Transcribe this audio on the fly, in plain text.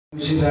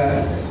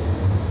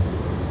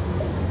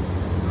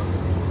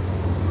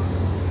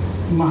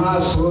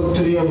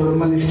ಮಹಾಶ್ರೋತ್ರಿಯ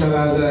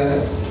ಬ್ರಹ್ಮನಿಷ್ಠರಾದ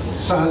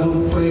ಸಾಧು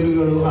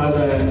ಪ್ರೇಮಿಗಳು ಆದ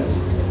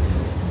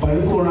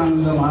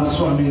ಪರಿಪೂರ್ಣಾನಂದ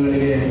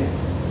ಮಹಾಸ್ವಾಮಿಗಳಿಗೆ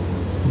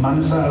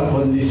ಮನಸ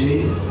ವಂದಿಸಿ,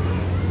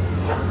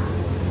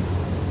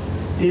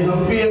 ಈ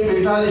ಹಂಪಿಯ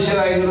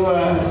ಪೀಠಾಧೀಶರಾಗಿರುವ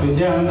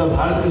ವಿದ್ಯಾನಂದ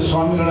ಭಾರತಿ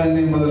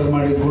ಸ್ವಾಮಿಗಳನ್ನೇ ಮೊದಲು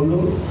ಮಾಡಿಕೊಂಡು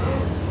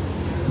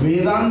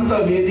ವೇದಾಂತ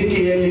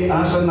ವೇದಿಕೆಯಲ್ಲಿ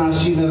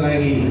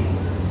ಆಸನಾಸೀನರಾಗಿ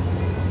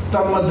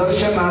ತಮ್ಮ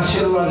ದರ್ಶನ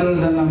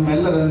ಆಶೀರ್ವಾದಗಳಿಂದ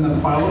ನಮ್ಮೆಲ್ಲರನ್ನ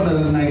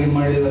ಪಾವನರನ್ನಾಗಿ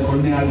ಮಾಡಿದ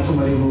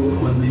ಪುಣ್ಯಾತ್ಮರಿಗೂ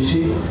ವಂದಿಸಿ,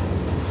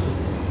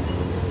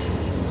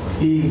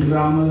 ಈ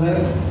ಗ್ರಾಮದ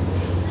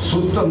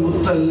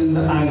ಸುತ್ತಮುತ್ತಲಿನಿಂದ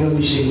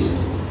ಆಗಮಿಸಿ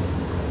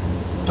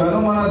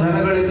ತನುಮನ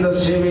ಧನಗಳಿಂದ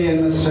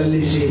ಸೇವೆಯನ್ನು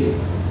ಸಲ್ಲಿಸಿ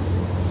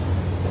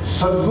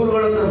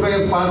ಸದ್ಗುರುಗಳ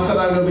ಕೃಪೆಗೆ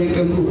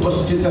ಪಾತ್ರರಾಗಬೇಕೆಂದು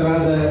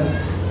ಉಪಸ್ಥಿತರಾದ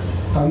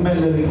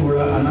ತಮ್ಮೆಲ್ಲರಿಗೂ ಕೂಡ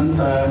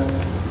ಅನಂತ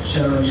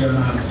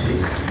ಶರಣಾರ್ಥಿ.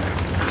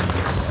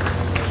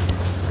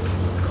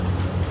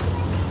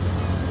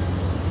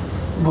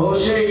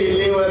 ಬಹುಶಃ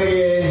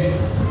ಇಲ್ಲಿವರೆಗೆ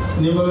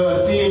ನಿಮಗೆ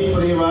ಅತಿ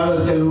ಪ್ರಿಯವಾದ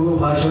ತೆಲುಗು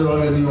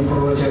ಭಾಷೆಯೊಳಗೆ ನೀವು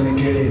ಪ್ರವಚನ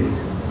ಕೇಳಿರಿ.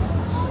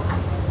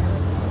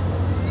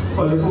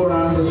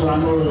 ಪರಿಪೂರ್ಣಾನಂದ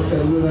ಸ್ವಾಮಿಗಳು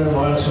ತೆಲುಗುದಾಗ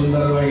ಬಹಳ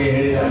ಸುಂದರವಾಗಿ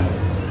ಹೇಳಿದ.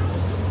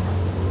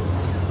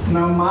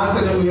 ನಮ್ಮ ಮಾತು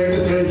ನಿಮ್ಗೆ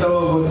ಎಷ್ಟು ತಿಳಿತಾವೋ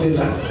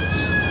ಗೊತ್ತಿಲ್ಲ,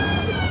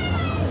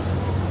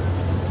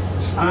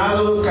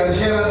 ಆದರೂ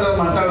ಕರ್ಸೇನಂದ್ರೆ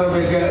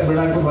ಮಾತಾಡಬೇಕ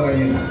ಬಿಡಕ್ಕೆ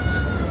ಬರಂಗಿಲ್ಲ.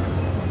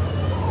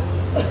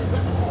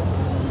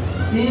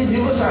 ಈ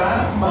ದಿವಸ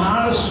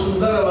ಬಹಳ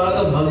ಸುಂದರವಾದ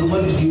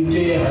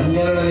ಭಗವದ್ಗೀತೆಯ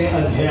 12ನೇ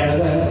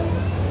ಅಧ್ಯಾಯದ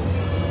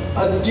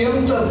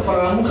ಅತ್ಯಂತ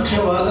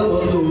ಪ್ರಾಮುಖ್ಯವಾದ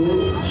ಒಂದು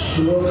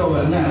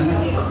ಶ್ಲೋಕವನ್ನ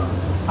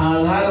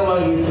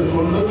ಆಧಾರವಾಗಿ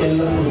ಇಟ್ಟುಕೊಂಡು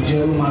ಎಲ್ಲ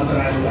ಪೂಜ್ಯರು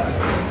ಮಾತನಾಡಿದ್ದಾರೆ.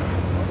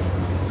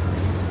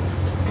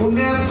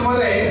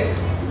 ಪುಣ್ಯಾತ್ಮರೇ,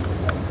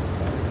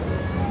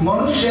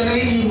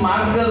 ಮನುಷ್ಯನಿಗೆ ಈ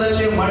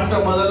ಮಾರ್ಗದಲ್ಲಿ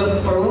ಮೊದಲ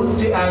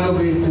ಪ್ರವೃತ್ತಿ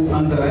ಆಗಬೇಕು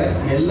ಅಂದ್ರೆ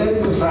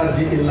ಎಲ್ಲರಿಗೂ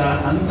ಸಾಧ್ಯ ಇಲ್ಲ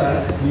ಅಂತ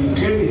ನೀವು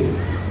ಕೇಳಿರಿ.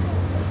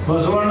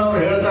 ಬಸವಣ್ಣವ್ರು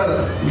ಹೇಳ್ತಾರೆ,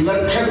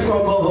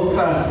 ಲಕ್ಷಕ್ಕೊಬ್ಬ ಭಕ್ತ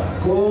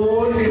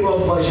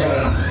ಕೋಟಿಗೊಬ್ಬ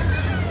ಶರಣ.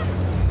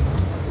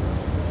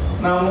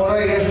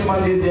 ನಮ್ಮೂರಾಗ ಎಷ್ಟು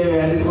ಮಂದಿ ಇದ್ದೇವೆ,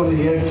 ಅದಕ್ಕೊಂದು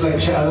 8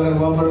 ಲಕ್ಷ, ಅದ್ರಾಗ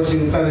ಒಬ್ಬರು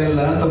ಸಿಗ್ತಾರೆ ಇಲ್ಲ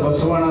ಅಂತ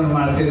ಬಸವಣ್ಣನ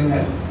ಮಾತಿನ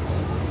ಮೇಲೆ.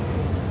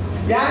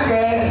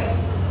 ಯಾಕೆ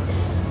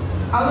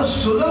ಅದು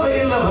ಸುಲಭ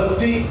ಇಲ್ಲ.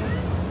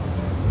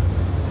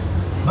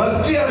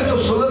 ಭಕ್ತಿ ಅಷ್ಟು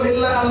ಸುಲಭ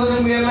ಇಲ್ಲ ಅಂದ್ರೆ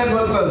ನಿಮ್ಗೆಲ್ಲ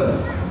ಗೊತ್ತದ.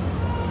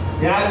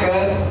 ಯಾಕೆ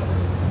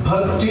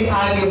ಭಕ್ತಿ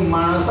ಆಗಿ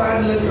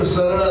ಮಾತಾಡ್ಲಿಕ್ಕೆ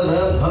ಸರಳದ,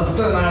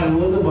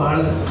 ಭಕ್ತನಾಗುವುದು ಬಹಳ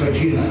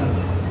ಕಠಿಣ.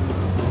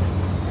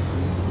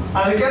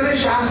 ಅದಕ್ಕೆ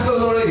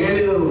ಶಾಸ್ತ್ರದೊಳಗೆ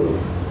ಹೇಳಿದರು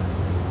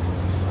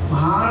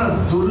ಬಹಳ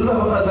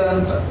ದುರ್ಲಭ ಅದ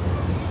ಅಂತ.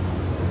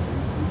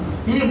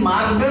 ಈ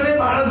ಮಾರ್ಗನೇ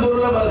ಬಹಳ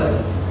ದುರ್ಲಭ ಅದ.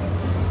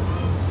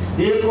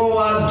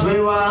 ಏಕೋವಾ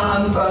ದ್ವೈವಾ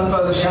ಅಂತ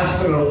ಅಂತಾರೆ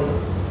ಶಾಸ್ತ್ರಗಳು.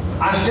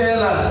 ಅಷ್ಟೇ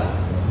ಅಲ್ಲ,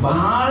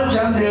 ಬಹಳ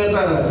ಚಂದ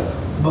ಹೇಳ್ತಾರೆ,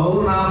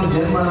 ಬಹುನಾಮ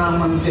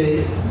ಜನ್ಮನಾಮಂತೆ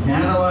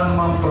ಜ್ಞಾನವಾನ್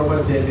ಮಾಂ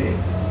ಪ್ರಬದ್ಧತೆ.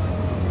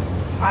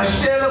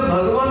 ಅಷ್ಟೇ ಅಲ್ಲ,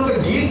 ಭಗವಂತ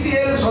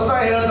ಗೀತೆಯಲ್ಲಿ ಸ್ವತಃ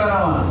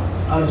ಹೇಳ್ತಾನವ,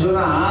 ಅರ್ಜುನ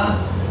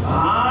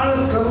ಬಹಳ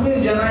ಕಮ್ಮಿ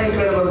ಜನ ಈ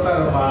ಕಡೆ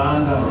ಬರ್ತಾರಪ್ಪ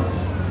ಅಂದವ.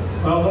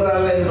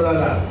 ಒಬ್ಬರಲ್ಲ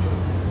ಇಬ್ಬರಲ್ಲ,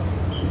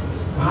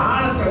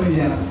 ಬಹಳ ಕಮ್ಮಿ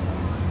ಜನ.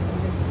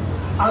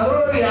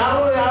 ಅದರೊಳಗೆ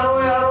ಯಾರೋ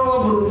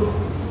ಒಬ್ರು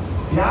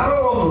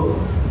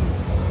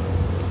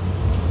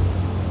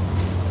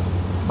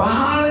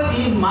ಬಹಳ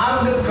ಈ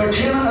ಮಾರ್ಗ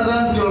ಕಠಿಣ ಅದ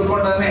ಅಂತ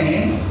ತಿಳ್ಕೊಂಡನೆ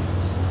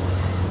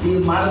ಈ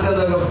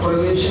ಮಾರ್ಗದಾಗ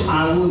ಪ್ರವೇಶ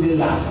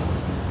ಆಗುವುದಿಲ್ಲ.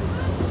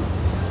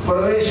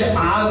 ಪ್ರವೇಶ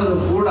ಆದರೂ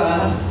ಕೂಡ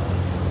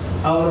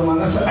ಅವ್ರ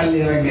ಮನಸ್ಸು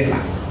ಅಲ್ಲಿರಂಗಿಲ್ಲ.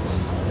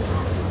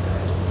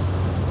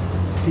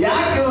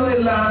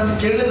 ಯಾಕಿರುವುದಿಲ್ಲ ಅಂತ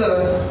ಕೇಳಿದರೆ,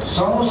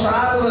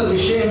 ಸಂಸಾರದ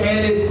ವಿಷಯ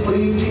ಮೇಲೆ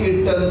ಪ್ರೀತಿ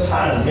ಇಟ್ಟಂಥ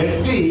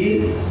ವ್ಯಕ್ತಿ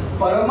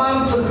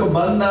ಪರಮಾರ್ಥಕ್ಕೆ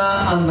ಬಂದ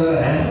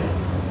ಅಂದ್ರೆ,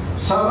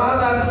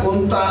 ಸಭಾದಾಗ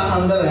ಕುಂತ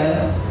ಅಂದ್ರೆ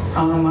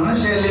ಅವನ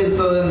ಮನಸ್ಸಲ್ಲಿ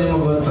ಇರ್ತದೆ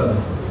ನಿಮಗೆ ಗೊತ್ತದ.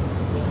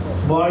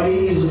 Body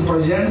is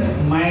present,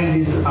 mind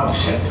is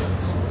absent.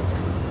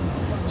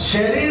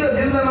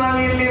 ಶರೀರದಿಂದ ನಾವು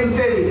ಇಲ್ಲಿ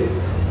ಇರ್ತೇವೆ.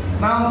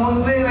 ನಾವು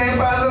ಮುಂದೆ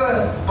ಏನಪ್ಪ ಅಂದ್ರೆ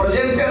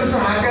ಪ್ರೆಸೆಂಟೆನ್ಸ್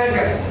ಹಾಕಾಕ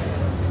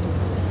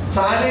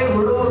ಸಾಲಿ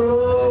ಹುಡುಗರು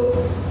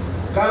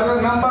ಕರೆದ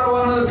ನಂಬರ್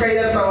 1 ಕೈ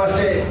ಎತ್ತಾವ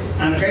ಅಷ್ಟೇ.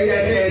 ನಾನು ಕೈ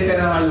ಅಟ್ಟೆ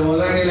ಹೇಳ್ತೇನೆ, ಅಲ್ಲಿ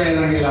ಓದಂಗಿಲ್ಲ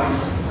ಏನಾಗಿಲ್ಲ,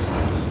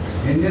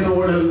 ಹಿಂದಿನ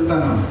ಓಡಿ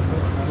ಹೋಗ್ತಾನ.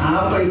 ಆ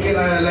ಪೈಕಿ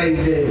ನಾವೆಲ್ಲ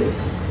ಇದ್ದೇವೆ,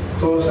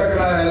 ತೋರ್ಸಕ್ಕೆ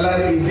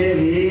ನಾವೆಲ್ಲರೂ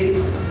ಇದ್ದೇವೆ.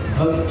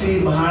 ಭಕ್ತಿ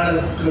ಬಹಳ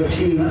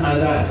ಕಠಿಣ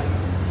ಅದ.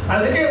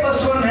 ಅದಕ್ಕೆ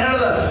ಬಸವಣ್ಣ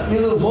ಹೇಳ್ದ,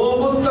 ಇದು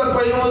ಹೋಗುತ್ತ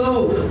ಕೊಯ್ಯುವುದು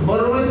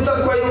ಬರುತ್ತ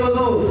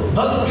ಕೊಯ್ಯುವುದು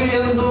ಭಕ್ತಿ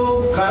ಎಂದು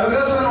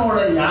ಕರಗಸ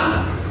ನೋಡಯ್ಯ.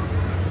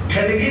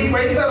 ಕಡಿಗೆ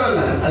ಕೊಯ್ತಾರಲ್ಲ,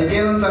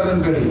 ಅದಕ್ಕೇನಂತಾರ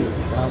ನಿಮ್ಮ ಕಡೆ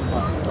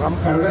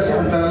ಕರಗಸ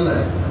ಅಂತಾರಲ್ಲ.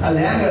 ಅದು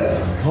ಹೆಂಗ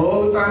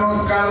ಹೋಗ್ತಾನೋ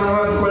ಕಾಲ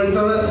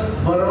ಕೊಯ್ತದ,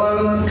 ಬರುವಾಗ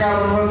ಒಂದು ಕಾಲ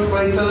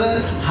ಕೊಯ್ತದ.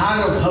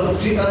 ಹಾಗ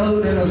ಭಕ್ತಿ ಅನ್ನೋದು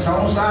ನಿನ್ನ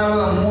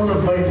ಸಂಸಾರದ ಮೂಲ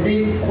ಬಡ್ಡಿ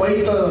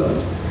ಕೊಯ್ತದ.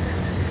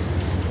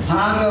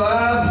 ಹಾಗ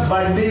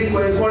ಬಡ್ಡಿ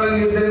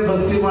ಕೊಯ್ಕೊಳ್ಳಂಗಿದ್ರೆ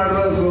ಭಕ್ತಿ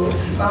ಮಾಡಬೇಕು.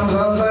 ನಮ್ಮ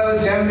ಸಂಸಾರ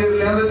ಚಂದ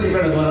ಇರಲಿ ಅಂದ್ರೆ ಈ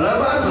ಕಡೆ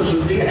ಬರಬಾರ್ದು.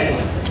 ಸುದ್ದಿಗೆ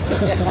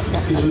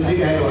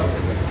ಹಾಯ್ಬಾರ್ದು.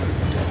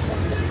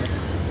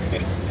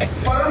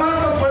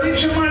 ಪರಮಾತ್ಮ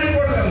ಪರೀಕ್ಷೆ ಮಾಡಿ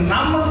ಕೊಡ್ತಾರೆ.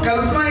 ನಮ್ಮ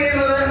ಕಲ್ಪನಾ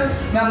ಏನದ,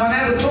 ನಮ್ಮ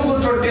ಮನೆಯಾಗ ತೂಗು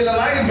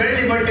ತೊಟ್ಟಿಲ್ಲವಾಗಿ,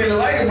 ಬೆಳ್ಳಿ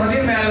ಬಟ್ಟಿಲ್ಲವಾಗಿ, ಮನೆ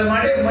ಮೇಲೆ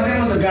ಮಾಡಿ, ಮನೆ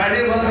ಮುಂದೆ ಗಾಡಿ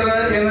ಬಂದ್ರೆ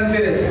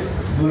ಏನಂತೀರಿ,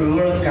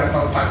 ಗುರುಗಳ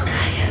ಕರ್ಪಪ್ಪ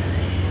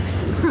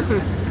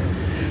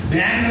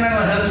ಬ್ಯಾಂಕ್ನಾಗ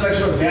 10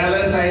 ಲಕ್ಷ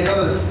ಬ್ಯಾಲೆನ್ಸ್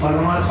ಆಯ್ತದ,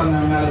 ಪರಮಾತ್ಮ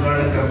ನಮ್ಮ ಮೇಲೆ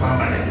ಬೇಡಕ್ಕಪ್ಪ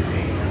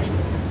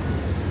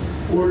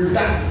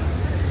ಉಲ್ಟಾ.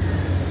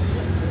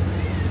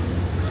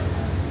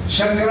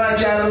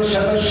 ಶಂಕರಾಚಾರ್ಯರು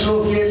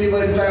ಶತಶ್ಲೋಕಿಯಲ್ಲಿ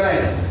ಬರೀತಾರೆ,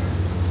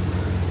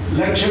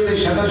 ಲಕ್ಷ್ಮಿ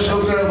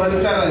ಶತಶ್ಲೋಕಿಗಳು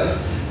ಬರೀತಾರೆ,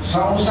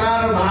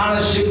 ಸಂಸಾರ ಬಹಳ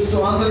ಸಿಕ್ತು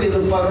ಅಂದ್ರೆ ಇದು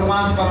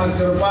ಪರಮಾತ್ಮನ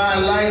ಕೃಪಾ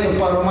ಅಲ್ಲ, ಇದು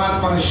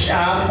ಪರಮಾತ್ಮನ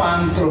ಶಾಪ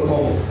ಅಂತ ತಿಳ್ಕೋ.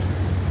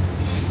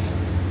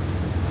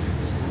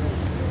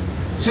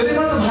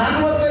 ಶ್ರೀಮದ್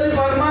ಭಾಗವತದಲ್ಲಿ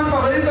ಪರಮಾತ್ಮ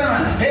ಬರೀತಾನ,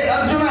 ಹೇ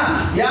ಅರ್ಜುನ,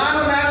 ಯಾರ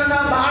ಮೇಲೆ ನಾ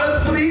ಬಹಳ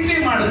ಪ್ರೀತಿ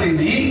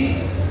ಮಾಡ್ತೀನಿ,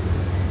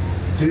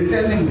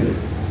 ತಿಳಿತೇನೆ ನಿಮ್ಗೆ,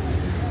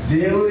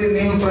 ದೇವರಿಗೆ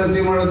ನೀವು ಪ್ರೀತಿ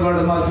ಮಾಡೋದು ದೊಡ್ಡ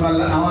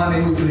ಮಾತಲ್ಲ, ಅವ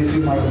ನಿಮ್ಗೆ ಪ್ರೀತಿ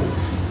ಮಾಡೋದು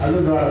ಅದು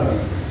ದೊಡ್ಡದು.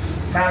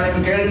 ನಾನು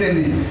ನಿಮ್ಗೆ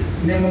ಕೇಳ್ತೀನಿ,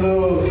 ನಿಮ್ಮದು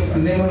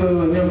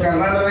ನೀವು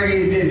ಕರ್ನಾಟಕದಾಗ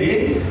ಇದ್ದೀರಿ,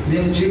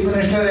 ನಿಮ್ಮ ಚೀಫ್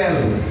ಮಿನಿಸ್ಟರ್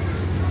ಯಾರು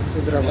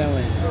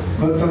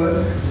ಗೊತ್ತದ?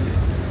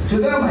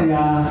 ಸಿದ್ದರಾಮಯ್ಯ.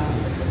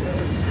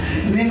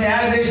 ನೀವು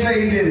ಯಾವ ದೇಶದಾಗ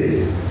ಇದ್ದೀರಿ?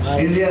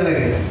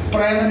 ಇಂಡಿಯಾದಾಗ.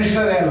 ಪ್ರೈಮ್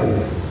ಮಿನಿಸ್ಟರ್ ಯಾರು?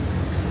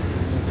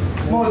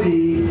 ಮೋದಿ.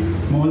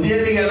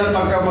 ಮೋದಿಯವರಿಗೆಲ್ಲ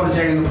ಪಕ್ಕ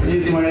ಪರಿಚಯ,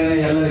 ಪ್ರೀತಿ ಮಾಡಿದ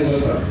ಎಲ್ಲರಿಗೂ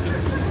ಗೊತ್ತದ.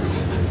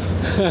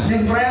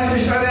 ನಿಮ್ ಪ್ರೈಮ್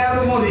ಮಿನಿಸ್ಟರ್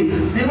ಯಾರು? ಮೋದಿ.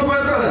 ನಿಮ್ಗೆ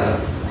ಬರ್ತದ.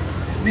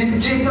 ನಿಮ್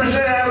ಚೀಫ್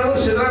ಮಿನಿಸ್ಟರ್ ಯಾರು?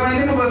 ಸಿದ್ದರಾಮಯ್ಯ.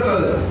 ನಿಮ್ಗೆ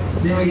ಬರ್ತದ.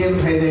 ನಿಮಗೇನು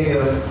ಫೈದೆ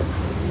ಆಗ್ಯದ?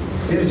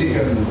 ಏನು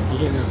ಸಿಕ್ಕದ?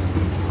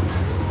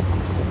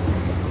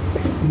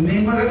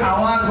 ನಿಮಗೆ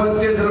ಅವ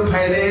ಗೊತ್ತಿದ್ರು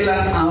ಫೈದೆ ಇಲ್ಲ,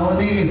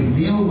 ಅವನಿಗೆ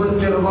ನೀವು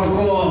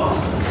ಗೊತ್ತಿರ್ಬೇಕು.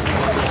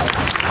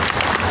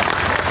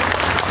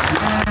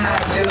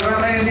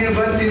 ಸಿದ್ದರಾಮಯ್ಯ ನೀವು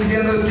ಬರ್ತಿದ್ದಿ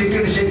ಅಂದ್ರೆ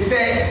ಟಿಕೆಟ್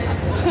ಸಿಕ್ತೆ,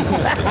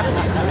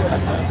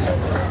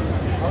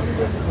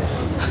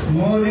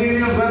 ಮೋದಿ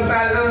ನೀವು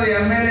ಗೊತ್ತಾದ್ರೆ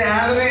MLA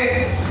ಆದ್ರೆ,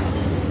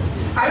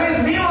 ಅದೇ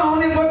ನೀವು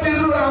ಅವನಿಗೆ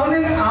ಗೊತ್ತಿದ್ರು,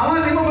 ಅವ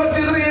ನಿಮಗೆ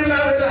ಗೊತ್ತಿದ್ರು ಏನ್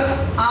ಲಾಭ ಇಲ್ಲ.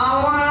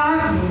 ಅವ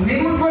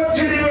ನಿಮಗೆ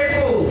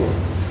ಗೊತ್ತಿಡಿಬೇಕು.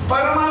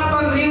 ಪರಮಾತ್ಮ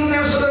ನೀವು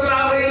ನೆನೆಸಿದ್ರೆ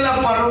ಲಾಭ ಇಲ್ಲ,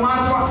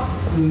 ಪರಮಾತ್ಮ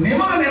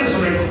ನಿಮಗೆ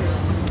ನೆನೆಸಬೇಕು,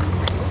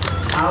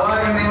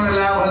 ಆವಾಗ ನಿಮಗೆ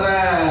ಲಾಭದ.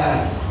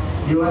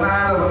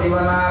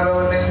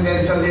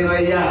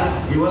 ಇವನಾರವನೆಂದೆನಿಸದಿರಯ್ಯ,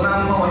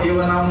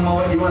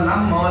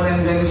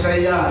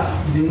 ಇವನಮ್ಮವನೆಂದೆನಿಸಯ್ಯ,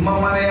 ನಿಮ್ಮ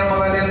ಮನೆಯ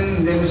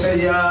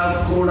ಮಗನೆಂದೆನಿಸಯ್ಯ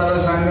ಕೂಡಲ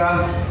ಸಂಘ.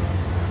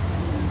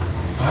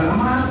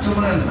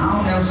 ಪರಮಾತ್ಮನ ನಾವು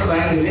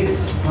ನೆನೆಸೋದಾಗಲಿ,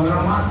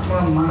 ಪರಮಾತ್ಮ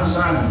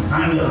ಮನಸ್ಸಾಗ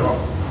ನಾವಿರ್ಬೇಕು.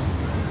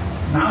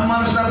 ನಮ್ಮ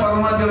ಮನಸ್ಸನ್ನ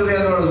ಪರಮಾತ್ಮ ಇರೋದೇ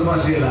ನೋಡೋದು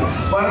ಸಮಸ್ಯೆ ಇಲ್ಲ.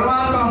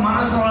 ಪರಮಾತ್ಮ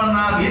ಮನಸ್ಸೊಳಗೆ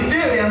ನಾವು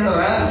ಇದ್ದೇವೆ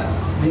ಅಂದ್ರೆ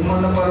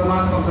ನಿಮ್ಮನ್ನು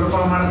ಪರಮಾತ್ಮ ಕೃಪಾ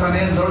ಮಾಡ್ತಾನೆ,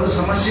 ದೊಡ್ಡ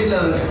ಸಮಸ್ಯೆ ಇಲ್ಲ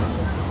ಅದಕ್ಕೆ.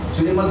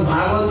 ಶ್ರೀಮದ್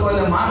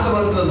ಭಾಗವತದಲ್ಲಿ ಮಾತು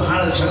ಬರ್ತದೆ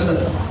ಬಹಳ ಚಂದ.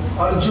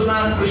 ಅರ್ಜುನ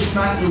ಕೃಷ್ಣ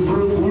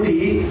ಇಬ್ರು ಕೂಡಿ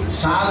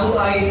ಸಾಧು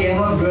ಆಗಿ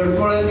ಏನೋ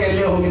ಬೇಡ್ಕೊಳ್ಳೋಕೆ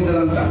ಎಲ್ಲೇ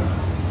ಹೋಗಿದ್ದರಂತ.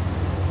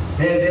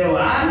 ಹೇ ದೇವ,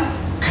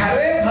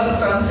 ಖರೆ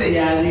ಭಕ್ತ ಅಂತ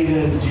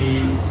ಯಾರಿಗಂತಿ?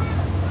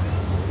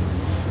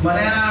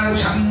 ಮನೆಯಾಗ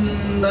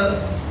ಚಂದ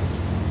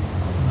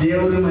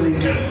ದೇವ್ರ ಮನೆ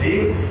ಕಳಿಸಿ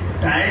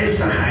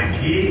ಟೈಲ್ಸ್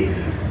ಹಾಕಿ,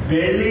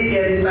 ಬೆಳ್ಳಿ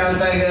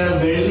ಎರಿತಾಂತಾಗ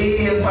ಬೆಳ್ಳಿ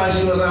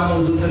ಶಿವರಾಮ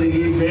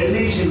ದೂತರಿಗೆ,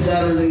 ಬೆಳ್ಳಿ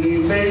ಸಿದ್ಧಾರೂಢರಿಗೆ,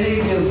 ಬೆಳ್ಳಿ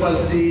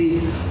ತಿರುಪತಿ,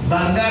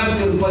 ಬಂಗಾರ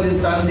ತಿರುಪತಿ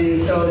ತಂದು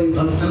ಇಟ್ಟವ್ರಿಗೆ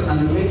ಭಕ್ತರು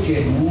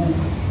ಅನ್ಬೇಕೇನು?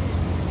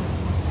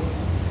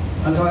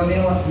 ಅಥವಾ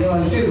ನೀವು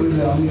ಅಂತೀರಿ ಬಿಡ್ರಿ,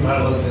 ಅವನಿಗೆ ಭಾಳ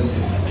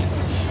ಗೊತ್ತಿರ್ತೀರಿ,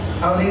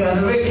 ಅವನಿಗೆ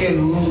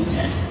ಅನ್ಬೇಕೇನು?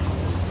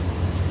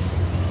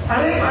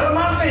 ಅದೇ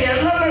ಪರಮಾತ್ಮ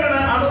ಎಲ್ಲರ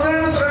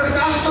ಅಣುರಾಣ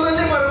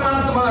ಕಾಷ್ಟದಲ್ಲಿ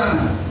ಪರಮಾತ್ಮ ಅದಾನ,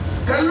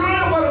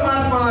 ಕಲ್ಲೊಳಗೆ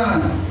ಪರಮಾತ್ಮ ಅದಾನ,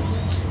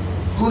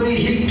 ಕುರಿ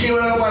ಹಿಕ್ಕಿ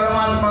ಒಳಗೆ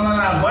ಪರಮಾತ್ಮ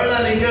ಅದಾನ. ಬಳ್ಳ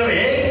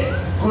ಲಿಂಗವೇ,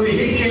 ಕುರಿ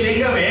ಹಿಕ್ಕಿ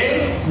ಲಿಂಗವೇ,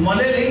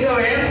 ಮೊಲೆ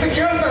ಲಿಂಗವೇ ಅಂತ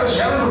ಕೇಳ್ತಾರೆ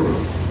ಶರಣರು.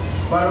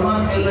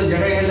 ಪರಮಾತ್ಮ ಎಲ್ಲ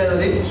ಜಗ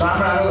ಎಲ್ಲದರಿ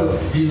ಸ್ವಾಮಿ ಆಗೋದು.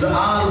 Is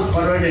all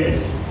ಪರ್ವಡೆಡ್,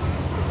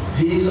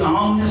 he is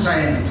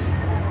ಆಮ್ನಿಸೈಂಟ್,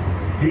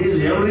 he is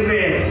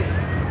everywhere.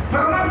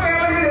 ಪರಮಾತ್ಮ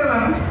ಎಲ್ಲ ಕಡೆ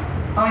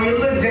ಅವ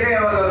ಎಲ್ಲ ಜಗ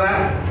ಯಾವ್ದದ?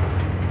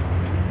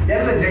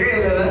 ಎಲ್ಲ ಜಗ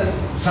ಎಲ್ಲದ?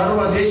 ಸರ್ವ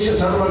ದೇಶ,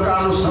 ಸರ್ವ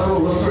ಕಾಲು, ಸರ್ವ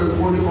ವಸ್ತು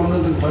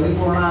ಕೂಡಿಕೊಂಡು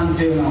ಪರಿಪೂರ್ಣ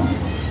ಅಂತೇವೆ ನಾವು.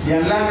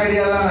 ಎಲ್ಲ ಕಡೆ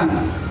ಅದಾನ,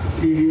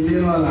 ಈಗ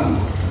ಇಲ್ಲಿನೂ ಅದಾನ.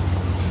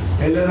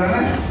 ಎಲ್ಲದಾನ?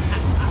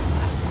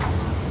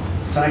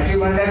 ಸಾಕಿ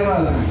ಬಂಡ್ಯಾಗೂ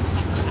ಅದಾನ.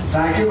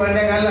 ಸಾಕಿ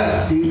ಬಂಡ್ಯಾಗಲ್ಲ,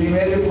 ಈಗ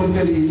ನೀವೆಲ್ಲಿ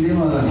ಕೂತೀರಿ,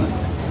 ಇಲ್ಲಿನೂ ಅದಾನ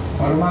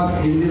ಪರಮಾತ್ಮ,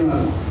 ಇಲ್ಲಿನೂ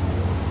ಅದ.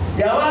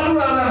 ಯಾವಾಗಲೂ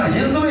ಅದಾನ,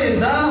 ಹಿಂದೂ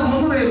ಇದ್ದ,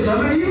 ಮುಂದೂ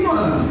ಇರ್ತಾನೆ, ಈಗಲೂ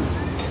ಅದಾನ.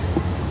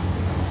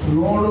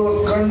 ನೋಡುವ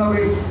ಕಣ್ಣು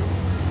ಬೇಕು,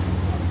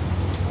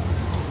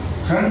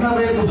 ಕಣ್ಣು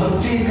ಬೇಕು,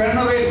 ಭಕ್ತಿ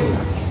ಕಣ್ಣು ಬೇಕು.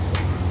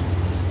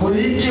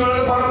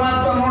 ಕುರಿಚಿಯೊಳಗೆ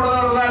ಪರಮಾತ್ಮ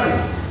ನೋಡೋದವ್ರದಾರೆ,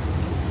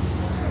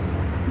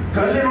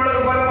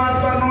 ಕಲ್ಲಿನೊಳಗೆ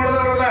ಪರಮಾತ್ಮ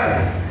ನೋಡೋದವ್ರದಾರೆ.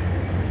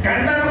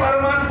 ಕಣ್ಣನ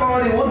ಪರಮಾತ್ಮ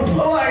ಅವರಿಗೆ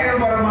ಉದ್ಭವ ಆಗಿರೋ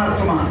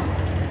ಪರಮಾತ್ಮ,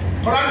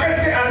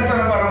 ಪ್ರಾಕಟ್ಯ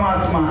ಆಗ್ತಾನೆ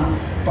ಪರಮಾತ್ಮ.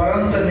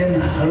 ಪರಂತ ನಿನ್ನ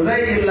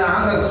ಹೃದಯ ಇಲ್ಲ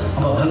ಅಂದ್ರೆ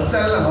ಅವ ಭಕ್ತ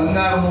ಅಲ್ಲ.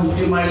 ಬಂಗಾರ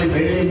ಮೂರ್ತಿ ಮಾಡಲಿ,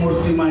 ಬೆಳ್ಳಿ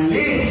ಮೂರ್ತಿ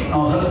ಮಾಡಲಿ,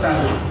 ಅವ ಭಕ್ತ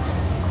ಅಲ್ಲ.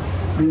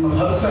 ನಿಮ್ಮ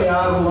ಭಕ್ತ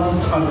ಯಾರು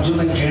ಅಂತ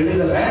ಅರ್ಜುನ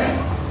ಕೇಳಿದರೆ,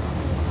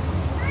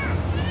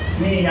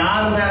 ನೀ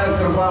ಯಾರ ಮೇಲೆ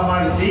ಕೃಪಾ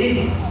ಮಾಡ್ತಿ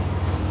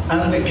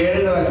ಅಂತ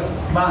ಕೇಳಿದ್ರೆ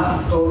ಬಾ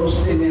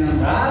ತೋರಿಸ್ತೀನಿ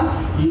ಅಂತ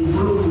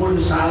ಇಬ್ರು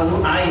ಕೂಡಿ ಸಾಧು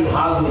ಆಗಿ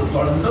ಹಾದು.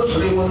 ದೊಡ್ಡ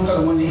ಶ್ರೀಮಂತರ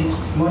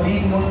ಮನಿ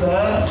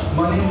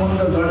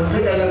ಮುಂದೆ ದೊಡ್ಡ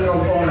ಎಲ್ಲ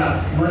ಕಂಪೌಂಡ,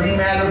 ಮನಿ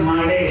ಮೇಲೆ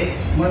ಮಾಡಿ,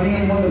 ಮನಿ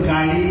ಮುಂದೆ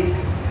ಗಾಡಿ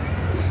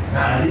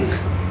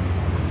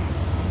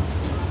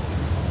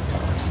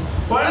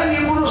ಒಳಗೆ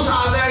ಇಬ್ರು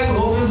ಸಾದಾಗಿ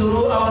ಹೋಗಿದ್ರು.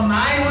 ಅವ್ನ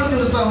ನಾಯಿ ಮಂದಿ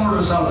ಇರ್ತಾವ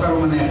ನೋಡ್ರಿ ಸಾವುಕಾರ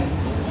ಮನೆಯಾಗ.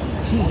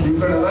 ನಿಮ್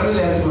ಕಡೆ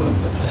ಅವರಲ್ಲಿ ಹೇಳ್ಕೊಂಡು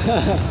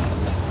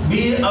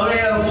ಬಿ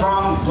ಅವೇರ್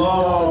ಫ್ರಾಮ್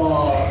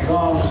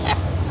ಗಾಡ್.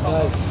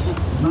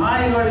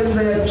 ನಾಯಿಗಳಿಂದ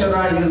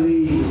ಎಚ್ಚರಾಗಿರ್ರಿ.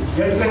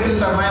 ಎಷ್ಟು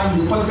ಕಟ್ಟಿರ್ತಾರೆ ನಾಯಿ? ಒಂದು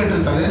 20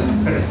 ಕಟ್ಟಿರ್ತಾರೆ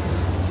ನಿಮ್ ಕಡೆ.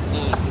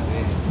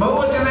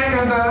 ಬಹುವಚನ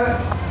ಅಂತಾರೆ,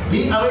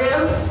 be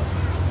aware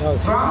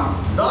from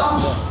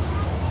dogs.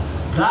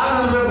 Dog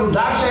ಅನ್ಬೇಕು,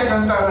 ಡಾಗ್ಸ್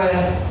ಯಾಕಂತಾರೆ?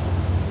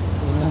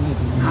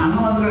 ನಾನು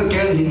ಅಂದ್ರೆ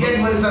ಕೇಳಿದೆ, ಹೀಗೆ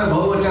ಬರೀತಾರೆ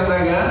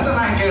ಬಹುವಚನದಾಗ ಅಂತ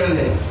ನಾ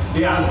ಕೇಳಿದೆ.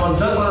 ಯಾಕೆ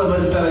ಪದ್ಧತಿ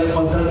ಬರೀತಾರೆ?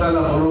 ಪದ್ಧತಿ ಅಲ್ಲ,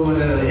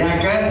 ಬರೋಬರಿ.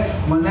 ಯಾಕೆ?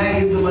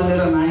 ಮನ್ಯಾಗಿದ್ದು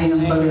ಬಂದಿರೋ ನಾಯಿ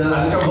ಅಂತಾರೆ,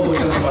 ಅದಕ್ಕೆ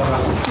ಬಹುವಚನ ಬರಲ್ಲ.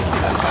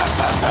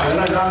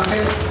 ಅವೆಲ್ಲ ಡಾಕ್ಟೆ.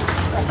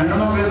 ಹೆಣ್ಣು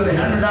ಮಕ್ಕಳಿದ್ರೆ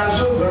ಹೆಣ್ಣು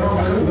ಡಾಕ್ಸು, ಗಂಡು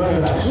ಮಕ್ಕಳಿದ್ರೆ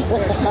ಗಂಡು ಡಾಕ್ಸು.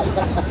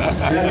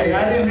 ಯಾಕೆ?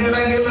 ಯಾರಿಗೆ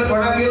ನೀಡಂಗಿಲ್ಲ,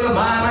 ಕೊಡಂಗಿಲ್ಲ,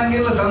 ಬಾ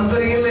ಅನ್ನಂಗಿಲ್ಲ,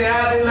 ಸಂತರಿಗಿಲ್ಲ,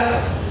 ಯಾರಿಲ್ಲ.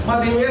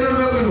 ಮತ್ತೆ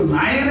ಇವೇನಿರ್ಬೇಕು? ಇದು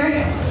ನಾಯಿನೇ,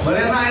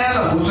 ಬರೇ ನಾಯಿ ಅಲ್ಲ,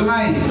 ಹುಚ್ಚು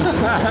ನಾಯಿ.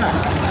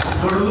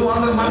 ಕೊಡುದು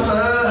ಅಂದ್ರೆ ಮತ್ತೆ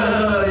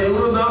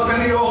ಇವರು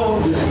ದವಾಖಾನಿಗೆ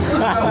ಹೋಗ್ಬೋದು,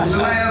 ಹುಚ್ಚು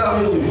ನಾಯಿ ಅದಾವ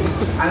ಇವು.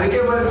 ಅದಕ್ಕೆ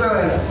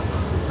ಬರೀತಾರೆ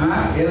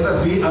ಎಲ್ಲ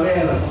ಬಿ ಅವೇ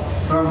ಅಲ್ಲ,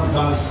 ಫ್ರಮ್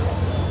ಡಾಗ್ಸ್.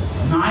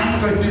 ನಾಯಿ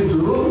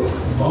ಕಟ್ಟಿದ್ರು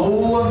ಬಹು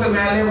ಅಂತ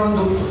ಮೇಲೆ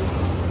ಬಂದು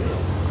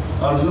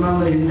ಅರ್ಜುನ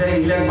ಅಂದ್ರೆ ಹಿಂದೆ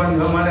ಇಲ್ಲೇ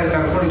ಬಂದು ಮನೆ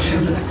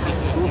ಕರ್ಕೊಂಡು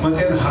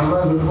ಮತ್ತೆ ಹರ್ದ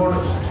ಬಿಟ್ಕೊಂಡು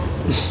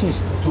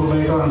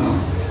ಬೈಟೋ ಅನ್ನೋ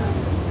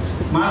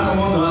ಮಾತು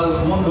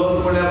ಮುಂದೆ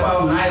ಹೋದ್ಕೊಳ್ಳಪ್ಪ.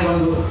 ಅವ್ ನಾಯಿ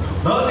ಬಂದು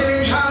ಭವತಿ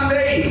ನಿಮಿಷ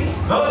ಅಂದ್ರಿ,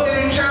 ಭವತಿ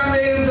ನಿಮಿಷ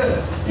ಅಂದ್ರಿ ಅಂತ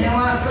ನೀವ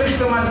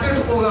ಕೃಷ್ಣ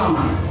ಮಾತಿಟ್ಟು ಕೂಗಮ್ಮ.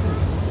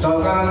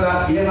 ಸಾವುಕಾರ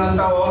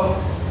ಏನಂತಾವೋ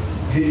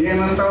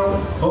ಏನಂತಾವ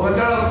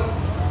ಹೋಗತ್ತಾಳ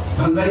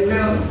ಬಂದ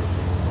ಇಲ್ಲೇ.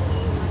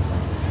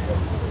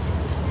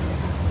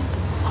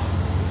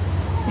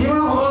 ಇವ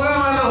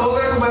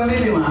ಹೋಗಕ್ಕೆ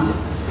ಬಂದಿಲ್ಲ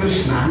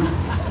ಕೃಷ್ಣ.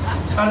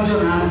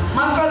 ಅರ್ಜುನ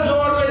ಮಕ್ಕ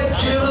ಜೋರ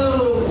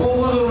ಚಿರುದ್ರು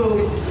ಕೂಗುದ್ರು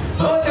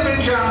ಭವತಿ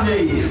ನಿಮಿಷ ಅಂದ್ರಿ.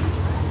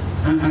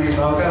 ನನಗೆ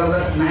ಸಾವುಕಾರದ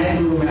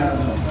ನಾಯಿಗಳು ಮ್ಯಾಲ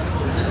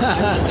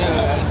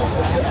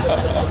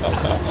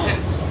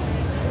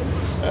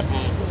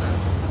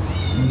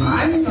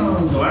ನಾಯಿ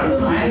ದೊಡ್ಡ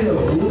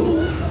ನಾಯಿಗಳು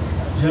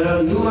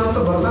ಇವು ಅಂತ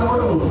ಬರ್ತಾ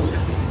ನೋಡವು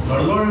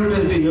ದೊಡ್ಡದೊಡ್ಡ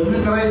ಎಮ್ಮೆ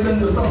ಕರ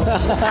ಇದ್ದಂಗೆ ಇರ್ತಾವ.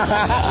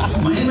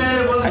 ಮೈ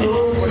ಮೇಲೆ ಬಂದು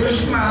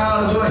ಕೃಷ್ಣ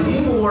ಅರ್ಜುನ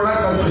ಹೀಗೆ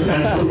ಓಡಾಕಂತ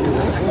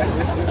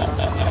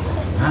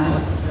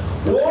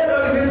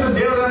ಓಡೋಗಿದ್ದು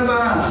ದೇವರಂತ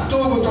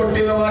ತೂಗು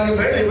ತೊಟ್ಟಿಲವಾಗಿ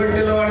ಬೆಳ್ಳಿ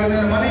ಬೆಟ್ಟಿಲವಾಗಿ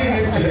ನನ್ನ ಮನೆಗೆ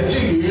ಇಟ್ಟು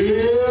ಹೆಚ್ಚಿಗೆ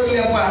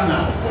ಏರ್ಲಿಯಪ್ಪ ಅನ್ನ.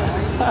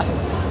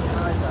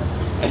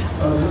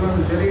 ಅರ್ಜುನ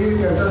ತೆರಿಗೆ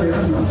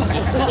ಕೆಟ್ಟದೇನು?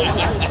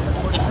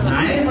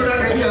 ನಾಯಿ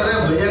ಬಿಡಕೈತಿ ಅದೇ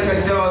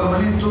ಭಯಕೈತೆ. ಅವ್ರ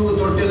ಮನೆ ತೂಗು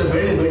ತೊಟ್ಟಿಲ್ಲ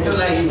ಬೆಳ್ಳಿ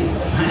ಬೆಟ್ಟಲಾಗಿ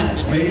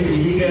ಬೈತಿ.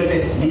 ಹೀಗೆ ಹೇಳ್ತೆ,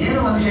 ನೀನು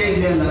ಮನುಷ್ಯ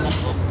ಇದೆ ಅಂದ.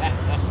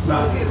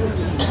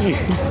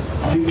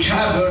 ಭಿಕ್ಷಾ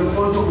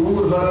ಬೇಡ್ಕೋತು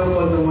ಊರು ಹೊರಗೆ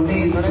ಒಂದು ಮನಿ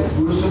ಇತ್ತು,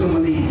 ಗುಡಿಸಲು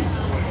ಮನಿ,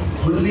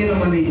 ಹುಲ್ಲಿನ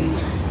ಮನಿ.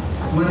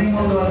 ಮನಿ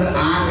ಮುಂದೆ ಒಂದು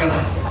ಆಕಳ,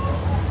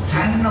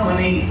 ಸಣ್ಣ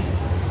ಮನಿ.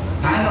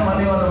 ಸಣ್ಣ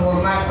ಮನೆ ಒಂದು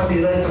 3-4 ಮಂದಿ,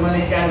 2 ಮನೆ,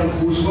 2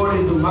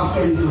 ಕೂಸ್ಗಳಿದ್ದು,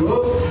 ಮಕ್ಕಳಿದ್ರು.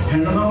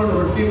 ಹೆಣ್ಣು ಮಗಳು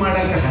ರೊಟ್ಟಿ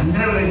ಮಾಡಕ್ಕೆ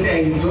 100 ಗಂಟೆ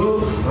ಆಗಿತ್ತು.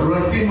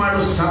 ರೊಟ್ಟಿ ಮಾಡೋ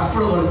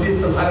ಸಪ್ಪಳು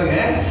ಬರ್ತಿತ್ತು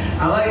ಹೊರಗೆ.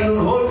 ಅವಾಗ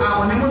ಇವ್ರು ಹೋಗಿ ಆ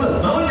ಮನೆ ಮುಂದೆ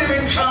ಭವತಿ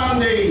ಭಿಕ್ಷಾ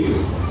ಅಂದೇಳಿ.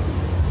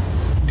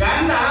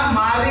 ಗಂಡ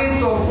ಮಾರಿ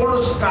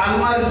ತೊಕೊಂಡು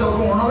ಕಾಲ್ಮಾರಿ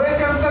ತೊಕೊಂಡು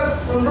ಉಣಬೇಕಂತ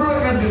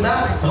ಕುಂಡ್ರಬೇಕಂತಿದ್ದ.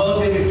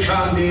 ಭವತಿ ಭಿಕ್ಷಾ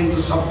ಅಂದೇ ಅಂತ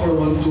ಸಪ್ಪಳು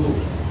ಬಂತು.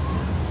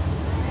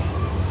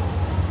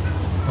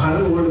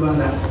 ಹೊರಗೆ ಓಡಿ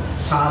ಬಂದ.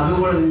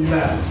 ಸಾಧುಗಳು ನಿಂತ.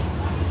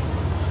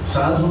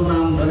 ಸಾಧು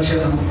ನಾಮ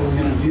ದರ್ಶನ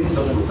ತೀರ್ಥ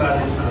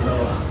ಮುಕ್ತಾದಿ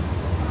ಸಾಧವ.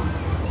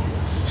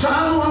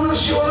 ಸಾಧು ಅಂದ್ರೆ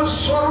ಶಿವನ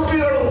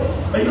ಸ್ವರೂಪಿಗಳು.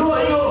 ಅಯ್ಯೋ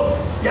ಅಯ್ಯೋ,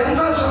 ಎಂತ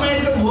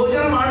ಸಮಯಕ್ಕೆ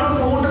ಭೋಜನ ಮಾಡೋದು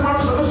ಊಟ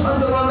ಮಾಡೋ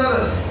ಸಂದರ್ಭ ಬಂದಾರ.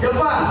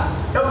 ಯಪ್ಪ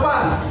ಯಪ್ಪ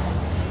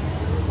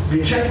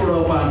ಭಿಕ್ಷೆ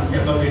ಕೊಡುವಪ್ಪ.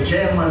 ಯಪ್ಪ ಭಿಕ್ಷೆ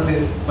ಏನ್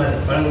ಮಾಡ್ತೀರಿ?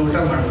 ಒಳಗೆ ಊಟ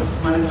ಮಾಡ್ಬೇಕು,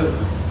 ಮನೆ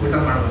ಊಟ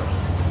ಮಾಡ್ಬೇಕು.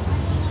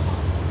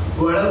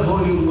 ಒಳಗೆ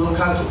ಹೋಗಿ ಮುಖ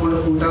ಹಾಕಿಕೊಂಡು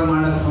ಊಟ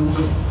ಮಾಡಕ್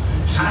ಬಂತು.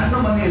 ಸಣ್ಣ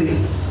ಮನೆ ಇಲ್ಲಿ,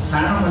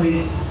 ಸಣ್ಣ ಮನೆ.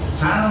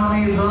 ಸಣ್ಣ ಮನೆ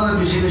ಇದ್ದೋದ್ರೆ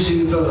ಬಿಸಿ ಬಿಸಿ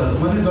ಇರ್ತದ.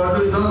 ಮನೆ ದೊಡ್ಡ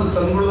ಇದ್ದೋದ್ರೆ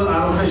ತಂಗುಳು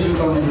 6 ರೂಪಾಯಿ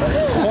ಸಿಗ್ತಾವ.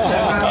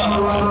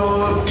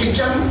 ಒಂದು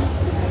ಕಿಚನ್,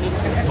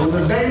 ಒಂದು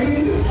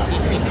ಡೈನಿಂಗ್,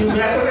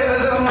 ಬೇರೆ ಬೇರೆ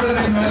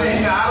ಮೇಲೆ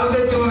ಹಿಂಗೆ 6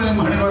 ರೂಪಾಯಿ ನಿಮ್ಮ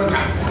ಮನೆ ವರ್ಗ.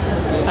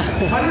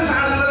 ಮನೆ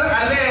ಸಾಡಿದ್ರೆ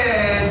ಅಲ್ಲೇ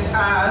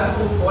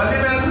ಒಲೆ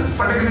ಮೇಲೆ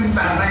ಪಟಕ ನಿಂತ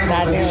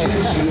ಬಿಸಿ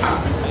ಬಿಸಿ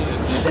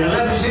ಎಲ್ಲ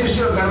ಬಿಸಿ ಬಿಸಿ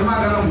ಗರ್ಮ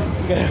ಗರಂ.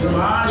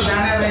 ಭಾಳ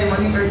ಶಾಣ್ಯಾಗಿ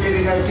ಮನೆ ಕಟ್ಟಿರಿ.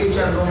 ಈಗ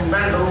kitchen room,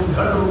 bed room,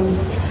 third room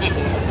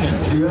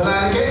ಇವೆಲ್ಲ.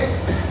 ಅದಕ್ಕೆ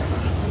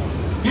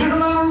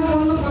ಹೆಣ್ಮಗಳು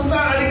ಮುಂದೆ ಕುಂತ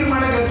ಅಡಿಗೆ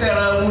ಮಾಡಕತ್ತಾಳ,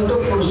 ಊಟ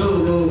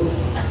ಕೊಡಿಸೋದು.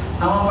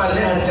 ಅವ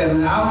ಪಲ್ಯ ಹಚ್ಚಾನ.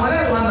 ಆ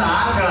ಮನೆಗೆ ಒಂದು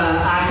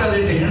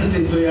ಆಕಳಿಟ್ಟು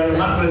ಹೆಣ್ತಿತ್ತು, 2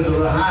 ಮಕ್ಕಳಿದ್ರು,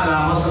 ಹಾಲ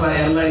ಮೊಸರ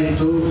ಎಲ್ಲ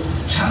ಇತ್ತು.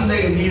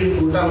 ಚಂದಾಗಿ ನೀರು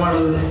ಊಟ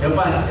ಮಾಡೋದು. ಯಪ್ಪ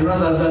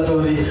ಇನ್ನೊಂದು ಅರ್ಧ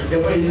ತಗೋರಿ,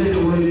 ಯಪ್ಪ ಇದಿಟ್ಟು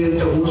ಉಳಿರಿ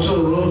ಅಂತ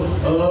ಉಳಿಸೋರು.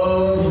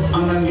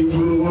 ಅನ್ನಂಗೆ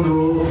ಇಬ್ರು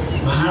ಉಂಡ್ರು.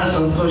 ಬಹಳ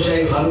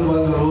ಸಂತೋಷವಾಗಿ ಹೊರಗೆ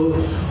ಬಂದರು.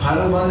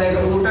 ಹೊರಗೆ ಬಂದಾಗ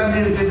ಊಟ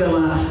ನೀಡ್ತಿದ್ದವ.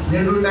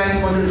 ನೀಡು ಟೈಮ್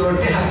ಒಂದಿಟ್ಟು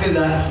ರೊಟ್ಟಿ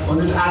ಹಾಕ್ತಿದ್ದ,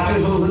 ಒಂದಿಟ್ಟು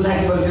ಆಕಳಿಗೆ ಹೋಗಿ ಹುಲ್ಲು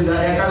ಹಾಕಿ ಬರ್ತಿದ್ದ.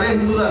 ಯಾಕಂದ್ರೆ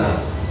ಹಿಂದುದಾರ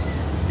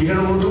ಈ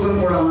ಕಡೆ ಊಟಕ್ಕೂ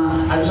ಕೊಡವ,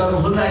 ಅದು ಸ್ವಲ್ಪ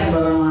ಹುಲ್ಲು ಹಾಕಿ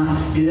ಬರವ.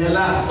 ಇದೆಲ್ಲ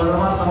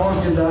ಪರಮಾತ್ಮ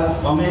ನೋಡ್ತಿದ್ದ.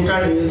 ಒಮ್ಮೆ ಈ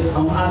ಕಡೆ,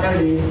 ಆ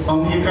ಕಡೆ,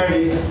 ಒಮ್ಮೆ ಈ ಕಡೆ,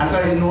 ಆ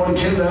ಕಡೆ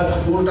ನೋಡ್ಕಿಂದ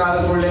ಊಟ ಆದ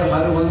ಕೂಡಲೇ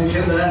ಹೊರಗೆ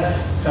ಬಂದಕ್ಕಿಂದ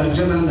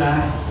ಅರ್ಜುನಂದ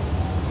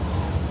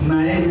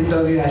ನಾಯಿ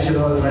ಬಿಟ್ಟವ್ರಿಗೆ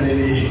ಆಶೀರ್ವಾದ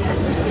ಮಾಡಿದ್ವಿ.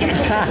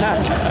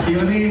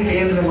 ಇವನಿಗೆ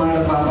ಏನ್ರಿ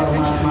ಮಾಡಪ್ಪ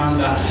ಪರಮಾತ್ಮ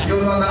ಅಂದ.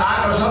 ಇವನೊಂದು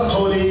ಆಕಳ ಸತ್ತು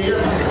ಹೋಲಿ.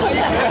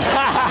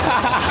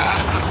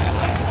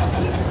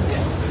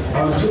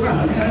 ಅರ್ಜುನ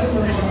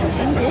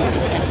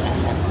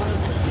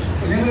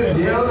ನಿಮಗೆ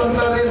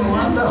ದೇವರಂತಾರೇನು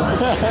ಅಂತ,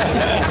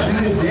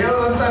 ನಿಮಗೆ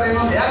ದೇವರಂತಾರೇನು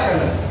ಅಂತ. ಯಾಕೆ?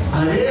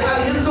 ಅದೇ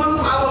ಇರ್ಕೊಂಡು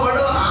ಪಾಪ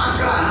ಬಡವ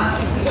ಆಕಳ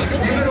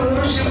ನಿಮಗೆ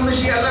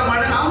ಉಣಿಸಿ ಎಲ್ಲ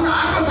ಮಾಡಿ ಅವನು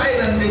ಆಕಳ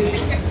ಸಾಯಿಲ್ಲಂತೆ.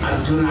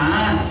 ಅರ್ಜುನ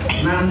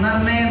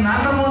ನನ್ನನ್ನೇ,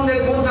 ನನ್ನ ಮುಂದೆ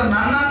ಕೂತ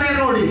ನನ್ನನ್ನೇ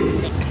ನೋಡಿ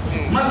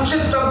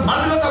ಮಚ್ಚಿತ್ತ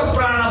ಮದ್ಗತ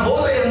ಪ್ರಾಣ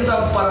ಬೋಧೆಯಂತ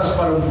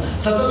ಪರಸ್ಪರಂ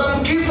ಸತತಂ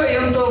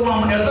ಕೀರ್ತಯಂತೋ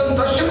ಮಾಂ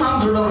ಯತಂತಶ್ಚ ಮಾಂ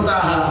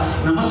ದೃಢವೃತಃ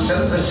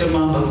ತಸ್ಯ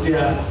ಮಾಂ ಭಕ್ತಿಯ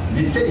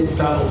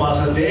ನಿತ್ಯಯುಕ್ತ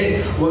ಉಪಾಸತೆ.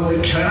 ಒಂದು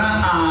ಕ್ಷಣ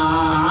ಆ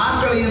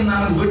ಆಕಳಿಯನ್ನು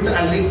ನಾನು ಬಿಟ್ಟು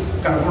ಅಲ್ಲಿ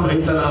ಕರ್ಕೊಂಡು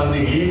ಹೋಯ್ತಲ್ಲ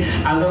ಅವನಿಗೆ,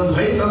 ಅದೊಂದು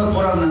ಹೋಯ್ತಂದ್ರೆ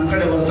ಪೂರ ನನ್ನ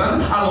ಕಡೆ ಬರ್ತಾನೆ,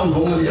 ಅದೊಂದು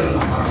ಹೋಗಲಿ ಅಲ್ಲ.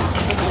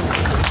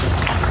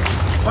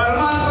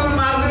 ಪರಮಾತ್ಮನ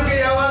ಮಾರ್ಗಕ್ಕೆ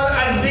ಯಾವಾಗ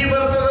ಅಡ್ಡಿ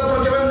ಬರ್ತದ,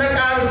 ಪ್ರತಿಬಂಧಕ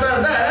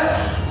ಆಗ್ತದ,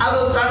 ಅದು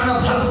ತನ್ನ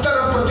ಭಕ್ತರ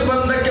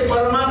ಪ್ರತಿಬಂಧಕ್ಕೆ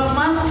ಪರಮಾತ್ಮ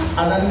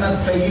ಅದನ್ನ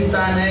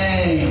ತೆಗಿತಾನೆ.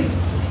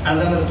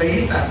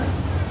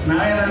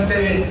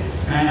 ನಾವೇನಂತೇವಿ,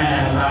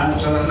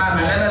 ನಾ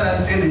ಮೇಲೆ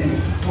ಅಂತೀನಿ,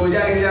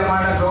 ಪೂಜಾ ಗೀಜಾ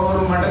ಮಾಡಕ್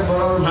ಅವರು ಮಠಕ್ಕೆ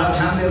ಬರೋರು ಭಾಳ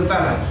ಚಂದ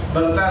ಇರ್ತಾರೆ,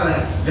 ಬರ್ತಾರೆ,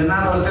 ಜನ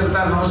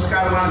ಬರ್ತಿರ್ತಾರೆ,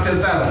 ನಮಸ್ಕಾರ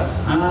ಮಾಡ್ತಿರ್ತಾರೆ,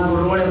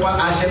 ಗುರುಗಳಪ್ಪ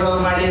ಆಶೀರ್ವಾದ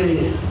ಮಾಡೀವಿ,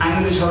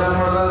 ಅಂಗಡಿ ಚೊರ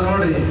ನೋಡೋದು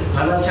ನೋಡ್ರಿ,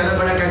 ಫಲ ಚರ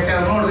ಬೆಳಕ್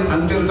ಹಾಕ್ಯಾರ ನೋಡ್ರಿ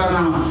ಅಂತಿರ್ತಾರ.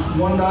 ನಾವು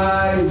ಮುಂದ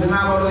ದಿನ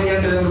ಬರೋದು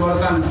 8 ದಿನ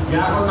ಬರ್ತಾನೆ,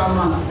 ಯಾಕೋ ತಮ್ಮ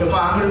ಯಪ್ಪ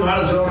ಅಂಗಡಿ ಭಾಳ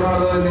ಜೋರು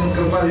ನೋಡೋದು ನಿಮ್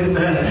ಕೃಪದಿಂದ,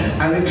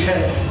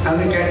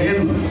 ಅದಕ್ಕೆ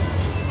ಏನು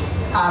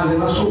 6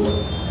 ದಿನ ಸೂಪ್,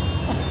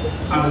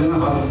 6 ದಿನ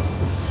ಹೊರ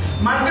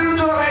ಮತ್ತೆ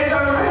ಜೋರು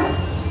ಆಯ್ತಾದ್ರೆ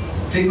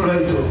ತಿಂಗಳು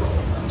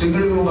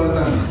ತಿಂಗಳಿಗೂ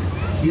ಬರ್ತಾನೆ.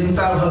 ಇಂಥ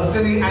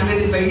ಭಕ್ತರಿಗೆ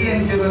ಅಂಗಡಿ ತೆಗಿ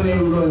ಅಂತೀರೋ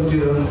ನೀವು ಬಿಡು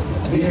ಅಂತೀರೋ,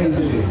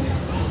 ಏನಂತೀವಿ?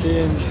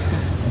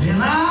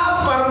 ದಿನ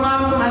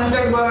ಪರಮಾತ್ಮ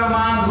ಹಂತಕ್ಕೆ ಬರಮ,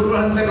 ಗುರು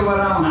ಹಂತಕ್ಕೆ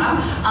ಬರಮ,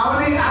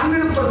 ಅವನಿಗೆ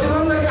ಅಂಗಡಿ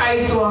ಪ್ರತಿಬಂಧಕ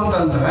ಆಯ್ತು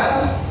ಅಂತಂದ್ರೆ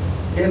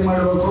ಏನ್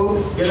ಮಾಡ್ಬೇಕು?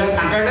 ಇಲ್ಲ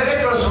ಆ ಕಡೆಗೆ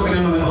ಕಳಿಸ್ಬೇಕು,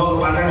 ನಿಮಗೆ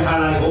ಹೋಗಿ ಆ ಕಡೆ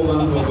ಹಾಳಾಗಿ ಹೋಗಿ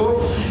ಅನ್ಬೇಕು,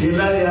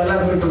 ಇಲ್ಲ ಎಲ್ಲ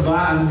ಬಿಟ್ಟು ಬಾ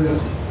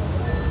ಅನ್ಬೇಕು.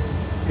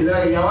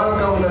 ಇದ್ರಾಗ ಯಾವಾಗ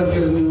ಕೌಲ್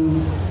ಅಂತೀರಿ ನೀವು?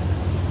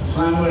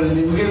 ಸ್ವಾಮಿಗಳು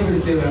ನಿಮ್ಗೆ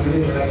ಬಿಡ್ತೀವಿ,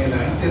 ಅಂಗಡಿ ಬಿಡಂಗಿಲ್ಲ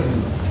ಅಂತೀರಿ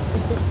ನೀವು.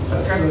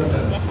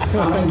 ಗೊತ್ತದ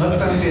ಅವನ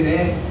ಭಕ್ತ ಅಂತೀನಿ,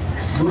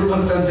 ಗುರು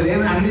ಭಕ್ತ ಅಂತೀರಿ,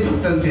 ಏನು ಅಂಗಡಿ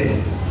ಭಕ್ತ ಅಂತೀರಿ?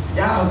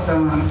 ಯಾವ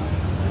ಭಕ್ತವ?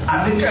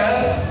 ಅದಕ್ಕೆ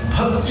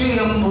ಭಕ್ತಿ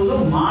ಎಂಬುದು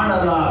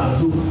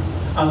ಮಾಡಲಾಗದು,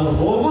 ಅದು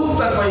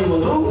ಹೋಗುತ್ತಾ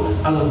ಕೊಯ್ಯುವುದು,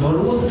 ಅದು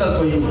ಬರುತ್ತಾ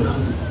ಕೊಯ್ಯುವುದು.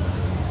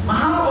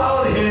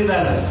 ಮಹಾನುಭಾವರು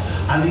ಹೇಳಿದ್ದಾರೆ.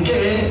 ಅದಕ್ಕೆ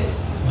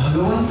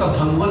ಭಗವಂತ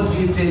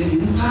ಭಗವದ್ಗೀತೆಯಲ್ಲಿ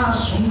ಇಂತಹ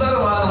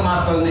ಸುಂದರವಾದ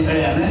ಮಾತನ್ನು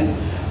ಹೇಳ್ಯಾನೆ.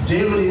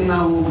 ದೇವರಿಗೆ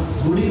ನಾವು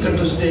ಗುಡಿ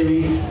ಕಟ್ಟಿಸ್ತೇವೆ,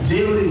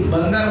 ದೇವರಿಗೆ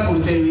ಬಂಗಾರ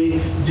ಕೊಡ್ತೇವೆ,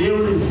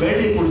 ದೇವರಿಗೆ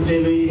ಬೆಳ್ಳಿ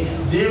ಕೊಡ್ತೇವೆ,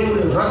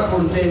 ದೇವರಿಗೆ ರೊಕ್ಕ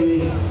ಕೊಡ್ತೇವೆ,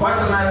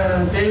 ಕೊಟ್ಟು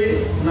ನಾವೇನಂತೇವೆ?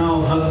 ನಾವು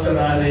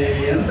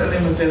ಭಕ್ತರಾದೇವಿ ಅಂತ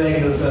ನಿಮ್ಮ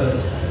ತಲೆಯಾಗಿರ್ತದೆ.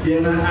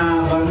 ಏನ ಆ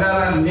ಬಂಗಾರ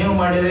ನೀವು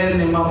ಮಾಡಿದ್ರೆ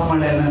ನಿಮ್ಮ ಅಪ್ಪ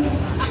ಮಾಡ್ಯಾನ?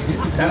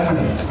 ಯಾಕೆ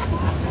ಮಾಡಿದ?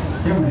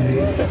 ನೀವು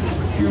ಮಾಡಿದ್ರಿ?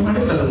 ನೀವು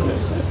ಮಾಡಿದ್ದಲ್ಲ.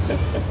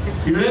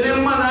 ಇಳೆ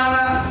ನಿಮ್ಮ ದಾನ,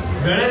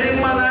 ಬೆಳೆ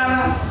ನಿಮ್ಮ ದಾನ,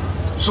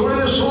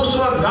 ಸುಳಿದು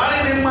ಸೂಸುವ ಗಾಳಿ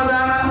ನಿಮ್ಮ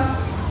ದಾನ.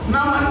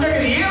 ನಾವು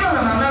ಅಂದಾಗ ಏನದ?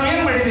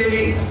 ನಾವೇನ್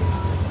ಮಾಡಿದ್ದೀವಿ?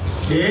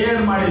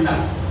 ಏನು ಮಾಡಿಲ್ಲ.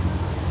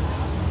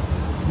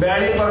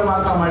 ಬ್ಯಾಳಿ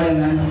ಪರಮಾತ್ಮ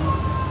ಮಾಡ್ಯಾನ,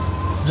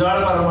 ಜೋಳ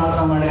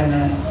ಪರಮಾತ್ಮ ಮಾಡ್ಯಾನ,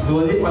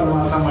 ಗೋಧಿ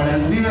ಪರಮಾತ್ಮ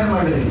ಮಾಡ್ಯಾನ. ನೀವೇನ್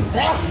ಮಾಡಿರಿ?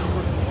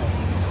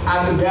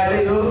 ಅದು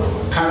ಬ್ಯಾಳಿದು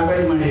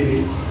ಖಾರ್ಬೇಳಿ ಮಾಡಿರಿ.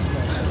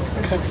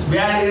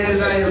 ಬ್ಯಾಳಿ 8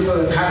 ದಿನ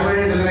ಇರ್ತದೆ,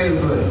 ಖಾರ್ಬೇಳಿ 8 ದಿನ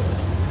ಇರ್ತದೆ.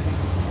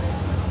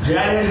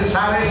 ಬ್ಯಾಳಿ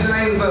ಸಾರ 8 ದಿನ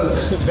ಇರ್ತದೆ.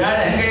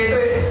 ಬ್ಯಾಳಿ ಹೆಂಗೆ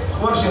ಇಟ್ಟರೆ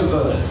ವರ್ಷ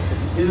ಇರ್ತದೆ.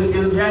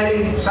 ಇದು ಬ್ಯಾಳಿ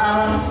ಸಾರ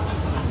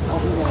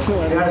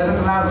 2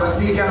 ದಿನಕ್ಕೆ ನಾನು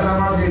ಈ ಕೆಲಸ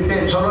ಮಾಡ್ತಿದ್ದೆ,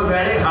 ಚಲೋ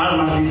ಬ್ಯಾಳಿ ಹಾಳು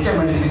ಮಾಡ್ತೀನಿ, ಇಷ್ಟೇ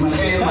ಮಾಡಿದ್ದೀನಿ,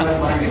 ಮತ್ತೆ ಏನು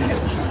ಮಾಡಕ್ ಬರಂಗಿಲ್ಲ.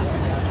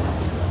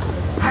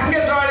 ಹಂಗೆ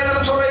ಜೋಳ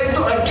ಇದ್ರೆ ಚಲೋ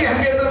ಇತ್ತು, ಅಕ್ಕಿ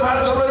ಹಂಗೆ ಇದ್ರೆ ಭಾಳ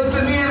ಚಲೋ ಇತ್ತು.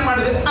 ನೀ ಏನ್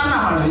ಮಾಡಿದ್ವಿ?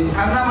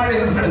 ಅನ್ನ ಮಾಡಿ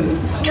ಏನ್ ಮಾಡಿದ್ವಿ?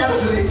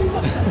 ಕೆಲಸ ರೀ.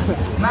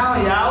 ನಾವು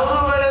ಯಾವುದೂ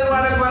ಬೆಳೆ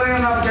ಮಾಡಕ್ ಬರಂಗ,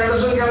 ನಾವು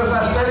ಕೆಲಸ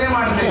ಅಷ್ಟೇ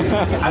ಮಾಡ್ತೇವೆ.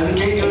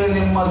 ಅದಕ್ಕೆ ಇವೆ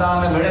ನಿಮ್ಮ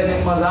ದಾನ, ಬೆಳೆ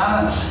ನಿಮ್ಮ ದಾನ,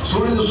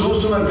 ಸುಳಿದು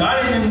ಸೂಸುವ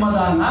ಗಾಳಿ ನಿಮ್ಮ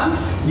ದಾನ,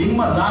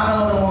 ನಿಮ್ಮ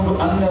ದಾನವನ್ನು ಒಂದು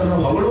ಅನ್ಯರನ್ನು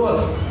ಹೊಗಳುವ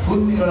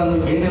ಪುಣ್ಯಗಳನ್ನು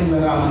ಏನೆಂಬ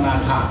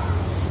ರಾಮನಾಥ.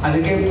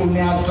 ಅದಕ್ಕೆ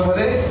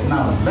ಪುಣ್ಯಾತ್ಮರೇ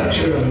ನಾವು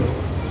ಲಕ್ಷ್ಯ ಇಡಬೇಕು.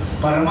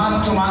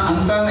 ಪರಮಾತ್ಮ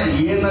ಅಂತಾನೆ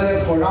ಏನರೇ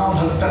ಕೊಡೋ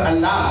ಭಕ್ತ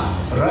ಅಲ್ಲ.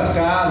 ರೊಕ್ಕ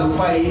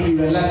ರೂಪಾಯಿ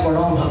ಇವೆಲ್ಲ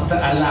ಕೊಡೋ ಭಕ್ತ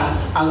ಅಲ್ಲ,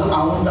 ಅದು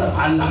ಅವಂದ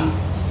ಅಲ್ಲ.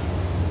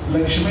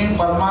 ಲಕ್ಷ್ಮೀ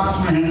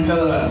ಪರಮಾತ್ಮ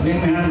ಹೆಣ್ತದ,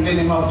 ನಿಮ್ಮ ಹೆಣ್ತಿ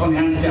ನಿಮ್ಮ ಅಪ್ಪನ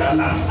ಹೆಣ್ತಿ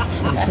ಅಲ್ಲ,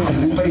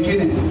 ನಿಮ್ಮ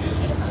ಪೈಕಿನೇ.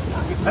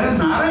 ಅದೇ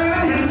ನಾರಾಯಣ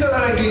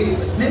ಹೆಣ್ತದಳಕಿ,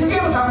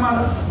 ನಿಮ್ಗೇನು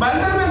ಸಂಬಂಧ?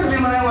 ಬಂದಿರ್ಬೇಕು,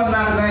 ನಿಮ್ಮ ಮನೆ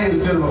 1-4 ದಿನ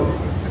ಇರ್ತಿರ್ಬೋದು,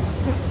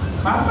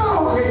 ಮತ್ತೆ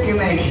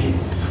ಹೋಗಕ್ಕಿನ ಆಕಿ.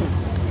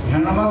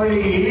 ಹೆಣ್ಣು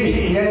ಮಗಳಿಗೆ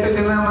 8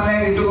 ದಿನ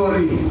ಮನೆಯಾಗ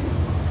ಇಟ್ಕೋರಿ.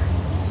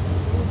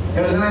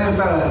 2 ದಿನ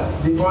ಇರ್ತಾಳೆ,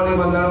 ದೀಪಾವಳಿ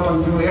ಬಂದಾಳ,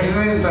 ಪಂಚಮಿ 2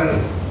 ದಿನ ಇರ್ತಾಳೆ.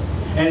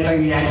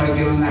 ಏಟಾಗಿ ಯಾಕೆ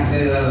 4 ದಿನ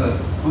ಇರೋದು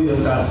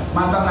ಇರ್ತಾಳೆ.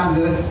 ಮತ್ತೆ 4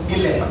 ದಿನ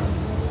ಇಲ್ಲೇಪ್ಪ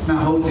ನಾ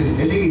ಹೋಗ್ತೀನಿ.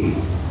 ಎಲ್ಲಿಗೆ?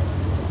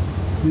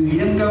 ನಿನ್ಗೆ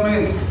ಏನು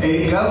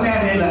ಕಮ್ಮಿ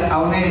ಏನಿಲ್ಲ,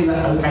 ಅವನೇ ಇಲ್ಲ,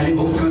 ಅಲ್ಲಿಗೆ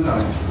ಹೋಗ್ತೀನಿ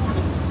ಅಂತಾಳೆ.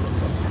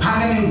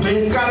 ಹಾಗೆ ನೀವು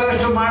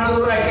ಬೇಕಾದಷ್ಟು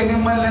ಮಾಡಿದ್ರು ಯಾಕೆ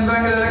ನಿಮ್ಮಲ್ಲಿ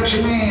ನಿಂದ್ರಂಗಿಲ್ಲ.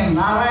 ಲಕ್ಷ್ಮಿ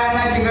ನಾರಾಯಣ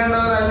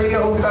ಕಿಗಂಡವ್ರು ಅಲ್ಲಿಗೆ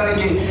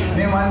ಹೋಗ್ತಾಳಕಿ.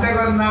 ನೀವು ಅಂತೆಗೆ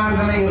 1-4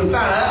 ದಿನ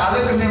ಇರ್ತಾಳೆ.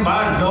 ಅದಕ್ಕೆ ನೀವು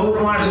ಭಾಳ ಡೌಟ್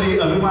ಮಾಡಿದ್ವಿ,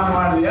 ಅಭಿಮಾನ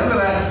ಮಾಡಿದ್ವಿ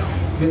ಅಂದ್ರೆ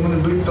ನಿಮ್ಮನ್ನು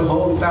ಬಿಟ್ಟು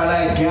ಹೋಗ್ತಾಳೆ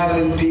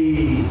ಗ್ಯಾರಂಟಿ.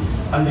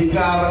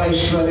 ಅಧಿಕಾರ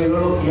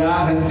ಐಶ್ವರ್ಯಗಳು ಯಾವ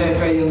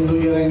ಹಂತಕ ಎಂದು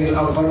ಇರಂಗಿಲ್ಲ.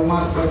 ಅವು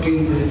ಪರಮಾತ್ಮ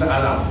ಕೇಂದ್ರಿತ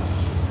ಅಲ್ಲ.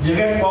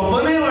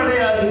 ಜಗಕ್ಕೊಬ್ಬನೇ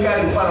ಒಡೆಯ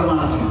ಅಧಿಕಾರಿ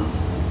ಪರಮಾತ್ಮ,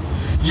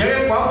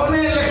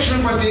 ಜಗಕ್ಕೊಬ್ಬನೇ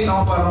ಲಕ್ಷ್ಮೀಪತಿ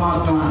ನಾವು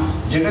ಪರಮಾತ್ಮ.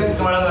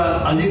 ಜಗತ್ತಿನೊಳಗ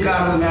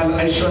ಅಧಿಕಾರದ ಮೇಲೆ,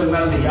 ಐಶ್ವರ್ಯ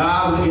ಮೇಲೆ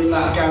ಯಾವುದು ಇಲ್ಲ.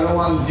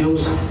 ಕೆಲವೊಂದು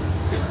ದಿವಸ,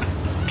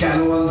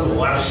 ಕೆಲವೊಂದು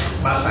ವರ್ಷ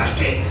ಬಸ್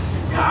ಅಷ್ಟೇ.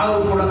 ಯಾರು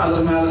ಕೂಡ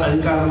ಅದ್ರ ಮೇಲೆ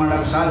ಅಧಿಕಾರ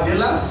ಮಾಡಕ್ಕೆ ಸಾಧ್ಯ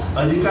ಇಲ್ಲ.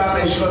 ಅಧಿಕಾರ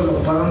ಐಶ್ವರ್ಯ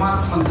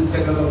ಪರಮಾತ್ಮನ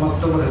ಹಂತಕ್ಕದ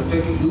ಮತ್ತೊಬ್ಬರ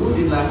ಹಂತಕ್ಕೆ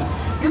ಇರುವುದಿಲ್ಲ.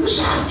 ಇದು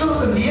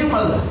ಶಾಸ್ತ್ರದ ನಿಯಮ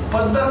ಅದ,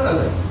 ಪದ್ಧತಿ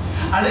ಅದ.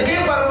 ಅದಕ್ಕೆ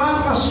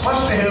ಪರಮಾತ್ಮ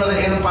ಸ್ಪಷ್ಟ ಹೇಳೋದು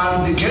ಏನಪ್ಪಾ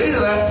ಅಂತ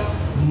ಕೇಳಿದ್ರೆ,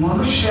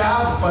 ಮನುಷ್ಯ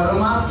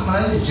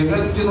ಪರಮಾತ್ಮನಲ್ಲಿ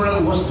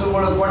ಜಗತ್ತಿನೊಳಗೆ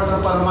ವಸ್ತುಗಳು ಕೊಟ್ಟರೆ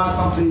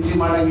ಪರಮಾತ್ಮ ಪ್ರೀತಿ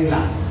ಮಾಡಂಗಿಲ್ಲ.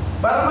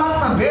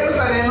 ಪರಮಾತ್ಮ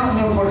ಬೇಡ್ತಾರೇನು,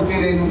 ನೀವು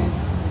ಕೊಡ್ತೀರೇನು?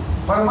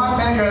 ಪರಮಾತ್ಮ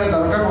ಏನು ಹೇಳಿದ?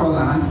 ರೊಕ್ಕ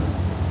ಕೊಡೋದಾನ,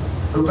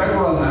 ರೂಪಾಯಿ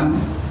ಕೊಡೋದಾನ?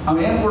 ಅವ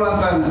ಏನು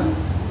ಕೊಡೋಂತಾನ?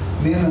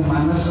 ನೀನು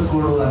ಮನಸ್ಸು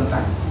ಕೊಡು ಅಂತ.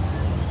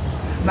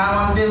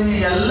 ನಾವಂತೇವೆ ನೀ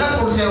ಎಲ್ಲ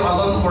ಕೊಡ್ತೇವೆ,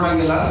 ಅದೊಂದು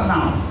ಕೊಡಂಗಿಲ್ಲ ಅಂತ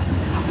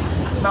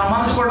ನಾವು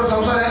ಮನಸ್ಸು ಕೊಡೋ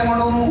ಸಂಸಾರ ಹೆಂಗೆ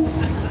ಮಾಡೋನು?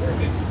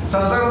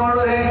 ಸಂಸಾರ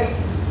ಮಾಡೋದು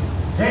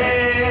ಹೇ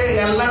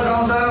ಎಲ್ಲ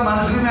ಸಂಸಾರ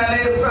ಮನಸ್ಸಿನ ಮೇಲೆ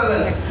ಇರ್ತದೆ,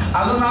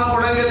 ಅದು ನಾವು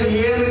ಕೊಡಂಗಿಲ್ಲ.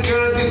 ಏನು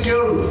ಕೇಳ್ತೀವಿ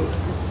ಕೇಳು,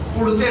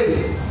 ಕೊಡ್ತೇವೆ,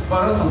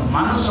 ಬರೋದು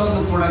ಮನಸ್ಸೊಂದು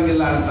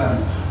ಕೊಡಂಗಿಲ್ಲ ಅಂತಾರೆ.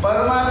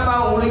 ಪರಮಾತ್ಮ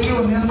ಉಳಿಕೆ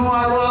ನಿನ್ನೂ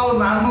ಅಲ್ವ,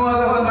 ನಾನು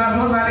ಅದಾವ, ನಾನು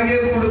ನನಗೆ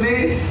ಕುಡ್ದಿ,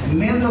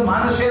 ನಿಂದು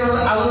ಮನಸ್ಸೇನದ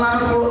ಅದು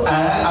ನಾನು ಕೊಡು,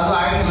 ಅದು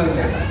ಆಗಿಲ್ಲ ಅಂತ.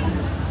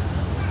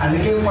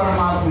 ಅದಕ್ಕೆ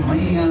ಪರಮಾತ್ಮ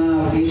ಮೈಯ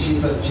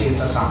ವೀಶಿತ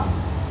ಚೇತಸ.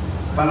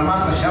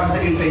 ಪರಮಾತ್ಮ ಶಬ್ದ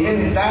ಇಟ್ಟ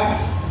ಏನಿಟ್ಟ?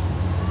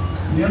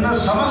 ನಿನ್ನ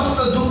ಸಮಸ್ತ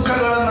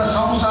ದುಃಖಗಳನ್ನು,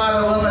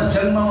 ಸಂಸಾರವನ್ನು,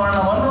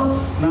 ಜನ್ಮವರ್ಣವನ್ನು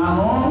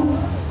ನಾನು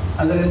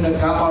ಅದರಿಂದ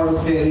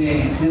ಕಾಪಾಡುತ್ತೇನೆ,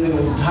 ನಿನಗೆ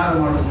ಉದ್ಧಾರ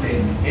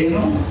ಮಾಡುತ್ತೇನೆ.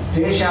 ಏನು?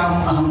 ತೇಷಾಂ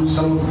ಅಹಂ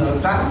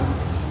ಸಮುದ್ರತ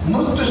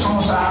ಮುತ್ತು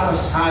ಸಂಸಾರ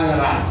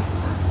ಸಾಗರ.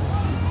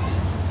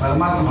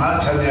 ಪರಮಾತ್ಮ ಬಹಳ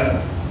ಚಂದ ಹೇಳ,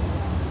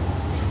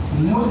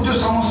 ಮುತ್ತು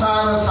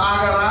ಸಂಸಾರ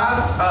ಸಾಗರ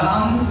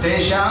ಅಹಂ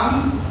ತೇಷಾಂ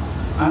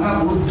ಅನ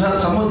ಉದ್ಧ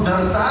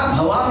ಸಮುದ್ರತ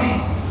ಭವಾಮಿ.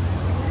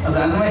 ಅದು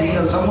ಅನ್ವಯ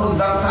ಹೀಗೆ,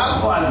 ಸಮುದ್ರತ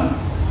ಭವಾಮಿ.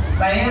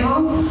 ಏನು?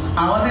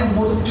 ಅವನೇ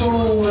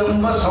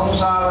ಮೃತ್ಯುವೆಂಬ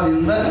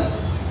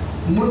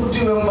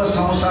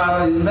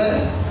ಸಂಸಾರದಿಂದ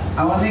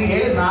ಅವನಿಗೆ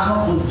ನಾನು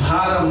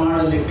ಉದ್ಧಾರ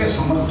ಮಾಡಲಿಕ್ಕೆ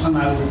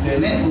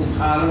ಸಮರ್ಥನಾಗುತ್ತೇನೆ,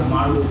 ಉದ್ಧಾರ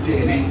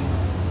ಮಾಡುತ್ತೇನೆ.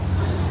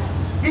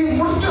 ಈ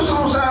ಮೃತ್ಯು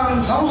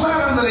ಸಂಸಾರ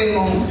ಅಂದ್ರೆ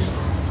ಏನು?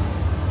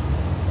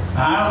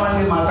 ಬಹಳ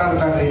ಮಂದಿ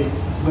ಮಾತಾಡ್ತಾರೆ,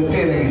 ಗೊತ್ತೇ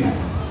ಇರಂಗಿಲ್ಲ.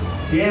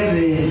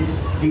 ಏನ್ರಿ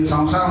ಈಗ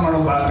ಸಂಸಾರ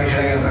ಮಾಡೋದು ಬಹಳ ಕಷ್ಟ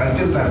ಆಗ್ಯದ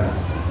ಅಂತಿರ್ತಾರೆ.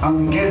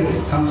 ಅವ್ನು ಕೇಳಿ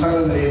ಸಂಸಾರ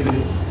ಅಂದ್ರೆ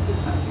ಏನ್ರಿ?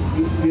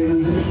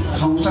 ಏನಂದ್ರೆ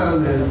ಸಂಸಾರ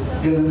ಅಂದ್ರೆ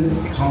ಏನಂದ್ರೆ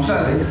ಸಂಸಾರ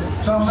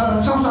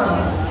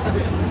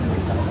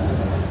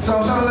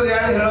ಅಂದ್ರೆ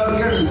ಯಾರು ಹೇಳೋರು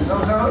ಕೇಳಿ.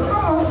 ಸಂಸಾರ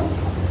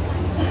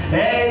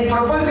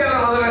ಪ್ರಪಂಚ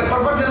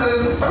ಪ್ರಪಂಚ ಅಂದ್ರೆ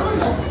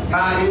ಪ್ರಪಂಚ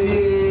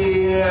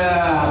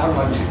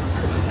ಪ್ರಪಂಚ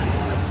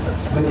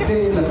ಗೊತ್ತೇ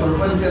ಇಲ್ಲ.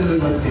 ಪ್ರಪಂಚ ಅಂದ್ರೆ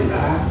ಗೊತ್ತಿಲ್ಲ,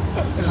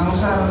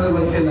 ಸಂಸಾರ ಅಂದ್ರೆ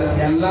ಗೊತ್ತಿಲ್ಲ.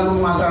 ಎಲ್ಲರೂ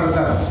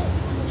ಮಾತಾಡ್ತಾರೆ.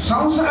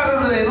 ಸಂಸಾರ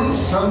ಅಂದ್ರೆ ಏನು?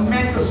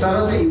 ಸಮ್ಯಕ್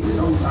ಸರತಿ ಇದು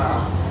ಸಂಸಾರ.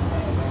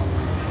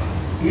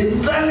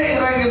 ಇದ್ದಂಗೆ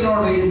ಇರಂಗಿಲ್ಲ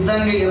ನೋಡ್ರಿ,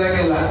 ಇದ್ದಂಗೆ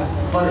ಇರಂಗಿಲ್ಲ,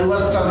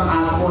 ಪರಿವರ್ತನ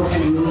ಹಾಕೋತಿ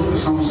ಇರುವುದು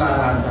ಸಂಸಾರ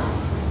ಅಂತ.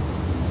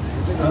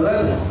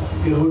 ಅದಲ್ಲ,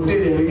 ಈಗ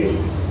ಹುಟ್ಟಿದೇವಿ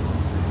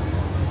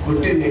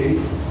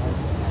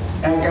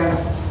ಯಾಕ?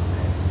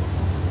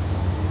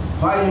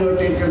 why you are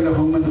taken the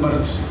human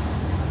birth?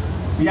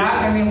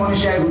 ಯಾಕೆ ನೀವು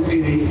ಮನುಷ್ಯ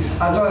ಹುಟ್ಟಿದಿ?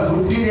 ಅಥವಾ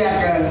ಹುಟ್ಟಿದ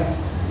ಯಾಕೆ?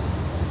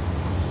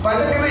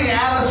 ಪಟಕನ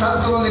ಯಾರು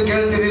ಸತ್ತು ಅಂತ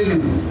ಕೇಳ್ತೀರಿ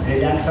ನೀವು?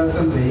 ಯಾಕೆ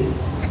ಸತ್ತನ್ರಿ?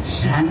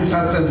 ಹೆಂಗೆ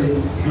ಸತ್ತನ್ರಿ?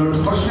 ದೊಡ್ಡ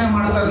ಪ್ರಶ್ನೆ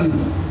ಮಾಡ್ತಾರೆ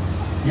ನೀವು.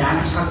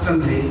 ಯಾಕೆ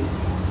ಸತ್ತನ್ರಿ?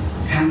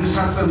 ಹೆಂಗೆ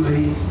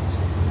ಸತ್ತನ್ರಿ?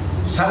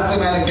 ಸತ್ತ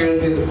ಮೇಲೆ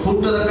ಕೇಳ್ತೀರಿ.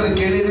 ಹುಟ್ಟದತ್ರ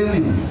ಕೇಳಿದ್ರಿ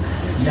ನೀವು?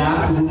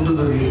 ಯಾಕೆ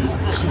ಹುಟ್ಟದ್ರಿ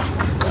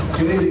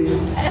ಕೇಳಿದ್ರಿ?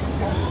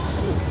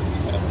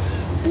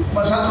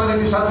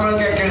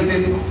 ಸತ್ತೊಳಗೆ ಯಾಕೆ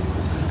ಕೇಳ್ತೀರಿ?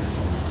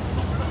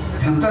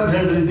 ಎಂತ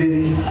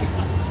ದಡ್ರಿದ್ದೀರಿ?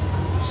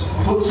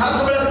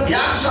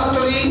 ಯಾಕೆ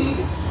ಸತ್ತರಿ,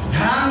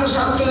 ಹ್ಯಾಂಗ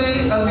ಸತ್ತರಿ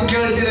ಅಂತ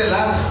ಕೇಳ್ತೀರಲ್ಲ.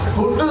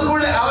 ಹುಟ್ಟದ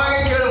ಕೂಡ ಅವಾಗ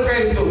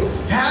ಕೇಳಬೇಕಾಗಿತ್ತು,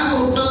 ಹ್ಯಾಂಗ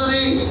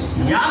ಹುಟ್ಟದ್ರಿ,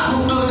 ಯಾಕೆ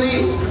ಹುಟ್ಟದ್ರಿ?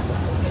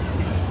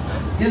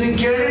 ಇದು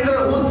ಕೇಳಿದ್ರೆ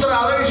ಉತ್ತರ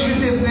ಅವಾಗ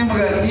ಸಿಗ್ತಿತ್ತು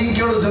ನಿಮ್ಗೆ. ಈಗ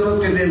ಕೇಳೋ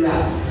ಜರುತ್ತಿದ್ದಿಲ್ಲ.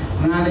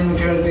 ನಾನು ನಿಮ್ಗೆ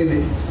ಕೇಳ್ತೀನಿ,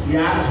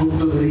 ಯಾಕೆ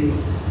ಹುಟ್ಟದ್ರಿ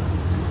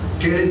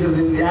ಕೇಳಿದ್ರೆ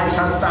ನಿಮ್ಗೆ ಯಾಕೆ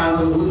ಸತ್ತ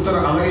ಅನ್ನೋದು ಉತ್ತರ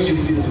ಅವಾಗ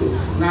ಸಿಗ್ತಿತ್ತು.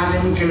 ನಾನು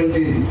ನಿಮ್ಗೆ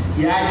ಕೇಳ್ತೀನಿ,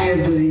 ಯಾಕೆ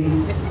ಎದ್ರಿ?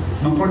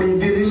 ಮಕ್ಕಳು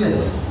ಎದ್ದಿರಿಲ್ಲ,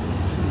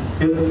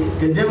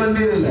 ಎದ್ದೆ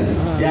ಬಂದಿರಲಿಲ್ಲ,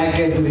 ಯಾಕೆ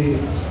ಎದ್ರಿ?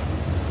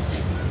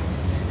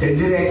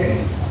 ಎದ್ದಿರಿ ಯಾಕೆ?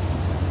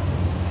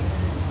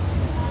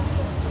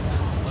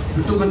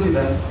 ಬಿಟ್ಟು ಬಂದಿಲ್ಲ.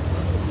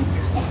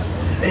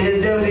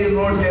 ಎದ್ದೇವ್ರಿ,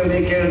 ನೋಡ್ತೇವ್ರಿ,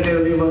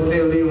 ಕೇಳ್ತೇವ್ರಿ,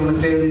 ಬರ್ತೇವ್ರಿ,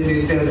 ಉಣ್ತೇವ್ರಿ,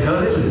 ತಿಂತೇವ್ರಿ,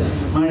 ಹೌದಿಲ್ಲ?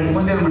 ಮಾಡಿ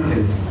ಮುಂದೇನು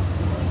ಮಾಡ್ತೇವೆ?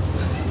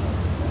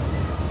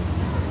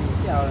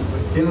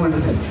 ಏನ್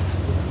ಮಾಡ್ತೇವೆ?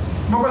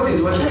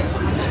 ಮಕ್ಕೋತೀರಿ ವರ್ಷ.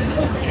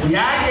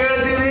 ಯಾಕೆ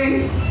ಹೇಳ್ತೀರಿ?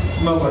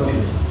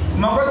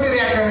 ಮಕ್ಕೋತೀರಿ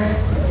ಯಾಕೆ?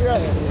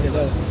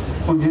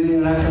 ಮುಂಜಾನೆ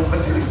ಹೇಳಾಕ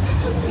ಬರ್ತೀರಿ.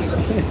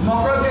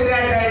 ಮಕ್ಕೋತೀರಿ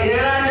ಯಾಕೆ?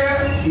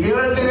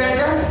 ಹೇಳ್ತೀರಿ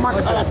ಯಾಕೆ?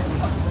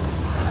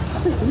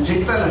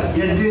 ಸಿಗ್ತಲ್ಲ.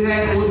 ಎದ್ದಿರಿ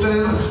ಯಾಕೆ? ಉತ್ತರ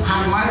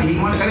ಹಾಗೆ ಮಾಡಿ ಹೀಗೆ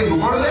ಮಾಡಿ ಕಡೆ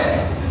ಮಕ್ಕೊಳ್ಳೋದೆ.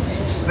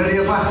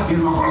 ನಡಿಯಪ್ಪ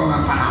ಇದು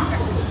ಮಕ್ಕೊಳ್ಳೋದಂತ.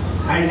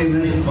 ಆಯ್ತು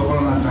ನಡಿ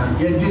ಮಕ್ಕೊಳ್ಳೋದಂತ.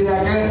 ಎದ್ದಿರಿ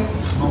ಯಾಕೆ?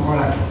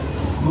 ಮಕ್ಕೊಳಕ್ಕೆ.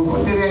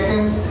 ಮಕ್ಕೋತೀರಿ ಯಾಕೆ?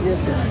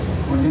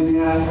 ಮುಂಜಾನೆ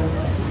ಹೇಳಾಕ.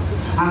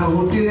 ಹಂಗೆ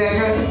ಹುಟ್ಟಿದ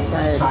ಯಾಕೆ?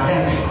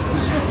 ಸಾಯಕ್ಕೆ.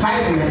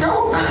 ಸಾಯ್ತೀರಿ ಯಾಕೆ?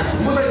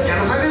 ಮುದಕ್ಕೆ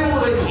ಕೆಲಸನೇ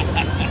ಮುದಕ್ಕೆ.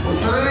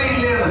 ಉತ್ತರನೇ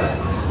ಇಲ್ಲೇ ಅದ.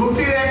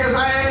 ಹುಟ್ಟಿದ ಯಾಕೆ?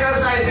 ಸಾಯಕ.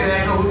 ಸಾಯ್ತೀರಿ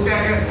ಯಾಕೆ?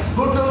 ಹುಟ್ಟ್ಯಾಕ.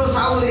 ಹುಟ್ಟೋದು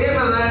ಸಾವುದು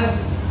ಏನದ?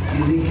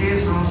 ಇದಕ್ಕೆ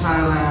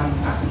ಸಂಸಾರ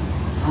ಅಂತ.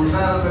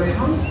 ಸಂಸಾರ ಅಂದ್ರೆ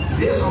ಏನು?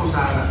 ಇದೇ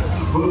ಸಂಸಾರ.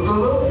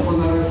 ಹುಟ್ಟೋದು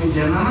ಪುನರಪಿ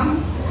ಜನನ,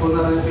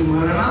 ಪುನರಪಿ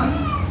ಮರಣ,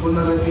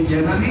 ಪುನರಪಿ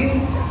ಜನನಿ,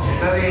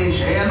 ಜಠರೇ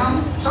ಶಯನಂ.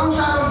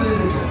 ಸಂಸಾರ ಅಂದ್ರೆ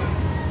ಇದಕ್ಕೆ.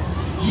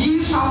 ಈ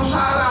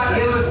ಸಂಸಾರ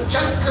ಏನು?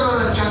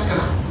 ಚಕ್ರದ ಚಕ್ರ.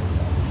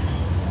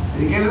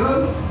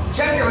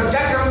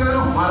 ಚಕ್ರ ಅಂದ್ರೆ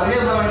ಹೊರಗೆ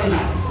ಬರಂಗಿಲ್ಲ.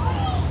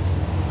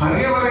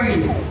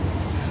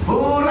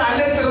 ಪೂರ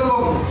ಅಲ್ಲೇ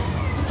ತಿರುಗಬೇಕು.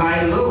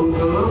 ಸಾಯುದು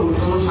ಹುಟ್ಟುದು,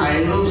 ಹುಟ್ಟುದು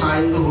ಸಾಯುದು,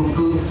 ಸಾಯುದು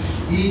ಹುಟ್ಟುದು.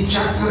 ಈ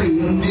ಚಕ್ರ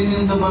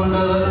ಎಂದಿನಿಂದ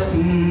ಬಂದದ.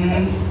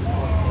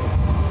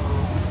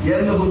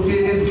 ಎಂದು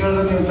ಹುಟ್ಟಿರಿ ಅಂತ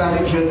ಕೇಳಿದ್ರೆ ನೀವು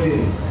ತಾರೀಖ್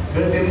ಹೇಳ್ತೀರಿ.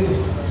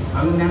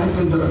 ಅದು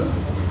ನೆನಪಿದ್ರು.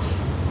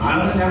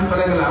 ಅದನ್ನು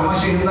ನೆನಪಿರಂಗಿಲ್ಲ.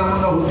 ಅಮಾಸೆಯಿಂದ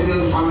ಮುಂದೆ ಹುಟ್ಟಿದ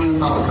ಸ್ವಾಮಿ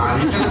ಅಂತ ಅವ್ರು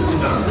ತಾರೀಖ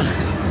ಹುಟ್ಟಿದ್ರು.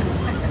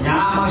 ಯಾವ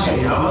ಅಮಾಸೆ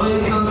ಯಾವಾಗ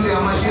ಇತ್ತಂದ್ರೆ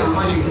ಅಮಾಸಿ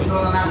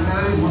ಇನ್ನೊಂದು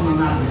 4 ದಿನ ಮುಂದೊಂದು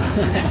 4 ದಿನ.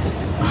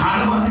 ಭಾಳ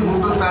ಮಂದಿ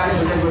ಹುಟ್ಟು ತಾಳಿ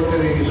ಸದ್ಯ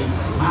ಗೊತ್ತಿರಂಗಿಲ್ಲ.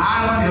 ಭಾಳ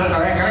ಮಂದಿ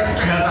ಹೇಳ್ತಾರೆ,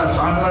 ಕರೆಕ್ಟ್ ಹೇಳ್ತಾರೆ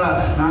ಸ್ವಾಮಿಗಳ.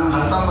 ನಾನು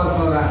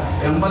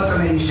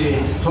 1980ನೇ ಇಸೆ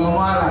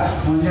ಸೋಮವಾರ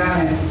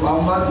ಮುಂಜಾನೆ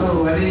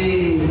 9:30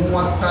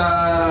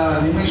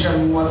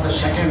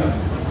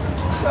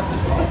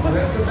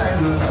 ಕರೆಕ್ಟ್ ಟೈಮ್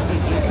ಹೇಳ್ತಾರೆ.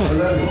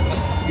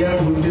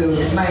 ಎಂದು ಹುಟ್ಟಿದ್ರು.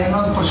 ನಾ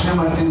ಇನ್ನೊಂದು ಪ್ರಶ್ನೆ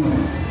ಮಾಡ್ತೀನಿ,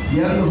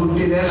 ಎಂದು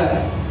ಹುಟ್ಟಿದೆಯಲ್ಲ,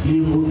 ಈ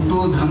ಹುಟ್ಟು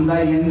ದಂಧ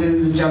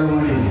ಎಂದಿನಿಂದ ಚಾಲು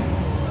ಮಾಡಿದ್ವಿ?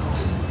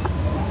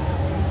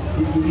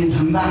 ಈ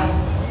ದಂಧ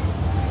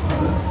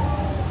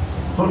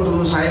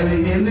ಹುಟ್ಟುದು ಸಾಯೋದು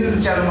ಇದು ಎಂದಿನಿಂದ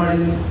ಚಾಲು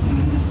ಮಾಡಿದ್ವಿ?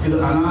 ಇದು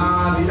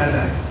ಅನಾದಿ ಅದ.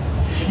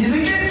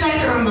 ಇದಕ್ಕೆ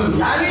ಚಕ್ರ ಅಂದ್ರು.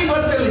 ಯಾರಿಗೆ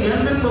ಗೊತ್ತಿಲ್ಲ,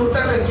 ಎಂದಿಂದ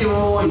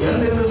ಹುಟ್ಟಕತ್ತೀವೋ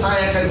ಎಂದಿಂದ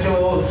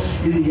ಸಾಯಕತ್ತೀವೋ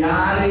ಇದು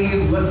ಯಾರಿಗೆ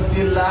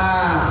ಗೊತ್ತಿಲ್ಲ.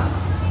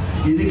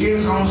 ಇದಕ್ಕೆ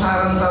ಸಂಸಾರ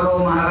ಅಂತಾರೋ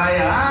ಮಹಾರಾಯ.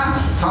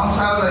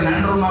 ಸಂಸಾರದ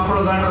ಹೆಂಡ್ರು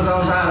ಮಕ್ಕಳು ಗಂಡ್ರು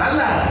ಸಂಸಾರ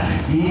ಅಲ್ಲ.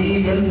 ಈ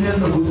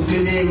ಎಂದೆಂದು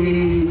ಹುಟ್ಟಿದೇವಿ,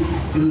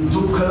 ಇದು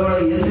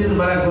ದುಃಖದೊಳಗೆ ಎಂದಿಂದ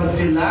ಬರಕ್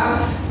ಗೊತ್ತಿಲ್ಲ.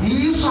 ಈ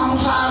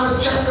ಸಂಸಾರ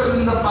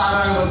ಚಕ್ರದಿಂದ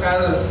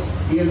ಪಾರಾಗಬೇಕಾದ್ರೆ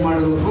ಏನ್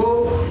ಮಾಡಬೇಕು?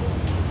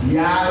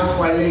 ಯಾರು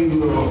ಕೊಳ್ಳಿಗೆ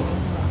ಬೀಳೋ,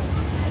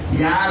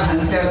 ಯಾರು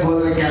ಹಂತ್ಯಕ್ಕೆ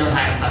ಹೋದ್ರೆ ಕೆಲಸ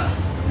ಆಗ್ತದೆ.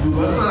 ನಿಮ್ಗೆ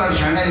ಗೊತ್ತದ, ನಾವು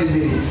ಶಣ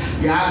ಇದ್ದೀವಿ.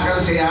 ಯಾರ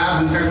ಕೆಲಸ ಯಾರು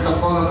ಹಂತಕ್ಕೆ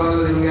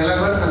ತಕ್ಕೋಬೇಕಂದ್ರೆ ನಿಮ್ಗೆಲ್ಲ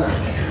ಗೊತ್ತದ.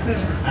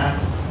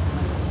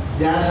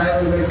 ಯಾರ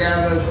ಸಾಹೇಬ್ ಭೇಟಿ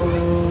ಆಗಬೇಕು,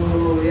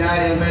 ಯಾರ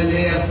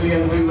MLA MP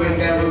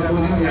ಭೇಟಿ ಆಗಬೇಕು,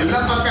 ನಿಮ್ಗೆಲ್ಲ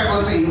ಪಕ್ಕ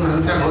ಗೊತ್ತೆ. ಇವ್ರು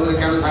ಹಂತಕ್ಕೆ ಹೋದ್ರೆ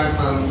ಕೆಲಸ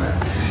ಆಗ್ತದಂತ.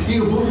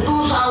 ಈಗ ಹುಟ್ಟು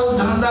ಸಾವು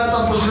ದಂಧ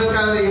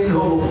ತಪ್ಪಿಸ್ಬೇಕಾದ್ರೆ ಎಲ್ಲಿ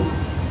ಹೋಗ್ಬೇಕು?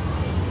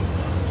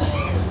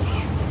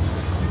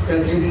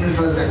 ಚೀಫ್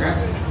ಮಿನಿಸ್ಟರ್ ಅಂತಕ್ಕ,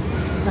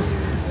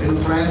 ಇದು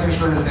ಪ್ರೈಮ್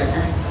ಮಿನಿಸ್ಟರ್ ಅಂತಕ್ಕ,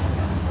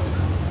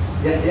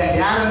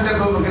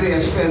 ಯಾರಂತಕ್ಕೆ ಹೋಗ್ಬೇಕ್ರಿ?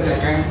 SP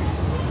ಅಂತಕ್ಕ.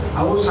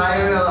 ಅವು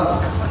ಸಾಯವೇ ಅದ.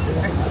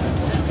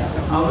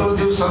 ಅದ್ರ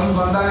ದಿವಸ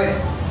ಬಂದಾವೆ,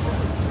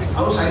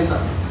 ಅವು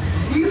ಸಾಯ್ತಾವೆ.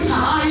 ಈ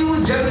ಸಾಯುವ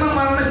ಜನ್ಮ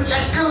ಮರಣ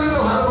ಚಕ್ರದಿಂದ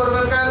ಹೊರ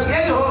ಬರ್ಬೇಕಾದ್ರೆ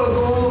ಎಲ್ಲಿ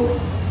ಹೋಗ್ಬೇಕು?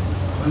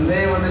 ಒಂದೇ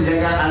ಒಂದು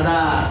ಜಾಗ ಅದ,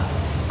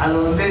 ಅದು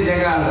ಒಂದೇ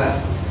ಜಾಗ ಅದ.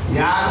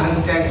 ಯಾರ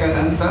ಹಂತ್ಯಾಕ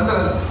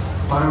ಅಂತಂದ್ರೆ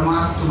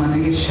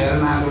ಪರಮಾತ್ಮನಿಗೆ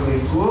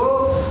ಶರಣಾಗಬೇಕು.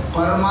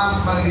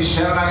 ಪರಮಾತ್ಮನಿಗೆ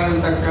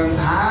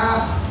ಶರಣಾಗಿರ್ತಕ್ಕಂತಹ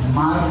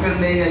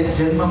ಮಾರ್ಕಂಡೇಯ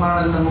ಜನ್ಮ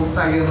ಮರಣದಿಂದ ಮುಕ್ತ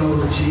ಆಗ್ಯಾನ.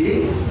 ರುಚಿ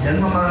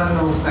ಜನ್ಮ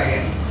ಮರಣದಿಂದ ಮುಕ್ತ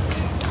ಆಗ್ಯಾನ.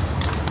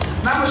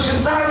 ನಮ್ಮ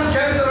ಸಿದ್ಧಾರೂಢ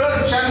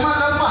ಚರಿತ್ರೆಯೊಳಗೆ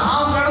ಚರ್ಮದಪ್ಪ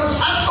ಹಾವು ಕಡದು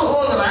ಸತ್ತು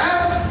ಹೋದ್ರೆ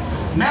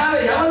ಮೇಲೆ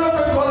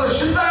ಯಮಲೋಕಕ್ಕೆ ಹೋದ್ರೆ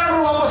ಸಿದ್ಧಾರೂಢರು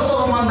ವಾಪಸ್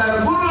ತಗೊಂಬಂದಾಗ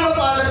ಗುರುಗಳ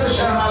ಪಾದಕ್ಕೆ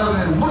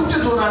ಶರಣಾದ್ರೆ ಮುರ್ತಿ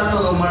ದೂರ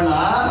ಆಗ್ತದ. ಮಳ್ಳ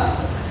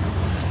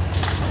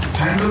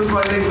ಹೆಂಡ್ರ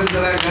ಕೊಳ್ಳಿಗೆ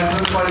ಬಿದ್ದರೆ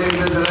ಗಂಡ್ರ ಕೊಳ್ಳಿಗೆ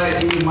ಬಿದ್ದರೆ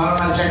ಈ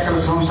ಮರಣ ಚಕ್ರ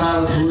ಸಂಸಾರ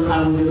ದೂರ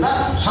ಆಗುವುದಿಲ್ಲ.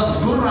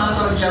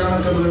 ಸದ್ಗುರುನಾಥನ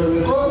ಚರಣಕ್ಕೆ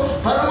ಬೀಳಬೇಕು,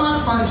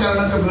 ಪರಮಾತ್ಮನ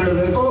ಚರಣಕ್ಕೆ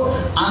ಬೀಳಬೇಕು.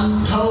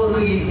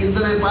 ಅಂಥವ್ರಿಗೆ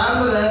ಇದ್ರಪ್ಪ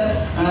ಅಂದ್ರೆ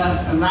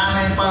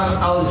ನಾನೇಪ್ಪ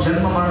ಅವ್ರ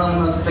ಜನ್ಮ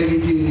ಮರಣವನ್ನು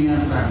ತೆಗಿತೀನಿ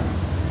ಅಂತ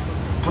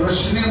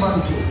ಪ್ರಶ್ನೆ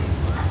ಬಂತು.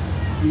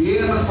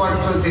 ಏನು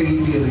ಕೊಟ್ಟರೆ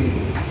ತೆಗಿತೀರಿ?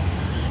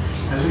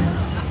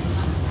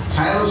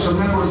 ಸಾಯರು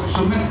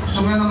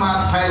ಸುಮ್ಮನೆ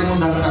ಮಾತು ಫೈಲ್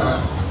ಮುಂದೆ ಹಾಕ್ತಾರ.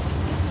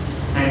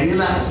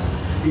 ಇಲ್ಲ,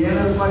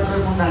 ಏನಾದ್ರು ಕೊಟ್ಟರೆ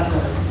ಮುಂದೆ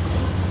ಹಾಕ್ತಾರೆ.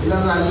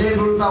 ಇಲ್ಲಾಂದ್ರೆ ಅಲ್ಲೇ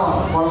ಬೀಳ್ತಾವ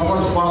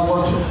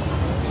ಕೊಳ್ಕೊತು.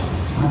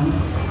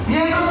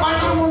 ಏನಾದ್ರು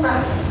ಕೊಟ್ಟರೆ ಮುಂದೆ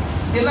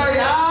ಇಲ್ಲ,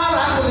 ಯಾರು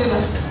ಹಾಕೋದಿಲ್ಲ.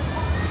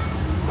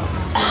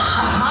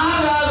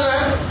 ಹಾಗಾದ್ರೆ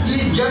ಈ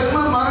ಜನ್ಮ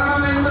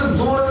ಮರಣದಿಂದ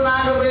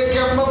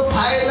ದೂರನಾಗಬೇಕೆಂಬ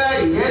ಫೈಲ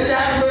ಎಲ್ಲಿ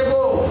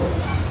ಹಾಕಬೇಕು?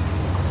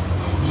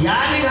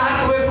 ಯಾರಿಗೆ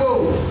ಹಾಕಬೇಕು?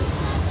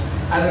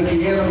 ಅದಕ್ಕೆ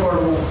ಏನು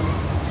ಕೊಡಬೇಕು?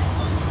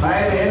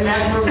 ಫೈಲ್ ಎಲ್ಲಿ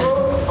ಹಾಕಬೇಕು?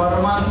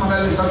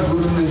 ಪರಮಾತ್ಮನಲ್ಲಿ,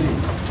 ಸದ್ಗುರುನಲ್ಲಿ.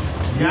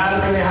 ಯಾರ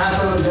ಕಡೆ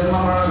ಹಾಕಿದ್ರು ಜನ್ಮ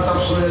ಮರಣ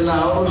ತಪ್ಪಿಸೋದಿಲ್ಲ.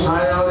 ಅವರು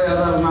ಸಾಯವರೇ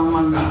ಅದಾರ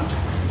ನಮ್ಮಂಗ.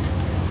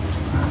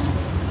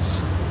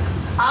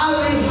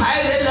 ಆದ್ರೆ ಈ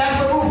ಫೈಲ್ ಎಲ್ಲಿ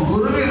ಹಾಕಬೇಕು?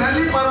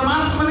 ಗುರುವಿನಲ್ಲಿ,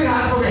 ಪರಮಾತ್ಮನಿಗೆ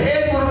ಹಾಕಬೇಕು. ಹೇ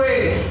ಗುರುವೇ,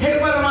 ಹೇ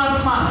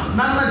ಪರಮಾತ್ಮ,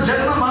 ನನ್ನ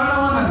ಜನ್ಮ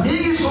ಮರಣವನ್ನು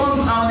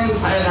ನೀಗಿಸುವಂತ ಅವನಿಗೆ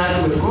ಫೈಲ್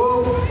ಹಾಕಬೇಕು.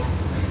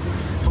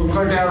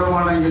 ಪುಕ್ಕಟ್ ಯಾರು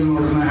ಮಾಡಂಗಿಲ್ಲ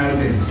ನೋಡ್ರಿ, ನಾ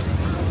ಹೇಳ್ತೀನಿ.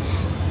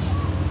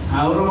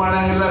 ಅವರು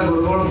ಮಾಡಂಗಿಲ್ಲ,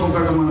 ಗುರುಗಳು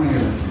ಪುಕ್ಕಟ್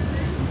ಮಾಡಂಗಿಲ್ಲ.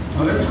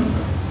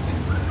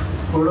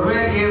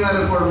 ಕೊಡ್ಬೇಕು,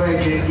 ಏನಾದ್ರು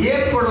ಕೊಡ್ಬೇಕು.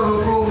 ಏನ್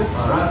ಕೊಡಬೇಕು?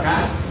 ರೊಕ್ಕ,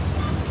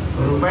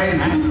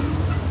 ರೂಪಾಯಿನ,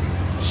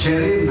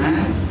 ಶರೀರನ,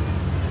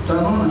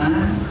 ತನುನ,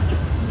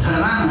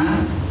 ಧನನ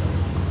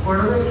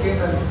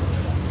ಕೊಡ್ಬೇಕೇನಾದ್ರು.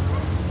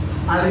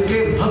 ಅದಕ್ಕೆ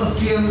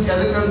ಭಕ್ತಿ ಅಂತ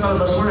ಅದಕ್ಕಂತ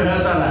ಬಸವಣ್ಣ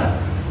ಹೇಳ್ತಾರ,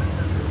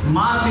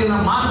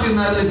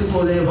 ಮಾತಿನಲ್ಲಿ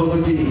ಪೋದೆ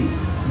ಭಕ್ತಿ,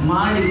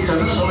 ಮಾಡಿ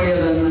ತನ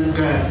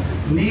ಸಮಯದನ್ನಕ್ಕ,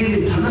 ನೀಡಿ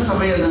ಧನ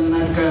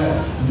ಸಮಯದನ್ನಕ್ಕ,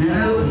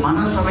 ನೆನೆದು ಮನ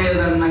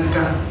ಸಮಯದನ್ನಕ್ಕ.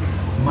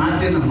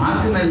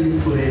 ಮಾತಿನಲ್ಲಿ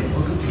ಪೋದೆ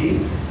ಭಕ್ತಿ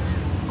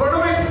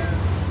ಕೊಡಬೇಕು.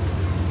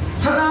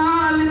 ಸದಾ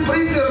ಅಲ್ಲಿ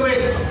ಪ್ರೀತಿ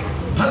ಇರಬೇಕು.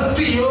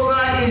 ಭಕ್ತಿ ಯೋಗ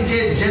is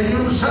A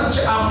genuine search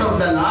after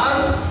the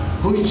lord,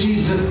 which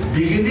is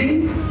beginning,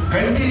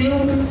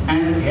 continued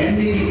and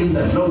ending in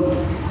the Lord.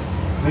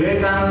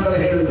 ವಿವೇಕಾನಂದರು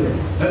ಹೇಳಿದರು,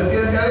 ಭಕ್ತಿ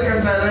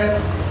ಅಂತಾರೆ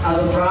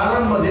ಅದು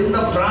ಪ್ರಾರಂಭದಿಂದ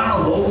ಪ್ರಾಣ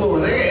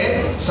ಹೋಗುವವರೆಗೆ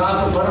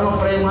ಸಾಕು ಪರಮ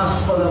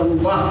ಪ್ರೇಮಾಸ್ಪದ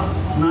ರೂಪ.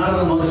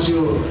 ನಾರದ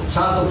ಮಹರ್ಷಿಯವರು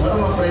ಸಾಕು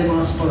ಪರಮ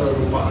ಪ್ರೇಮಾಸ್ಪದ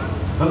ರೂಪ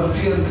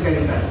ಭಕ್ತಿ ಅಂತ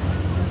ಕರೀತಾರೆ.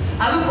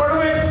 ಅದು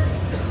ಕೊಡಬೇಕು.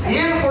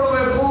 ಏನು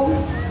ಕೊಡಬೇಕು?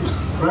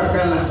 ರೊಕ್ಕ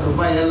ಅಲ್ಲ,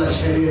 ರೂಪಾಯಿ ಅಲ್ಲ,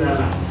 ಶರೀರ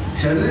ಅಲ್ಲ.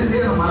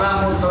 ಶರೀರದೇನು ಮಲ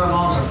ಮೂತ್ರ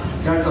ನೋವು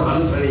ಕೆಟ್ಟ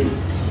ಹೊಲಸಡಿ.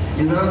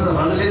 ಇದರಂತ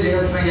ಹೊಲಸೆ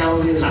ಜಗತ್ತಿನಾಗ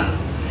ಯಾವುದಿಲ್ಲ.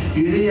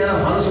 ಇಡೀ ಎಲ್ಲ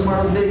ಹೊಲಸು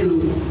ಮಾಡೋದೇ ಇದು.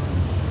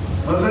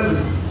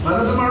 ಹೌದಲ್ರಿ?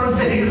 ಹೊಲಸು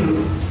ಮಾಡೋದೇ ಇದು.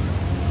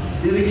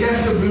 ಇದಕ್ಕೆ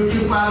ಎಷ್ಟು ಬ್ಯೂಟಿ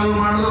ಪಾರ್ಲರ್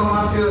ಮಾಡಿದ್ರು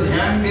ಮತ್ತೆ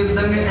ಹೆಂಗೆ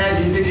ಇದ್ದಂಗೆ ಕಾಯಿ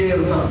ಜಿಟ್ಟಿಗೆ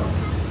ಇರ್ತಾವ.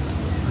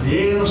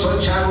 ಅದೇನು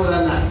ಸ್ವಚ್ಛ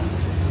ಆಗೋದಲ್ಲ.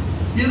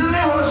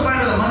 ಇದನ್ನೇ ಹೊಲಸು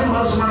ಮಾಡೋದು, ಮನೆ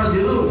ಹೊಲಸು ಮಾಡೋದು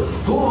ಇದು,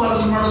 ಹೂ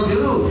ಹೊಲಸು ಮಾಡೋದು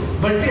ಇದು,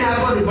 ಬಟ್ಟೆ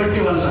ಹಾಕೋರಿ ಬಟ್ಟೆ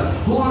ಹೊಲಸ,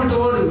 ಹೂ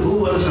ಇಟ್ಕೋರಿ ಹೂ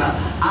ಹೊಲಸ,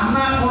 ಅನ್ನ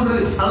ಹಾಕೊಂಡ್ರಿ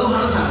ಅದು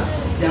ಹೊಲಸ.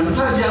 ಎಂಥ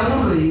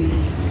ಜಾಮೂನ್ ರೀ,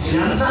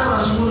 ಎಂಥ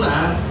ರಸಗುಲ್ಲ,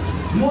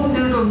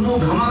 ಮುಂದಿಟ್ಟು ಮೂ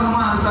ಘಮ ಘಮ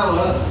ಅಂತಾವ.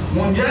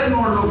 ಮುಂಜಾನೆ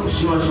ನೋಡ್ಬೇಕು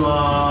ಶಿವ ಶಿವ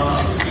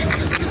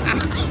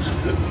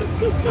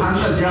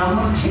ಅಂತ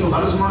ಜಾಮೂನ್ ಹಿಂಗೆ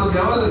ಹೊಲಸು ಮಾಡೋದು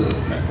ಯಾವುದು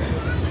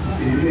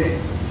ಇದೆ.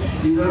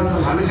 ಇದರನ್ನು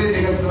ಹಲಸೆ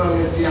ಜಗತ್ತಿನ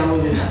ವ್ಯಕ್ತಿ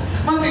ಯಾವುದಿಲ್ಲ.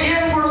 ಮತ್ತೆ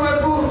ಏನು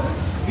ಕೊಡಬೇಕು,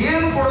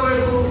 ಏನು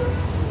ಕೊಡಬೇಕು?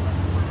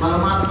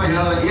 ಪರಮಾತ್ಮ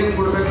ಹೇಳ ಏನು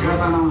ಕೊಡ್ಬೇಕು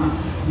ಹೇಳ್ತಾನವ,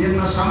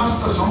 ನಿನ್ನ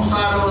ಸಮಸ್ತ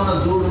ಸಂಸಾರವನ್ನು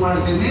ದೂರ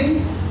ಮಾಡ್ತೀನಿ,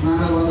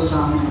 ನನಗೊಂದು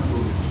ಸಾಮಾನು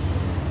ಕೊಡು.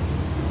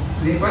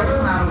 ನೀ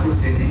ಕೊಟ್ಟರೆ ನಾನು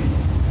ಕೊಡ್ತೀನಿ,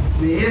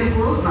 ನೀ ಏನು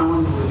ಕೊಡು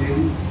ನಾವೊಂದು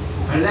ಕೊಡ್ತೀನಿ.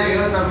 ಹಳ್ಳಿಯಾಗ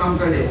ಹೇಳ್ತಾರೆ ನಮ್ಮ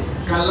ಕಡೆ,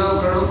 ಕಲ್ಲವ್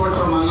ಕಡು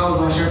ಕೊಟ್ರೆ ಮಲ್ಲವ್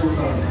ಭಾಷೆ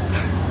ಕೊಡ್ತಾರೆ,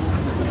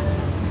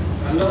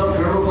 ಕಲ್ಲವ್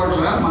ಕಡು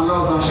ಕೊಟ್ರೆ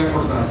ಮಲ್ಲವ್ ಭಾಷೆ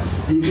ಕೊಡ್ತಾರೆ.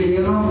 ಈಗ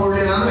ಏನೋ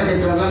ಕೊಡ್ಲಿಲ್ಲ ಅಂದ್ರೆ ಆಕೆ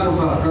ಕಲ್ಲ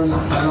ಕೊಡ್ತಾರ, ಕಲ್ಲ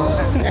ಕಲ್ಲವ್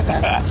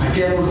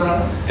ಆಕೆ ಕೊಡ್ತಾರ.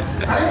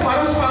 ಅದೇ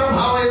ಪರಸ್ಪರ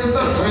ಭಾವ ಇರುತ್ತ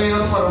ಶ್ರೇಯ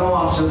ಪರಮ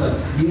ಔಷಧ.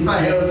 ಗೀತಾ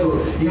ಹೇಳ್ತು,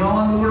 ಇವ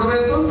ಒಂದು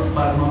ಕೊಡಬೇಕು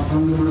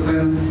ಪರಮಾತ್ಮಂದು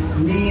ಕೊಡ್ತಾನೆ.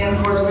 ನೀ ಏನು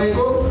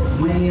ಕೊಡಬೇಕು?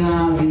 ಮೈಯ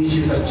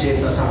ಭೀಷಿತ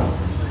ಚೇತಸ.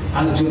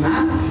 ಅರ್ಜುನ,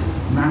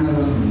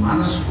 ನನಗೊಂದು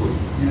ಮನಸ್ಸು ಕೊಡು.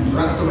 ನಿನ್ನ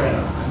ರಕ್ತ ಬೇಡ,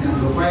 ನಿನ್ನ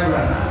ರೂಪಾಯಿ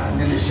ಬೇಡ,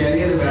 ನಿನ್ನ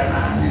ಶರೀರ ಬೇಡ,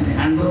 ನಿನ್ನ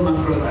ಹೆಣ್ಣು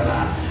ಮಕ್ಕಳು ಬೇಡ,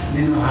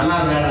 ನಿನ್ನ ಹೊಲ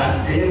ಬೇಡ,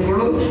 ಏನು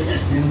ಕೊಡು?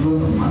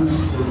 ನಿನ್ನೊಂದು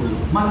ಮನಸ್ಸು ಕೊಡು.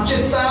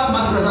 ಮಚ್ಚಿತ್ತ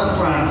ಮಗ್ಗದ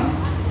ಪ್ರಾಣ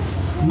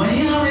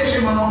ಮಯ್ಯಾವೇಶ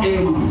ಮನೋ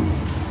ಏಮ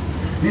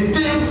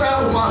ನಿತ್ಯಯುಕ್ತ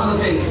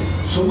ಉಪಾಸತೆ.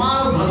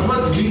 ಸುಮಾರು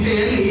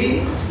ಭಗವದ್ಗೀತೆಯಲ್ಲಿ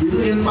ಇದು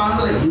ಏನಪ್ಪಾ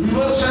ಅಂದ್ರೆ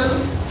ಯೂನಿವರ್ಸಲ್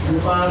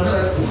ಏನಪ್ಪಾ ಅಂದ್ರೆ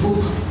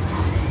ಬುಕ್.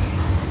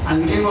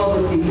 ಅದಕ್ಕೆ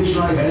ಒಬ್ಬರು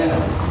ಇಂಗ್ಲಿಷ್ನೊಳಗೆ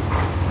ಹೇಳ್ಯಾರ,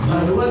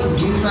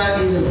 Bhagavad Gita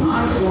is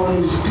not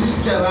only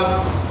scripture of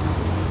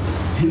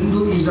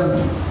Hinduism.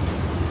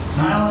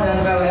 ನಾವು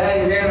ಹೇಳ್ತಾರೆ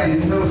ಇದೇನ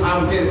ಹಿಂದೂ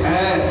ಆಗ್ತೇವೆ.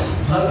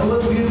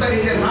 ಭಗವದ್ಗೀತಾ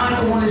ಇದೆ not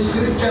only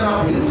scripture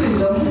of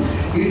Hinduism,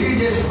 it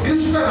is A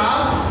scripture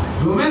of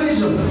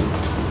humanism.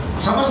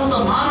 ಸಮಸ್ತ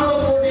ಮಾನವ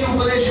ಕೋಟಿ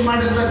ಉಪದೇಶ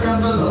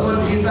ಮಾಡಿರ್ತಕ್ಕಂಥದ್ದು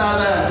ಭಗವದ್ಗೀತಾ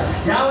ಅದ.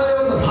 ಯಾವುದೇ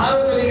ಒಂದು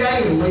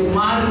ಭಾರತೀಯರಿಗಾಗಿ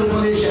ಮಾಡಿದ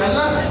ಉಪದೇಶ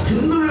ಅಲ್ಲ,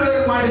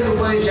 ಹಿಂದೂಗಳಿಗೆ ಮಾಡಿದ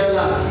ಉಪದೇಶ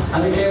ಅಲ್ಲ.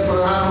 ಅದಕ್ಕೆ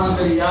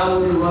ಪ್ರಧಾನಮಂತ್ರಿ ಯಾವ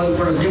ಊರಿಗೆ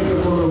ಕೂಡ ಗಿಫ್ಟ್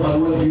ಕೊಡೋದು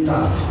ಭಗವದ್ಗೀತಾ.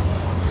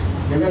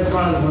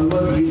 ಜಗತ್ಕಾಲ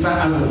ಭಗವದ್ಗೀತಾ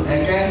ಅದು.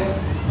 ಯಾಕೆ?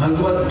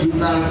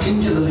 ಭಗವದ್ಗೀತಾ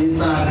ಕಿಂಚಿದ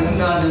ಲೀತಾ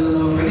ಗಂಗಾಜಲ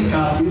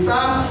ಕಣಿಕಾ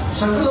ಪೀತಾ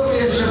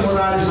ಸಕಲೋಪೇಶ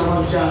ಮುರಾರಿ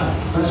ಸಮರ್ಚ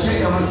ತಸ್ಯ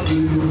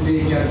ಕಮಕ್ಕೆ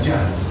ಚರ್ಚಾ.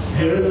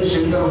 ಹೇಳಿದ್ರು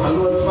ಶಂಕರ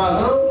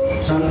ಭಗವತ್ಪಾದರು,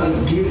 ಸ್ವಲ್ಪ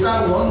ಗೀತಾ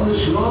ಒಂದು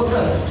ಶ್ಲೋಕ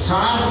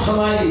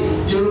ಸಾರ್ಥವಾಗಿ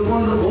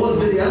ತಿಳ್ಕೊಂಡು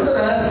ಓದ್ರಿ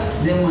ಅಂದ್ರೆ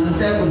ನಿಮ್ಮ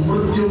ಅಂತ್ಯಕ್ಕೆ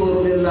ಮೃತ್ಯು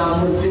ಬರುವುದಿಲ್ಲ,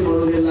 ಮೃತ್ಯು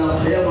ಬರುವುದಿಲ್ಲ,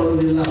 ಭಯ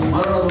ಬರುವುದಿಲ್ಲ,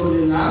 ಮರಣ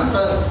ಬರುವುದಿಲ್ಲ ಅಂತ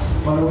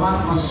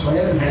ಪರಮಾತ್ಮ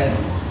ಸ್ವಯಂ ಹೇಳ.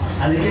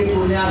 ಅದಕ್ಕೆ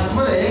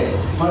ಪುಣ್ಯಾತ್ಮರೇ,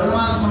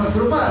 ಪರಮಾತ್ಮನ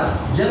ಕೃಪಾ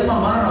ಜನ್ಮ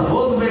ಮರಣ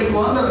ಹೋಗಬೇಕು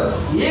ಅಂದ್ರೆ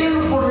ಏನು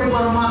ಕೊಡ್ರಿ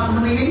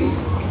ಪರಮಾತ್ಮನಿಗೆ?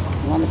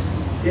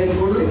 ಏನು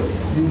ಕೊಡ್ರಿ?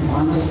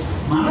 ನಿಮ್ಮ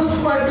ಮನಸ್ಸು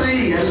ಪಟ್ರಿ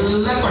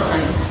ಎಲ್ಲ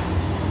ಕೊಟ್ಟಾಗ.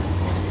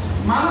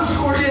 ಮನಸ್ಸು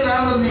ಕೊಡಲಿಲ್ಲ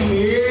ಅಂದ್ರೆ ನೀವು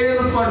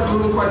ಏನು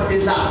ಕೊಟ್ಟರು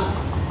ಕೊಟ್ಟಿಲ್ಲ,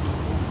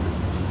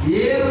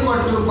 ಏನು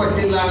ಕೊಟ್ಟರು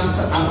ಕೊಟ್ಟಿಲ್ಲ ಅಂತ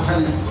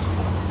ಅರ್ಥನೇ.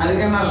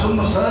 ಅದಕ್ಕೆ ನಾನು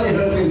ಸುಮ್ಮನೆ ಸಹಜ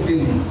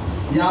ಹೇಳ್ತಿರ್ತೀನಿ,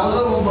 ಯಾವುದೋ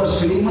ಒಬ್ಬ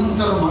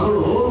ಶ್ರೀಮಂತರ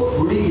ಮಗಳು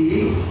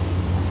ಹುಡುಗಿ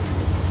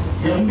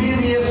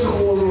MBBS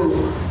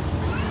ಓದೋಳು.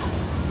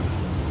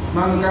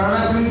 ನಾನು ಕನ್ನಡ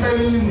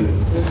ಕಲಿತಾವಿಲ್ಲ, ನಿಮ್ಗೆ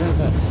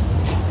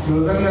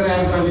ತಿಳ್ದಂಗರೆ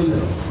ಆಗ್ತಾವಿಲ್ಲ.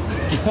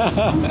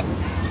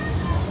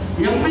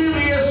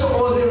 MBBS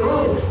ಓದಿರು.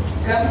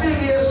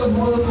 MBBS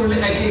ಓದಿಕೊಳ್ಳಿ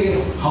ಆಕೆಗೆ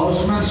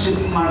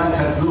ಹೌಸ್ಮನ್ಶಿಪ್ ಮಾಡಕ್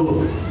ಹತ್ತು.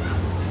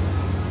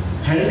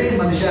 ಹಳ್ಳಿ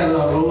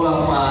ಮನುಷ್ಯರವರು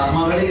ಅಪ್ಪ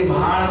ಮಗಳಿಗೆ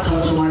ಬಹಳ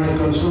ಖರ್ಚು ಮಾಡಿ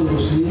ಕಲಿಸೋದು.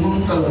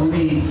 ಶ್ರೀಮಂತರ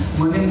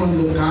ಮನೆ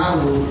ಮುಂದೆ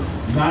ಕಾರು,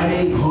 ಗಾಡಿ,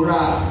 ಘೋಡ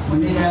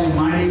ಮನೆ ಮೇಲೆ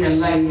ಮಾಡಿ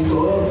ಎಲ್ಲ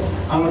ಇತ್ತು.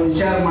 ಅವ್ರು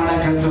ವಿಚಾರ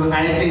ಮಾಡಕ್ ಹತ್ತರ,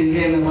 ಆಯ್ತು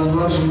ಹಿಂಗೆ ಒಂದು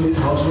ವರ್ಷ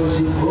ಮುಗಿತು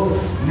ಹೌಸ್ಮನ್ಶಿಪ್,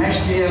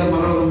 ನೆಕ್ಸ್ಟ್ ಇಯರ್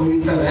ಮಗಳು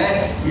ಮುಗಿತಾರೆ,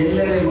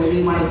 ಎಲ್ಲರೇ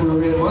ಮದುವೆ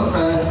ಮಾಡಿಕೊಡ್ಬೇಕು ಅಂತ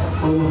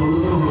ಒಂದು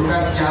ಹುಡುಗರು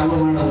ಹುಡುಕಾಟ ಚಾಲು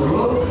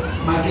ಮಾಡಿದ್ರು.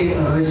 ಬಾಕಿ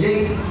ರಜೆ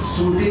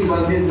ಸೂಟಿ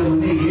ಬಂದಿದ್ದ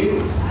ಮನೆಗೆ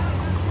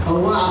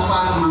ಅವ್ವ ಅಪ್ಪ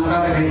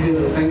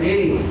ಮಾತಾಡಕತ್ತಿದ್ರು, ತಂಗಿ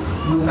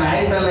ಮತ್ತೆ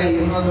ಆಯ್ತಲ್ಲ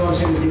ಇನ್ನೊಂದು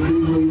ವರ್ಷ ಡಿಗ್ರಿ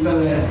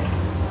ಮುಗಿತಾರೆ,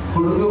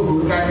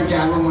 ಹುಡುಕಾಟ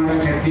ಚಾಲು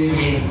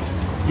ಮಾಡಕತ್ತೀವಿ,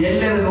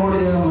 ಎಲ್ಲರೂ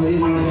ನೋಡಿದ್ರೆ ಮದುವೆ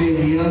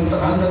ಮಾಡ್ತೀವಿ ಅಂತ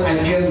ಅಂದ್ರೆ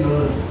ಆಕೆಂದು,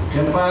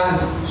 ಯಪ್ಪ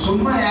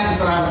ಸುಮ್ಮ ಯಾಕೆ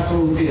ತ್ರಾಸ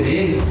ತಗೋತೀರಿ,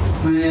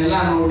 ನಾನು ಎಲ್ಲ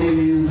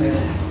ನೋಡೀನಿ ಅಂತ.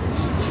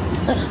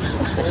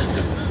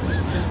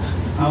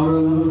 ಅವರು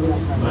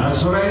ಬಹಳ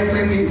ಸುರ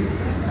ಐತಂಗಿ,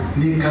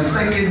 ನೀ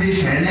ಕರ್ತಕ್ಕಿದ್ದಿ,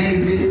 ಶರಣೆ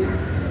ಇದ್ದಿ,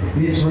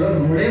 ನೀ ಸುರ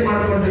ನೋಡೇ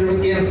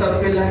ಮಾಡ್ಕೊಂಡಿರ್ಬೇಕು, ಏನು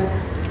ತಪ್ಪಿಲ್ಲ.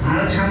 ಭಾಳ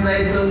ಚಂದ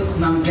ಆಯ್ತು,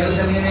 ನಮ್ಮ ಕೆಲಸ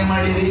ನೀನೇ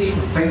ಮಾಡಿದಿ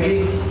ತಂಗಿ.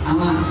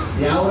 ಅವ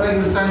ಯಾವ್ರಾಗ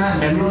ಇರ್ತಾನ?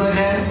 ಬೆಂಗಳೂರಾಗ,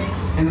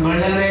 ಏನು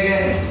ಬಳ್ಳಾರಿಯಾಗೆ,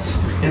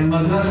 ಏನು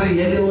ಮದ್ರಾಸ,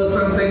 ಎಲ್ಲಿ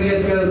ಓದ್ತಾನ ತಂಗಿ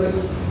ಅಂತ ಕೇಳಿದ್ರು.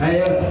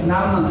 ಅಯ್ಯೋ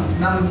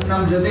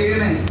ನಮ್ಮ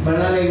ಜೊತೆಗೇನೆ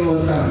ಬಳ್ಳಾರಿಗೆ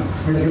ಓದ್ತಾನ,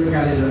 ಮೆಡಿಕಲ್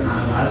ಕಾಲೇಜ್.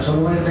 ಭಾಳ ಚಲೋ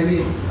ಮಾಡಿ ತಂಗಿ.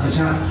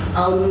 ಅಚ್ಚಾ,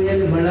 ಅವ್ರು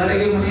ಎಲ್ಲಿ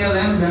ಬಳ್ಳಾರಿಗೆ ಮನೆ ಅದ,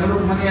 ಏನು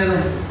ಬೆಂಗಳೂರು ಮನೆ ಅದ?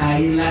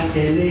 ಇಲ್ಲ,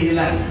 ಎಲ್ಲಿ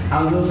ಇಲ್ಲ,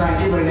 ಅದು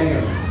ಸಾಕಿ ಬಡ್ಡ್ಯಾಗ.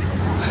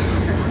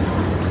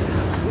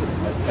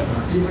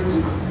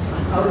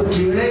 ಅವರು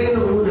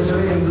ಕಿವಿಯಾಗಿಲ್ಲ ಊಟ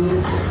ಹೆಸರು ಎಂದು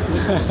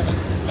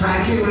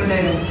ಸಾಕಿ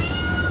ಬಡ್ಡ್ಯಾಗ.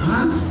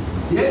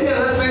 ಎಲ್ಲಿ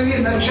ಅದ ತಂಗಿ?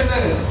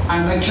 ನಕ್ಷದಾಗ. ಆ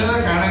ನಕ್ಷದ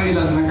ಕಾಣಂಗಿಲ್ಲ,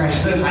 ಅದನ್ನ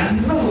ಕಷ್ಟ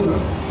ಸಣ್ಣ ಊರು.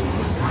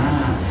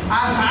 ಆ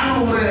ಸಣ್ಣ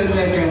ಊರ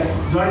ಇರ್ಲಿಕ್ಕೆ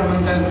ದೊಡ್ಡ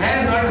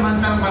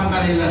ಮಂತನ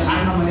ಬಂತಾನಿಲ್ಲ,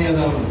 ಸಣ್ಣ ಮನೆ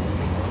ಅದಾವ್ರು.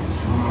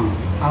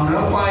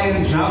 ಅವ್ರಪ್ಪ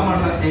ಏನು ಜಾಬ್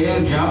ಮಾಡ್ತಾರೆ?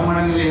 ಏನು ಜಾಬ್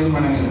ಮಾಡಂಗಿಲ್ಲ, ಏನು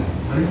ಮಾಡಂಗಿಲ್ಲ.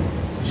 ಅದೇ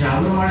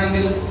ಜಾಗೃತಿ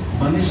ಮಾಡಂಗಿಲ್ಲ.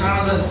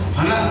 ಮನುಷ್ಯನದ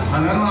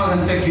ಫಲನೂ ಅವ್ರ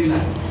ಅಂತಕ್ಕಿಲ್ಲ.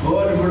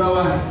 ಹೋಗಿ ಬಿಡವ,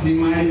 ನೀ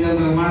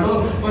ಮಾಡಿದಂದ್ರೆ ಮಾಡು.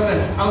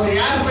 ಅವ್ರು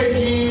ಯಾರ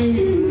ಪೈಕಿ?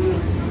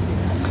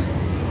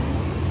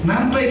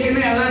 ನಮ್ಮ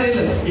ಪೈಕಿನೇ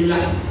ಅದಾರಿಲ್ಲ? ಇಲ್ಲ,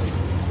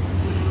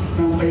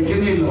 ನಮ್ಮ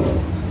ಪೈಕಿನೇ ಇಲ್ಲ.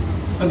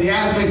 ಅದು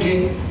ಯಾರ ಪೈಕಿ?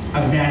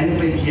 ಅದು ಬ್ಯಾರೆ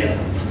ಪೈಕಿ ಅದ.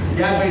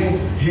 ಯಾರ ಪೈಕಿ?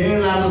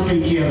 ಹೇಳಾದ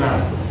ಪೈಕಿ ಅದ.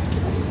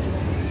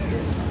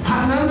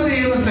 ಹಂಗಂದ್ರೆ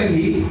ಏನು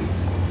ತಂಗಿ?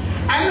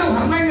 ಅಲ್ಲ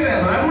ಹೊಂದಾಗಿರ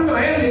ಬ್ರಾಹ್ಮಣರ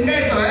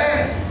ಲಿಂಗಾಯ್ತರ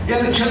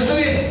ಎಲ್ಲ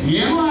ಕ್ಷತ್ರಿ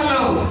ಏನೂ ಅಲ್ಲ.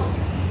 ಅವರು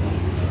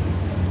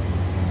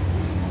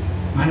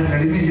ನಾನು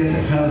ಕಡಿಮೆ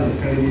ಜಾತಿ, ಹೌದು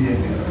ಕಡಿಮೆ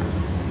ಜಾತಿ.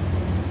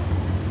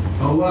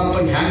 ಅವ್ವ ಅಪ್ಪ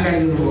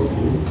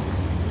ಹ್ಯಾಂಗಾಗಿರ್ಬೇಕು?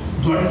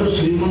 ದೊಡ್ಡ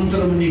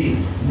ಶ್ರೀಮಂತರ ಮನಿ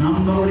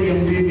ನಮ್ಮನವ್ರು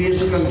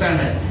MBBS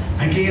ಕಲ್ತಾಳೆ.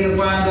 ಆಕೆ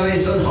ಏನಪ್ಪಾ ಅಂದ್ರೆ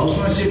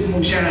ಹೌಸ್ಮನ್ಶಿಪ್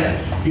ಮುಗಿಸ್ಯಾಳ,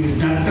 ಈಗ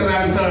ಡಾಕ್ಟರ್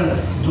ಆಗ್ತಾಳೆ.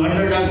 ದೊಡ್ಡ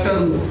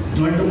ಡಾಕ್ಟರು,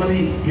 ದೊಡ್ಡ ಮನಿ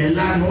ಎಲ್ಲ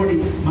ನೋಡಿ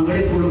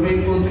ಮಗಳಿಗೆ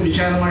ಕೊಡಬೇಕು ಅಂತ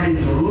ವಿಚಾರ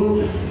ಮಾಡಿದ್ರು.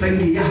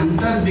 ತಂಗಿ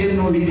ಅಂಥದ್ದೇನು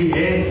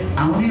ನೋಡಿದೆಯೇ,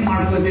 ಅವನೇ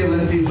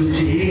ಮಾಡ್ಕೋತೇವಂತಿ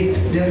ಹುಚ್ಚಿ.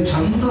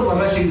 ಚಂದ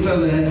ಹೊಲ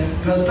ಸಿಗ್ತದೆ,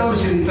 ಕಲ್ತವ್ರು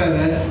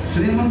ಸಿಗ್ತಾರೆ,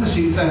 ಶ್ರೀಮಂತ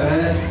ಸಿಗ್ತಾರೆ,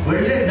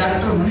 ಒಳ್ಳೆ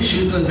ಡಾಕ್ಟರ್ ಮನಿ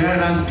ಸಿಗ್ತದೆ. ಬೇಡ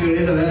ಅಂತ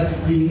ಕೇಳಿದ್ರೆ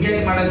ನೀ ಹಿಂಗೆ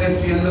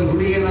ಮಾಡಕತ್ತಿ ಅಂದ್ರೆ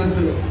ಹುಡುಗಿ ಏನಂತ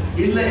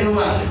ಇಲ್ಲ ಇವ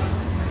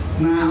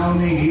ನಾ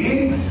ಅವನಿಗೆ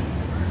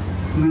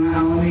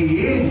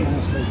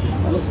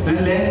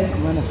ಅಲ್ಲೇ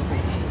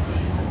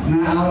ನಾ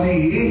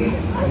ಅವನಿಗೆ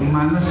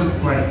ಮನಸ್ಸು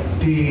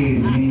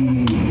ಪಟ್ಟೀನಿ.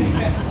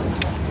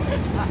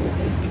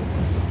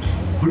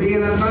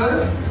 ಹುಡುಗಿನಂತ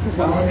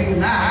ಅವನಿಗೆ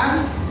ನಾ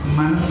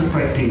ಮನಸ್ಸು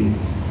ಪಟ್ಟೀನಿ.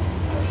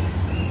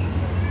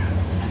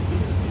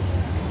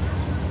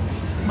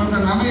 ಮತ್ತೆ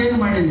ನಮಗೇನು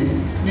ಮಾಡಿದೀನಿ?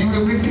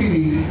 ನಿಮಗೆ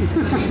ಬಿಟ್ಟೀನಿ.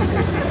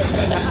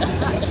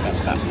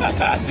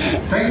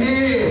 ತಂಗಿ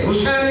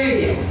ಹುಷಾರಿ.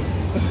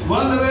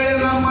 ಒಂದು ವೇಳೆ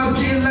ನಮ್ಮ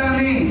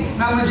ಜೀವನದಲ್ಲಿ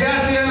ನಮ್ಮ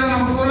ಜಾತಿ ಅಲ್ಲ,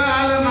 ನಮ್ಮ ಕುಲ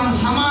ಅಲ್ಲ, ನಮ್ಮ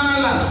ಸಮಾನ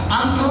ಅಲ್ಲ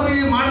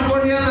ಅಂಥವ್ರಿಗೆ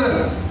ಮಾಡ್ಕೊಂಡಿ ಅಂದ್ರೆ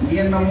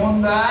ಇನ್ನು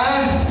ಮುಂದ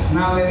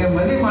ನಾವೇನೆ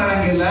ಮದುವೆ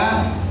ಮಾಡಂಗಿಲ್ಲ.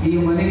 ಈ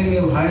ಮನೆಗೆ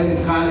ನೀವು ಹಳ್ಳಿ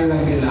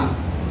ಕಾಲಿಡಂಗಿಲ್ಲ.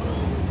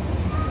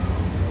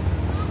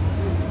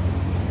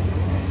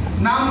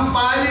 ನಮ್ಮ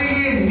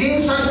ಪಾಲಿಗೆ ನೀವು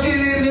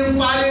ಸತ್ತಿದ್ದೀರಿ, ನಿಮ್ಮ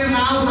ಪಾಲಿಗೆ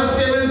ನಾವು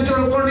ಸತ್ತೇವೆ ಅಂತ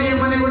ತಿಳ್ಕೊಂಡು ಈ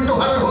ಮನೆ ಬಿಟ್ಟು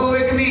ಹೊರಗೆ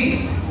ಹೋಗ್ಬೇಕು. ನೀ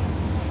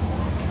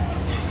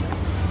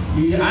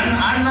ಈ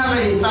ಅಣ್ಣಲ್ಲ,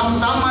 ಈ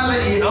ತಮ್ಮಲ್ಲ,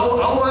 ಈ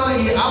ಅವ್ವಲ್ಲ,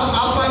 ಈ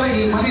ಅಪ್ಪಲ್ಲ,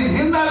 ಈ ಮನೆ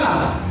ನಿಂದಲ್ಲ.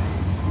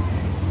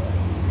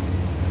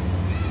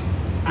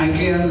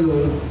 ಆಕೆ ಅಂದು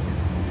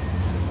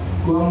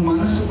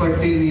ಮನಸ್ಸು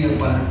ಪಟ್ಟೀನಿ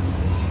ಅಪ್ಪ,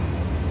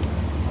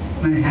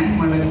 ನಾನು ಹೆಂಗ್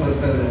ಮಾಡಕ್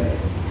ಬರ್ತದೆ?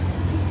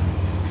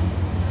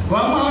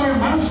 ಅವನಿಗೆ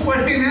ಮನಸ್ಸು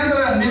ಪಟ್ಟೀನಿ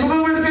ಅಂದ್ರೆ ನಿಮಗೂ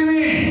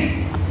ಬಿಡ್ತೀನಿ,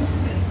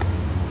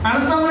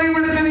 ಅಣ್ಣತಮ್ಮರಿಗೆ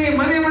ಬಿಡ್ತೀನಿ,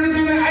 ಮನೆ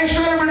ಬಿಡ್ತೀನಿ,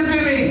 ಐಶ್ವರ್ಯ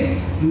ಬಿಡ್ತೀನಿ.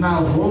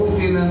 ನಾವು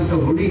ಹೋಗ್ತೀನಿ ಅಂತ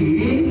ಹುಡುಗಿ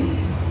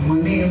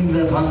ಮನೆಯಿಂದ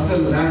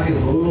ಬಸ್ತಲ್ ದಾಟಿ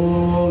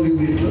ಹೋಗಿ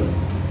ಬಿಟ್ಲು.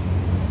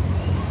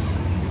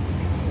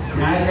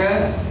 ಯಾಕ?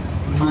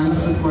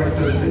 ಮನಸ್ಸು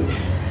ಪಟ್ಟದ್ದು.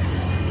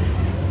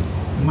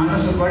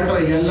 ಮನಸ್ಸು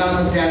ಪಟ್ಟರೆ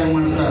ಎಲ್ಲಾನು ತ್ಯಾಗ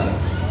ಮಾಡ್ತಾರೆ.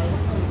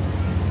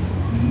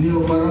 ನೀವು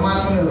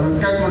ಪರಮಾತ್ಮನ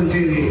ರೊಕ್ಕ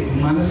ಕೊಡ್ತೀರಿ,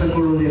 ಮನಸ್ಸು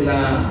ಕೊಡುವುದಿಲ್ಲ.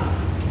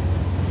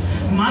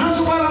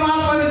 ಮನಸ್ಸು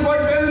ಪರಮಾತ್ಮನಿಗೆ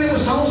ಕೊಟ್ಟರೆ ನೀವು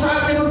ಸಂಸಾರ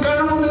ನಿಮ್ಮ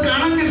ಕಣ್ಣು ಮುಂದೆ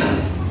ಕಾಣಂಗಿಲ್ಲ.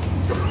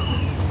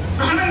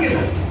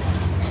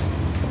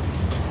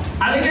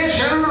 ಅದಕ್ಕೆ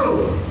ಶರಣರು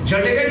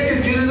ಜಡಗಟ್ಟಿ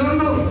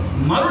ತಿಳಿದುಕೊಂಡು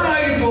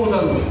ಮರುಳಾಗಿ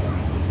ಹೋದನು.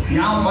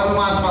 ಯಾವ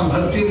ಪರಮಾತ್ಮ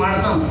ಭಕ್ತಿ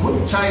ಮಾಡ್ತಾನೆ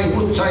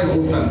ಹುಚ್ಚಾಗಿ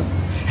ಹೋಗ್ತಾನೆ.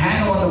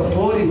 ಹ್ಯಾಂಗ ಒಂದು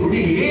ಪೋರಿ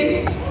ಹುಡುಗಿ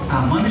ಆ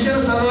ಮನುಷ್ಯನ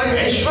ಸಲುವಾಗಿ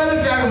ಐಶ್ವರ್ಯ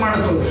ತ್ಯಾಗ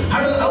ಮಾಡಿತು,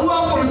 ಹಡದ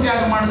ಅವ್ವಾಪನ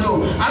ತ್ಯಾಗ ಮಾಡಿತು,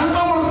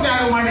 ಅನುಕಂಪನ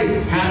ತ್ಯಾಗ ಮಾಡಿ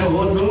ಹ್ಯಾಂಗ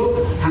ಹೋದ್ದು.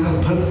 ಹಂಗ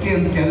ಭಕ್ತಿ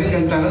ಅಂತ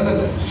ಎದಕ್ಕಂತಾರೆ?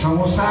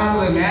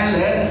 ಸಂಸಾರದ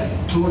ಮೇಲೆ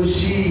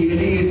ತುಳಸಿ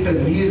ಎಲೆ ಇಟ್ಟ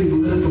ನೀರು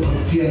ಬಿಡೋದಕ್ಕೆ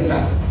ಭಕ್ತಿ ಅಂತ.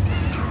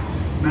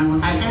 ನಾವು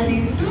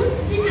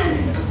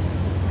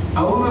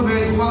ಅವನು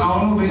ಬೇಕು,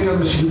 ಅವನು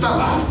ಬೇಕಂದ್ರೆ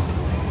ಸಿಗ್ತಾವ.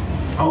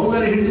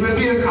 ಅವುಗಾರ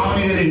ಹಿಡಿಬೇಕು,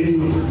 ಅವನಿಗಾರ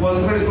ಹಿಡಿಬೇಕು.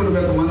 ಒಂದು ಕಡೆ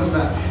ಕೊಡ್ಬೇಕು ಮನಸ್ಸ.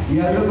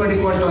 ಎರಡು ಕಡೆ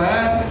ಕೊಟ್ಟವ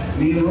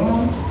ನೀನು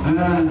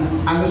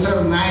ಅಗಸರ್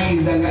ನಾಯಿ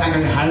ಇದ್ದಂಗೆ ಆ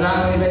ಕಡೆ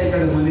ಹಳ್ಳನೂ ಇಲ್ಲ, ಈ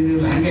ಕಡೆ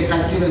ಮನೆಯಿಲ್ಲ, ಹಂಗೆ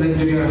ಕಟ್ಟಿದ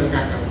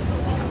ತಿರುಗಾಡಬೇಕಾಗ್ತದೆ.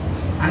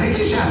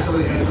 ಅದಕ್ಕೆ ಶಾಸ್ತ್ರದ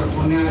ಹೇಳ್ತಾರೆ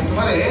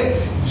ಪುಣ್ಯಾತ್ಮರೇ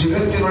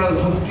ಜಗತ್ತಿನೊಳಗೆ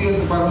ಭಕ್ತಿ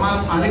ಅಂತ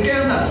ಪರಮಾತ್ಮ ಅದಕ್ಕೆ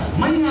ಅಂದ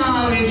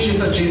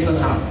ಮೈಯಾವೇಶಿತ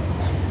ಚೇತಸ.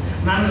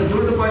 ನನಗೆ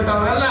ದುಡ್ಡು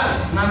ಕೊಟ್ಟವರಲ್ಲ,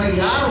 ನನಗೆ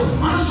ಯಾರು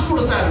ಮನಸ್ಸು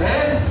ಕೊಡ್ತಾರೆ,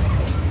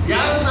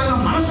 ಯಾರು ತನ್ನ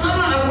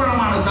ಮನಸ್ಸನ್ನು ಅರ್ಪಣೆ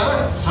ಮಾಡುತ್ತಾರೆ,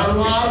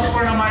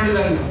 ಸರ್ವಾರ್ಪಣೆ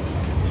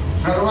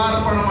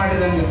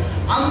ಮಾಡಿದಂಗೆ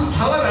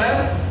ಅಂಥವರ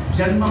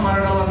ಜನ್ಮ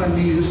ಮರಣವನ್ನು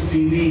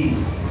ನೀಗಿಸ್ತೀನಿ.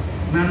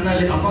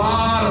 ನನ್ನಲ್ಲಿ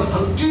ಅಪಾರ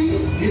ಭಕ್ತಿ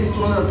ಇತ್ತು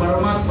ಅಂದ್ರೆ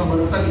ಪರಮಾತ್ಮ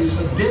ಬರ್ತಾನೆ. ಈ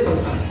ಸದ್ದೇ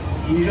ಬರ್ತಾನೆ,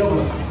 ಈಗ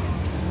ಬರ್ತಾನೆ.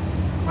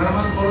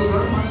 ಪರಮಾತ್ಮ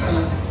ಬರೋದ್ರೊಳಗೆ ಮಾತಲ್ಲ.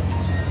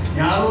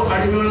 ಯಾರೋ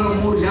ಅಡಿಗೆಯೊಳಗೆ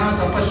 3 ಜನ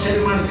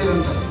ತಪಶ್ಚರ್ಯ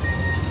ಮಾಡ್ತೀರಂತ.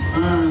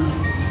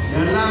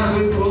 ಎಲ್ಲಾನು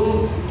ಬಿಟ್ಟು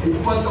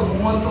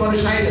 20-30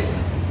 ವರ್ಷ ಆಯ್ತು.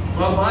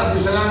 ಒಬ್ಬ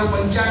ಬಿಸಲಾಗ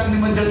ಪಂಚಾಗ್ನಿ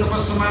ಮಧ್ಯೆ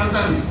ತಪಸ್ಸು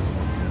ಮಾಡ್ತಾನೆ.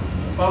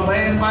 ಒಬ್ಬ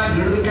ಏನಪ್ಪ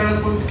ಗಿಡದ ಕೆಳಗೆ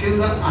ಕುಂತು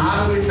ಕೇಳಿದ ಆಹಾರ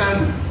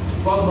ಬಿಟ್ಟಾನೆ.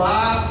 ಒಬ್ಬ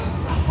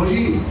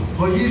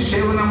ಹೊಗಿ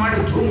ಸೇವನೆ ಮಾಡಿ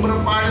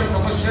ಧೂಮ್ರಪಾಡಿ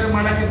ತಪಶ್ಚರ್ಯ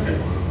ಮಾಡಕ್ಕೆ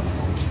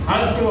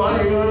 10,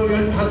 7,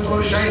 8, 10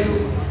 ವರ್ಷ ಆಯಿತು.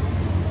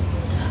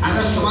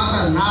 ಅಕಸ್ಮಾತ್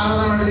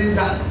ನಾರದ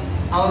ನಡೆದಿದ್ದ.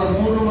 ಅವರು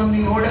 3 ಮಂದಿ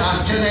ನೋಡಿ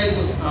ಆಶ್ಚರ್ಯ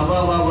ಆಯಿತು.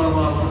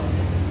 ಅಬಾಬಾಬಾಬಾ,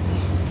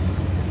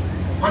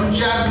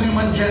 ಪಂಚಾಗ್ನಿ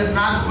ಮಧ್ಯ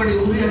 4 ಕಡೆ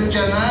ಉರಿ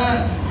ಹಚ್ಚಾನ,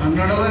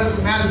 ನಡವರ್ಕ್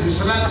ಮ್ಯಾಲ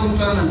ಬಿಸಿಲಾಗ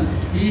ಕುಂತಾನ.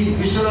 ಈ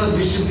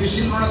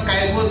ಬಿಸಿಲೊಳಗೆ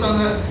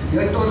ಕಾಯ್ಕೋತಂದ್ರ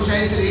 8 ವರ್ಷ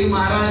ಆಯ್ತು ರೀ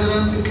ಮಹಾರಾಜರ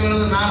ಅಂತ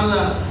ಕೇಳಿದ ನಾರದ.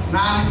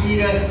 ನಾನು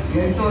ಈಗ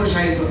 8 ವರ್ಷ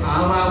ಆಯ್ತು.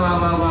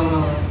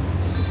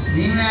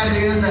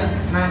 ನೀವ್ಯಾರು ಅಂದ,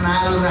 ನಾನು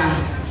ನಾರದ.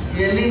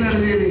 ಎಲ್ಲಿ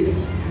ನಡೆದೀರಿ?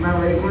 ನಾವು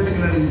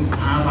ವೈಕುಂಠಕ್ಕೆ ನಡೆದೀವಿ.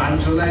 ಭಾಳ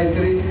ಚಲೋ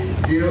ಆಯ್ತು ರೀ,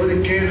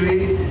 ದೇವ್ರಿಗೆ ಕೇಳ್ರಿ,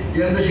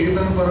 ಎಂದು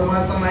ಸಿಗ್ತಾನ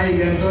ಪರಮಾತ್ಮ. ನಾ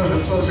ಈಗ 8 ವರ್ಷ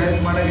 10 ವರ್ಷ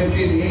ಆಯ್ತು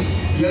ಮಾಡಕತ್ತೀನಿ,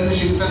 ಎಂದು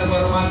ಸಿಗ್ತಾನ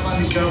ಪರಮಾತ್ಮ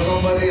ನೀವು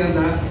ಕೇಳ್ಕೊಂಬರ್ರಿ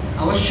ಅಂದ.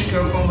 ಅವಶ್ಯ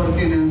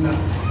ಕೇಳ್ಕೊಂಬರ್ತೀನಿ ಅಂದ.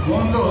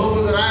 ಮುಂದೆ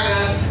ಹೋಗುದ್ರಾಗ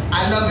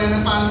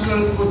ಅಲ್ಲದೇನಪ್ಪ ಅಂತ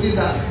ಕೇಳಿ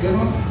ಕೂತಿದ್ದ.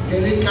 ಏನು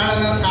ತಲೆ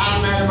ಕೆಳಗ ಕಾಲ್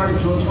ಮೇಲೆ ಮಾಡಿ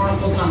ಚೋದ್ಕೊಂಡು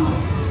ಕೂತಾನ.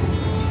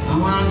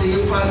 ಅವ ಅಂದ,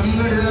 ಯಪ್ಪ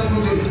ನೀವು ಹೇಳಿದ್ರೆ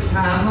ಕೂತೀವಿ,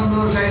 ನಾ 11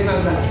 ವರ್ಷ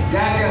ಆಯ್ತಂದ.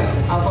 ಯಾಕೆ?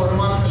 ಆ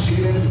ಪರಮಾತ್ಮ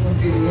ಸಿಗಲಿ ಅಂತ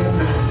ಕೂತೀನಿ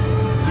ಅಂದ.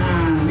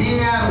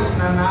 ನೀವ್ಯಾರು?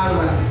 ನಾನು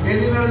ನಾಲ್ವ.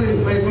 ಎಲ್ಲಿ ನಡೆದ್ರಿ?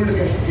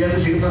 ವೈಕುಂಠಕ್ಕೆ. ಎಲ್ಲಿ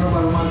ಸಿಗ್ತಾನ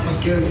ಪರಮಾತ್ಮ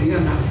ಕೇಳ್ರಿ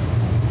ಅಂದ.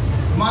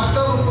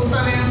 ಮತ್ತೊಬ್ಬ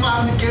ಕುಂತಾನೆ ಏನಪ್ಪ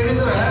ಅಂತ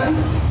ಕೇಳಿದ್ರೆ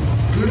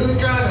ಗಿಡದ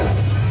ಕೆಳಗ,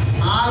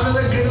 ಆಲದ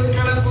ಗಿಡದ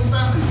ಕೆಳಗ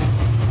ಕುಂತಾನೆ.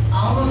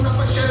 ಅವನು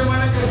ತಪಶ್ಚರ್ಯ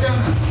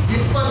ಮಾಡಕತ್ತಾನ.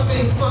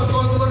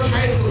 20-21 ವರ್ಷ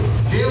ಆಯ್ತು,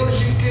 ದೇವರು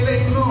ಸಿಕ್ಕಿಲ್ಲ.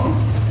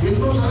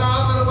 ಇನ್ನೂ ಸದಾ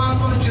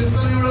ಪರಮಾತ್ಮನ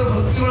ಚಿಂತನೆಯೊಳಗೆ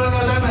ಭಕ್ತಿಯೊಳಗೆ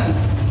ಅದಾನ.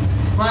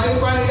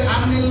 ಪಾರಿಗೆ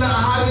ಅನ್ನಿಲ್ಲ,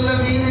 ಆಹಾರ ಇಲ್ಲ,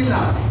 ನೀರಿಲ್ಲ.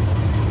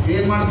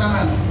 ಏನ್ ಮಾಡ್ತಾನ?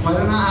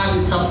 ಪರಿಣಾಮ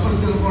ತಪ್ಪಲು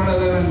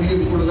ತಿಳ್ಕೊಂಡದಾನ,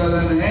 ನೀರು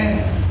ಕುಡ್ದಾನೆ.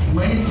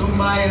 ಮೈ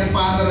ತುಂಬಾ ಏನಪ್ಪ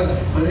ಅಂದ್ರೆ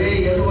ಬರೀ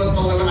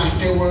ಎಡುವತ್ತೋಗಲ್ಲ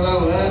ಅಷ್ಟೇ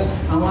ಉಳ್ದಾವ.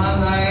 ಅವ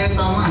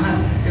ತಮ್ಮ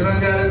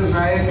ಇನ್ನೊಂದೆರಡು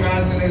ಸಹಾಯ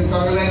ಕಾಣ್ತೀನಿ,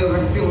 ತೊಗಲ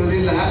ರಕ್ತಿ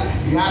ಉಳಿದಿಲ್ಲ.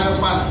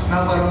 ಯಾಕಪ್ಪ? ನಾ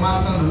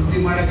ಪರಮಾತ್ಮನ ಭಕ್ತಿ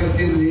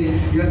ಮಾಡಕತ್ತಿದ್ವಿ.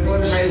 8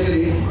 ವರ್ಷ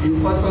ಆಯ್ತ್ರಿ,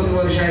 21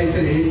 ವರ್ಷ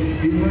ಆಯ್ತ್ರಿ,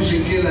 ಇನ್ನೂ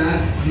ಸಿಕ್ಕಿಲ್ಲ.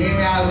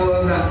 ನೀವ್ಯಾರು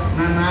ಅಂದ.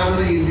 ನಾನು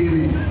ನಾಲ್ಕು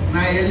ಇದ್ದೀನಿ.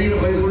 ನಾ ಎಲ್ಲಿ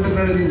ವೈಕುಂಠ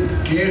ನಡೆದೀನಿ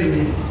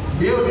ಕೇಳ್ರಿ,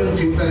 ದೇವ್ರು ಎಲ್ಲಿ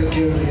ಸಿಗ್ತಾರೆ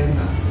ಕೇಳ್ರಿ ಅಂತ.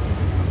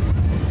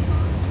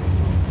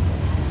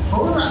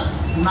 ಹೌದಾ?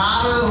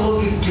 ನಾರದ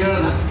ಹೋಗಿ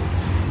ಕೇಳ್ದ.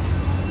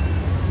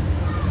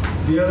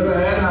 ದೇವ್ರ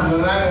ನಾ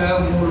ಬರಾಗ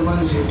 3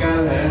 ಮಂದಿ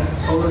ಸಿಕ್ಕಾಗ,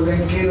 ಅವ್ರು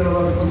ಬೆಂಕಿ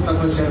ಇಡಬೇಕು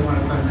ತಪಸ್ಸರ್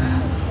ಮಾಡ್ತಾನೆ,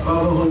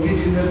 ಒಬ್ಬ ಹೊಗೆ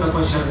ತಿಂದೆ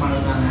ತಪಸ್ಸರ್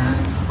ಮಾಡ್ತಾನೆ,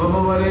 ಒಬ್ಬ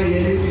ಬರೀ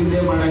ಎಲಿ ತಿಂದೆ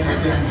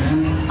ಮಾಡಕತ್ತಾನೆ.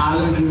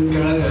 ಆಲದ ಗಿಡದ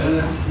ಕೆಳಗ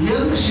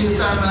ಎಲ್ಲಿ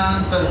ಸಿಗ್ತಾನ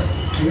ಅಂತ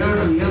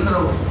ಕೇಳ್ರಿ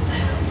ಅಂದ್ರು.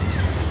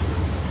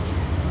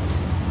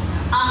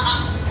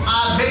 ಆ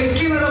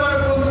ಬೆಂಕಿ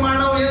ನಡಬಾರ್ಕು ಅಂತ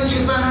ಮಾಡವ ಏನ್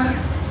ಸಿಗ್ತಾನ?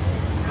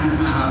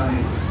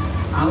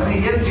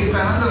 ಅವನಿಗೆ ಏನ್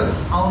ಸಿಗ್ತಾನಂದ್ರೆ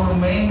ಅವನ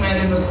ಮೈ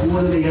ಮೇಲಿನ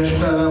ಕೂದಲು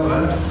ಎಷ್ಟು ಅದಾವ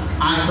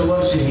 8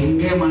 ವರ್ಷ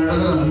ಹಿಂಗೆ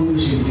ಮಾಡಿದ್ರೆ ನಾನು ಮುಂದೆ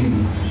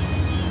ಸಿಗ್ತೀನಿ.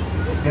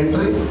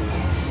 ಏನ್ರಿ?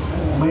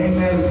 ಮೈ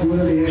ಮೇಲೆ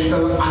ಕೂದಲು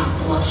ಎಷ್ಟವ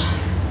 8 ವರ್ಷ.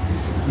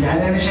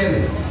 ಯಾರು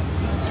ಎಣಿಸ್ಯಾರಿ?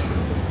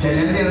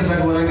 ಚಲಂದಿ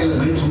ಎಣ್ಸಕ್ಕೆ ಬರಂಗಿಲ್ಲ,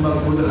 ಮೈ ತುಂಬ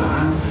ಕೂದಲ.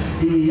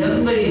 ಈ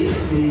ಎಂದ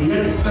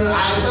ಎಷ್ಟು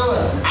ಆಗ್ತಾವ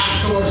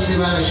 8 ವರ್ಷ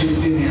ಇವಾಗ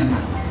ಸಿಗ್ತೀನಿ ಅನ್ನ.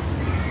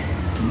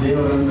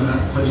 ದೇವರನ್ನ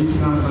ಭಜಿತ್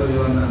ಕಾಣ್ತದೆ.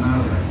 ದೇವರನ್ನ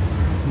ನಾಡ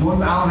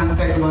ಮುಂದೆ ಅವನ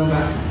ಹಂತಕ್ಕೆ ಬಂದ,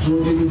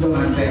 ಸೂತಿ ಬಿದ್ದವನ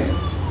ಹಂತೆ.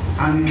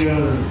 ಅವನು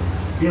ಕೇಳಿದ್ರು,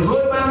 ಈಗ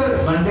ಹೋಗಿ ಬಂದ್ರೆ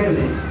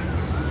ಬಂದೇವಿ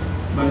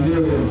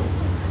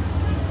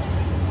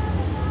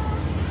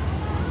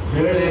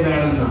ಹೇಳೇ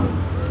ಬೇಡ ನಾವು.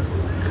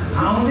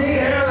 ಅವನಿಗೆ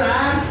ಹೇಳ್ದ,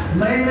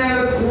 ಮೈ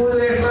ಮೇಲೆ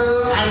ಕೂದಲು ಎಷ್ಟದು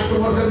 8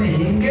 ವರ್ಷ ನೀ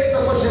ಹಿಂಗೆ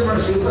ತಪಸ್ಸೆ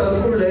ಮಾಡಿ ಸಿಗ್ತದ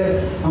ಕೂಡಲೇ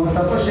ಅವ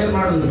ತಪಸ್ಸೆ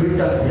ಮಾಡೋದು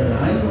ಬಿಟ್ಟ.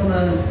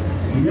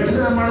 ಎಷ್ಟು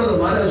ದಿನ ಮಾಡೋದು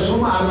ಮಾರ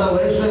ಸುಮ್ಮ ಅರ್ಧ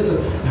ವಯಸ್ಸು ಆಯ್ತು.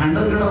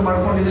 ಗಂಡ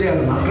ಮಾಡ್ಕೊಂಡಿದ್ರಿ,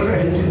 ಅವ್ರ ಮಕ್ಕಳು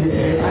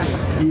ಹೇಳ್ತಿದ್ದೆ.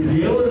 ಈ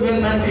ದೇವ್ರ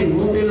ಬೇಕಂತ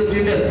ಊಟ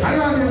ಇರುತ್ತಿದ್ದೆ. ಹಾಗೆ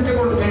ಅವ್ನು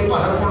ನಿಂತುಕೊಂಡು ಕೈಪ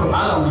ಹರ್ಕೊಂಡು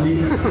ಬಾಳ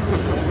ಅವನಿಗೆ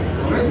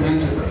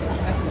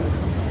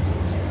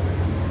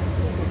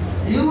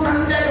ಇವ್ರು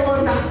ಹಂತ್ಯಾಕೆ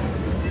ಬಂದ.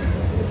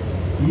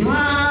 ಇವ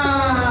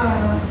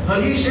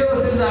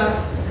ಹರೀಶೇವಸಿದ್ದ.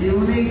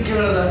 ಇವನಿಗೆ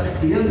ಕೇಳದ,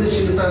 ಎಂದು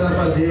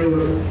ಸಿಗ್ತಾನಪ್ಪ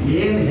ದೇವರು?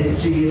 ಏನು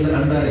ಹೆಚ್ಚಿಗೆ ಇಲ್ಲ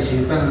ಅಂದಾರೆ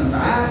ಸಿಗ್ತಾನಂತ.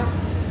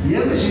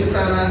 ಎಂದು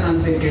ಸಿಗ್ತಾನ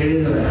ಅಂತ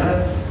ಕೇಳಿದ್ರೆ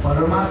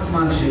ಪರಮಾತ್ಮ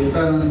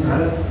ಸಿಗ್ತಾನಂತ.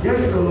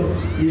 ಎಷ್ಟು?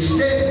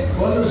 ಇಷ್ಟೇ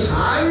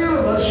 1000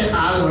 ವರ್ಷ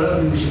ಆದೊಳಗೆ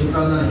ನಿಮ್ಗೆ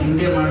ಸಿಗ್ತಾನ.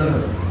 ಹಿಂಗೆ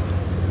ಮಾಡಿದ್ರು.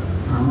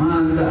 ಅವ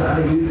ಅಂತ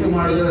ಇಟ್ಟು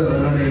ಮಾಡಿದ್ರೆ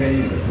ಹೊರಗಡೆ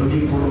ದುಡ್ಡಿ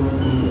ಕೊಡೋದು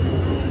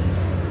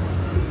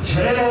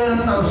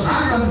ಅಂತ ಅವ್ರು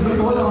ಸಾಕಂತ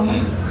ಬಿಟ್ಟು ಹೋದ. ಅವನು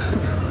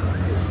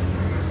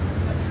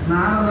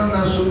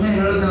ನಾನು ಸುಮ್ಮನೆ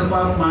ಹೇಳಿದೆನಪ್ಪ,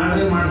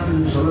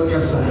 ಮಾಡ್ತೀನಿ ಚಲೋ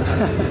ಕೆಲಸ.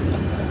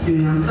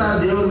 ಇದು ಎಂಥ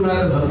ದೇವ್ರ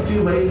ಮೇಲೆ ಭಕ್ತಿ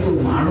ಬೈತು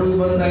ಮಾಡೋದು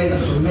ಬಂದಾಯ್ತು.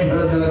 ಸುಮ್ಮನೆ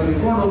ಹೇಳಿದೆಲ್ಲ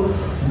ತಿಳ್ಕೊಂಡು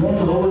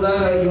ಮುಂದೆ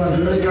ಹೋದಾಗ ಇವ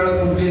ಗಿಡ ಕೆಳಗೆ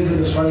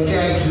ಕುಂತಿದ್ರು, ಸೊಳಕೆ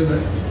ಹಾಕಿಸಿದ.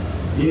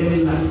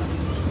 ಏನಿಲ್ಲ,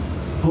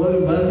 ಹೋಗಿ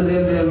ಬಂದ್ರಿ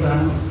ಅಂದೆ ಅಂತ.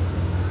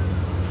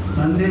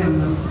 ಬಂದೆ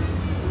ಅಂದ.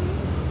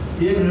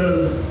 ಏನು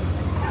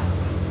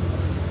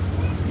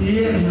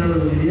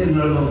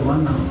ಹೇಳೋದು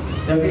ಬಂದ.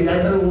 ಯಾಕೆ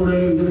ಎಲ್ಲರೂ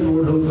ಓಡೋಗಿ ಇದಕ್ಕೆ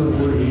ಓಡಿ ಹೋಗ್ತಾರೆ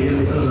ಕೂಡಿ.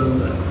 ಏನು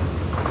ಹೇಳೋದಂದ್ರೆ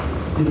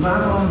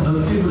ಇವಾಗ ಒಂದು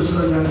ಭಕ್ತಿ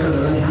ಬಿಡಿಸ್ದಂಗೆ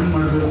ಹಾಕಿದ್ರೆ ಹೆಂಗೆ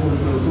ಮಾಡಬೇಕು ಅಂತ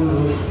ತಿಳ್ಕೊಂಡು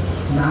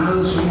ನಾನು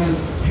ಸುಮ್ಮನೆ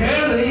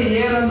ಹೇಳ್ರಿ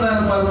ಏನಂತ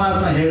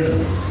ಪರಮಾತ್ಮ ಹೇಳ್ರಿ.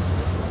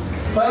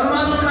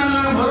 ಪರಮಾತ್ಮ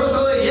ನಾನು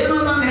ಭರೋಸದ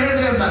ಏನಂತ ನಾನು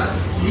ಹೇಳ್ರಿ ಅಂತ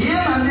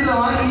ಏನು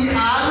ಅಂದಿಲ್ಲವ. ಈ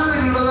ಆಲದ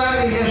ಗಿಡದಾಗ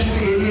ಎಷ್ಟು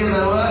ಎಲಿ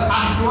ಅದಾವ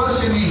 8 ವರ್ಷ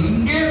ನೀ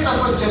ಹಿಂಗೆ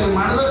ತಪಶ್ಚರ್ಯ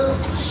ಮಾಡಿದ್ರೆ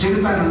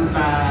ಸಿಗ್ತಾನಂತ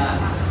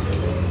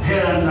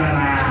ಹೇಳಣ್ಣ.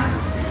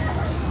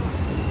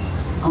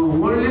 ಅವ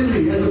ಒಳ್ಳಿಲ್ಲ,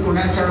 ಎದ್ದು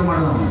ಪುಣ್ಯಾಚಾರ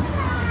ಮಾಡಿದವ.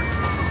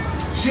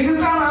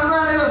 ಸಿಗ್ತಾನ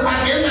ಅಂದಾನಿಲ್ಲ,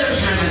 ಸಾಕೇನು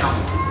ಹೇಳ್ತಾನೆ ನಾವು.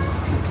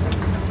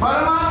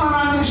 ಪರಮಾತ್ಮ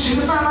ನಾನು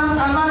ಸಿಗ್ತಾನ ಅಂತ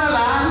ಅಂದಾನಲ್ಲ,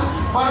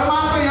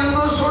 ಪರಮಾತ್ಮ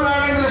ಎಂದೂ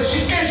ಸುಳ್ಳಾಡಂಗಿಲ್ಲ.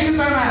 ಸಿಕ್ಕೇ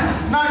ಸಿಗ್ತಾನ.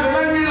 ನಾ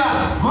ಬಿಡಂಗಿಲ್ಲ.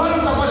 ಹೋಗಿ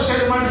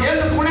ತಪಶ್ಚರ್ಯ ಮಾಡಿ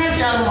ಎದ್ದು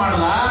ಪುಣ್ಯಾಚಾರ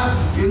ಮಾಡ್ದ.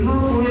 ಇನ್ನೂ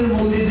ಕುಣಿದು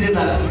ಮುಗಿದಿದ್ದಿಲ್ಲ.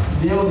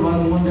 ದೇವ್ರು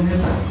ಬಂದು ಮುಂದೆ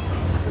ನಿಂತ.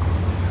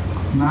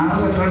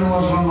 ನಾನದ ಕಣ್ಣು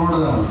ವಾಸನ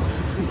ನೋಡದ.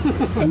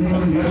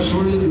 ನಿಮ್ಗೆ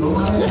ಸುಳಿದ್ಲು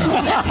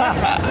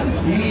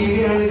ಈಗ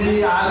ಹೇಳಿದ್ವಿ.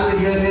 ಆಲದ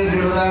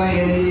ಗಿಡದಾನ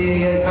ಎಲ್ಲಿ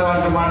ಎಟ್ಟ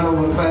ಮಾಡೋ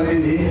ಬರ್ತಾ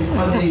ಇದ್ದೀವಿ.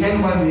 ಮತ್ತೆ ಈಗ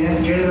ಹೆಂಗ್ ಬಂದಿ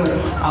ಅಂತ ಕೇಳಿದ್ರೆ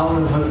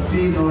ಅವನ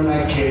ಭಕ್ತಿ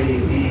ನೋಡಕ್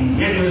ಹೇಳಿನಿ.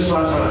 ಎಷ್ಟು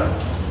ವಿಶ್ವಾಸ.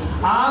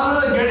 ಆದ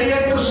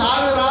ಗಡಿಯಟ್ಟು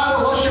ಸಾವಿರಾರು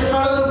ವರ್ಷ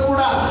ಕಳೆದರೂ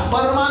ಕೂಡ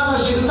ಪರಮಾತ್ಮ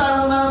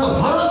ಸಿಗ್ತಾನಂದ ಅಂತ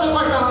ಭರವಸೆ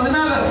ಪಟ್ಟ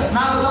ಅಂದಮೇಲೆ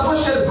ನಾನು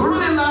ತಪಸ್ಸೆ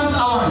ಬಿಡುವುದಿಲ್ಲ ಅಂತ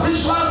ಅವನ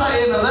ವಿಶ್ವಾಸ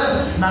ಏನದ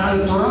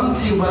ನನಗೆ ತುರಂತ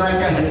ಈಗ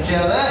ಬರಾಕ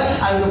ಹೆಚ್ಚದ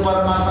ಅದು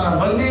ಪರಮಾತ್ಮನ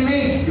ಬಂದೀನಿ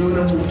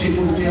ಇವನು ಮುಕ್ತಿ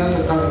ಕೊಡ್ತಿ ಅಂತ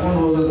ಕರ್ಕೊಂಡು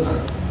ಹೋದಂತ.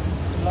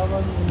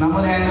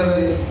 ನಮ್ಮದು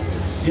ಹೆಂಗದ್ರಿ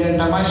ಏನು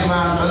ತಮಾಷೆ ಬಾ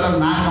ಅಂತಂದ್ರೆ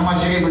ನಾಲ್ಕು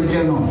ತಮಾಷೆಗೆ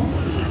ಬಿಡ್ತೇವೆ ನಾವು.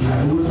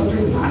 ಯಾರು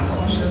ಬಿಡ್ತಾರೆ ನಾಲ್ಕು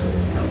ತಮಾಷೆ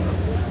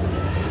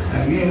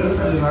ಹಂಗೆ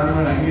ಹೇಳ್ತಾರೆ ಬೇಡ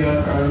ಹಂಗೆ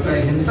ಹೇಳ್ತಾರೆ.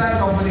 ಇಂಥ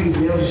ಕಂಪನಿಗೆ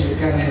ದೇವ್ರು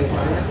ಸಿಕ್ಕಾನೆಪ್ಪ,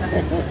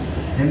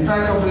 ಎಂಥ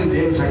ಕಂಪನಿ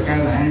ದೇವ್ರು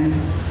ಸಿಕ್ಕಾನೆ.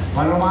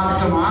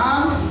 ಪರಮಾತ್ಮ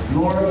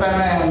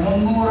ನೋಡ್ತಾನೆ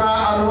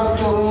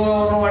 360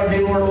 ರೋಗವನ್ನು ಅಡ್ಡಿ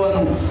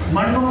ನೋಡುವನು,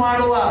 ಮಣ್ಣು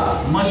ಮಾಡುವ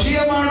ಮಸಿಯ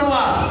ಮಾಡುವ.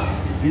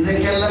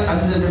 ಇದಕ್ಕೆಲ್ಲ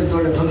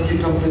ಅಂಜದೊಡ್ಡ ಭಕ್ತಿ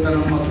ಕಂಪಿತ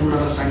ನಮ್ಮ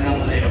ಕೂಡಲ ಸಂಗಮ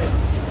ದೇವ.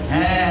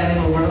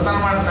 ನೀವು ಬಡತನ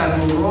ಮಾಡ್ತಾನೆ,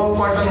 ನೀವು ರೋಗ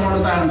ಪಾಠ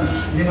ನೋಡ್ತಾನೆ,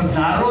 ನಿಮ್ಮ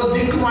ದಾರೋ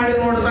ದಿಕ್ಕು ಮಾಡಿ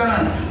ನೋಡ್ತಾನೆ.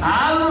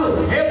 ಆದ್ರೂ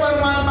ಹೇ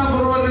ಪರಮಾತ್ಮ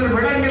ಗುರುವನ್ನು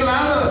ಬಿಡಂಗಿಲ್ಲ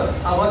ಅಂದ್ರೆ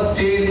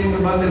ಅವತ್ತೇ ನಿಮ್ಗೆ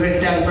ಬಂದು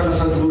ಭೇಟಿ ಆಗ್ತಾನೆ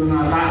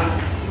ಸದ್ಗುರುನಾಥ.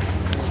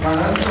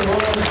 ಪರಂತು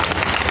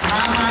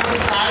ನಾನು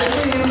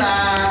ತಾಳ್ಮೆ ಇಲ್ಲ.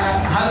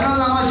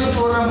 11 ಅಮಾಸೆ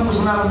ಪೂರ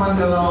ಮುಗಿಸ್ಲಾರ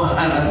ಬಂದಿಲ್ಲ,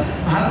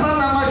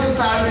 11 ಅಮಾಸೆ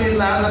ತಾಳ್ಮೆ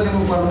ಇಲ್ಲ ಅಂದ್ರೆ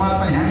ನಿಮ್ಗೆ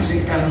ಪರಮಾತ್ಮ ಹೆಂಗೆ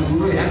ಸಿಕ್ಕಾನು,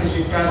 ಗುರು ಹೆಂಗೆ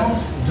ಸಿಕ್ಕಾನು,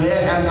 ದಯ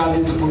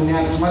ಹೆಂಗಾದಿತ್ತು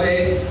ಪುಣ್ಯಾತ್ಮರೇ.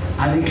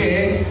 ಅದಕ್ಕೆ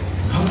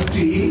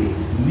ಭಕ್ತಿ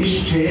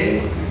ನಿಷ್ಠೆ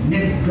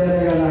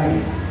ನಿಬ್ಬೆರಗಲಾಗಿ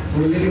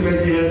ಒಳ್ಳೆಗೆ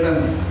ಬೆಳೆದು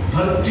ಹೇಳ್ತಾನೆ.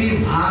 ಭಕ್ತಿ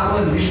ಭಾವ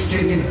ನಿಷ್ಠೆ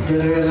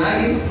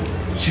ನಿಬ್ಬೆರಗಲಾಗಿ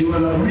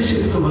ಶಿವನ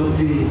ಉಳಿಸಿತ್ತು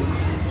ಭಕ್ತಿ,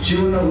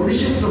 ಶಿವನ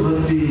ಉಳಿಸಿತ್ತು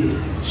ಭಕ್ತಿ,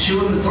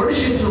 ಶಿವನ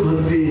ತೊಡಿಸಿತ್ತು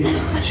ಭಕ್ತಿ,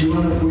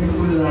 ಶಿವನ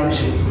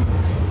ಕುಣಿದಾಡಿಸಿತ್ತು.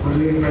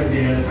 ಒಳ್ಳೆಗೆ ಬೆಳೆದು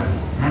ಹೇಳ್ತಾನೆ.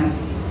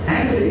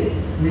 ಹೆಂಗ್ರಿ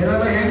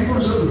ನಿರವ ಹೆಂಗೆ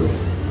ಕುಣಿಸೋದು,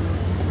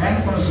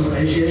 ಹೆಂಗೆ ಕುಣಿಸೋದು,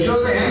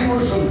 ಯಶೋದ ಹೆಂಗೆ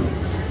ಕುಣಿಸೋದು,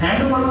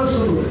 ಹೆಂಗೆ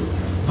ಮಲಗಿಸೋದು.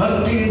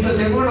 ಭಕ್ತಿ ಅಂತ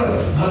ತೆಗೆದು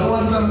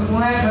ಭಗವಂತನ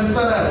ಕುಣಾಕ್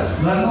ಹಚ್ತಾರ,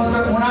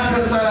 ಭಗವಂತನ ಕುಣಾಕ್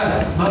ಹಚ್ತಾರ,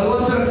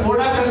 ಭಗವಂತನ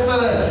ಕೂಡಾಕ್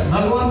ಹಚ್ತಾರ,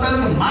 ಭಗವಂತನ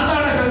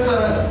ಮಾತಾಡಕ್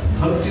ಹಚ್ತಾರ.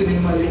 ಭಕ್ತಿ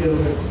ನಿಮ್ಮಲ್ಲಿ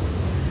ಇರಬೇಕು.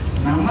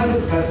 ನಮ್ಮಲ್ಲಿ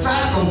ಕಚ್ಚಾ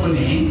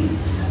ಕಂಪನಿ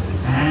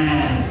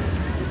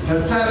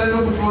ಕಚ್ಚಾ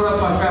ಇರಬೇಕು, ಪೂರ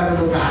ಪಕ್ಕ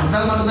ಇರಬೇಕು,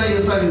 ಅರ್ಧಮರ್ಧ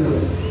ಇರ್ತಾರೆ. ಇದು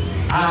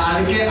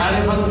ಅದಕ್ಕೆ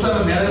ಅಲ್ಲಿ ಭಕ್ತರ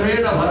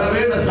ನೆರವೇಡ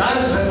ಹೊರಬೇಡ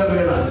ದಾರಿ ಸಂಘ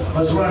ಬೇಡ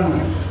ಬಸವಣ್ಣ.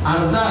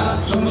 ಅರ್ಧ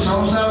ಸುಮ್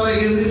ಸಂಸಾರದಾಗ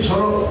ಇರ್ಲಿ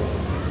ಚಲೋ,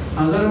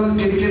 ಅದರ ಒಂದು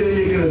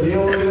ಕಿರಿಕಿರಿ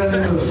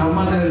ದೇವರಿಗೆ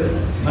ಸಂಬಂಧ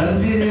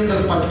ಬಂದಿದೆ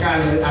ಅಂದ್ರೆ ಪಕ್ಕ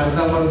ಆಗಲಿ.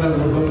 ಅರ್ಧಮರ್ಧ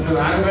ಭಕ್ತರು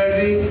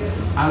ಆಗಬೇಡ್ರಿ.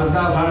 ಅರ್ಧ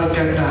ಭಾಳ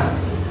ಕೆಟ್ಟ.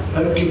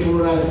 ಅಕ್ಕಿ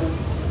ಪೂರ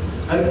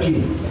ಅಕ್ಕಿ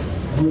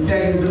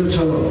ಬುಟ್ಟಾಗಿದ್ರು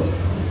ಚಲೋ,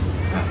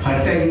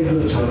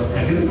 ಹೊಟ್ಟೆಗಿದ್ರು ಚಲೋ.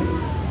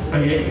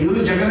 ಯಾಕಂದ್ರೆ ಇವರು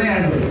ಜಗನೇ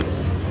ಆಡ್ರಿ.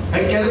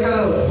 ಅಕ್ಕಿ ಅದಕ್ಕೆ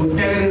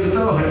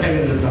ಬುಟ್ಟಾಗಿರ್ತಾವ,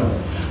 ಹೊಟ್ಟೆಗಿರ್ತಾವ.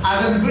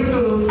 ಅದನ್ನ ಬಿಟ್ಟು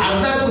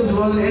ಅರ್ಧ ಕುದ್ದು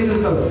ಹೋದ್ರೆ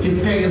ಏನಿರ್ತಾವ,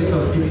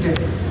 ತಿಪ್ಪೆಗಿರ್ತಾವ. ತಿಪ್ಪೆ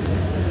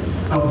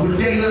ಅವು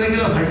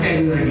ಬುಟ್ಟಿಯಾಗಿದ್ರಂಗಿಲ್ಲ,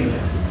 ಹೊಟ್ಟೆಯಾಗಿದ್ರಂಗಿಲ್ಲ.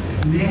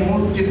 ನೀವು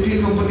ತಿಪ್ಪಿ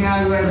ಕಂಪನಿ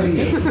ಆಗಬೇಡ್ರಿ.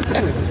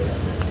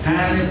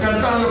 ನೀವು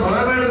ಕಲ್ತಾವಲ್ಲ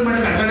ಬರಬೇಡ ಮಾಡಿ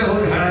ಆ ಕಡೆ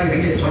ಹೋಗಿ ಹಾಳಾಗಿ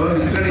ಹಂಗೆ ಚಲೋ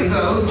ಈ ಕಡೆ ಇದ್ರೆ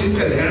ಅವ್ರು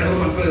ಚಿಂತಾರೆ. 2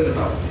 ಮಕ್ಕಳು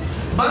ಇರ್ತಾವ.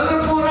 ಬಂದ್ರೆ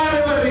ಪೂರಾಡಿ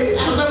ಬರ್ರಿ,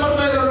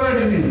 ಅರ್ಧಮರ್ಧ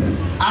ಇರಬೇಡ್ರಿ. ನೀನು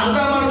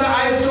ಅರ್ಧಮರ್ಧ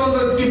ಆಯ್ತು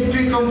ಅಂದ್ರೆ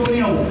ತಿಪ್ಪಿ ಕಂಪನಿ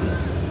ಅವು.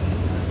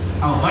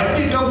 ಅವು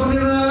ಹೊಟ್ಟಿ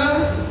ಕಂಪನಿನೂ ಅಲ್ಲ,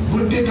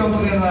 ಬುಟ್ಟಿ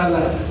ಕಂಪನಿನೂ ಅಲ್ಲ.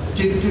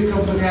 ತಿಪ್ಪಿ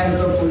ಕಂಪನಿ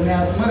ಆಗಿರೋ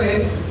ಪುಣ್ಯಾತ್ಮರೇ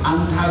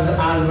ಅಂತಹದ್ದು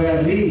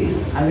ಆಗಬೇಡ್ರಿ.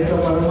 ಅದಕ್ಕೆ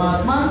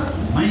ಪರಮಾತ್ಮ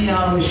ಮೈ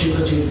ಅವಶ್ಯಕ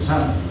ಚಿಕಿತ್ಸ,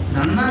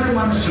 ನನ್ನಲ್ಲಿ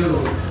ಮನಸ್ಸಿಡು,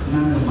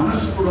 ನನ್ನ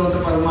ಮನಸ್ಸು ಕೊಡುವಂಥ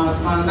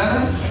ಪರಮಾತ್ಮ ಅಂದಾಗ.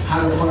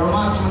 ಹಾಗೆ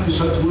ಪರಮಾತ್ಮನಿಗೆ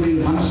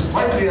ಸದ್ಗುರಿಗೆ ಮನಸ್ಸು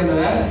ಕೊಟ್ರಿ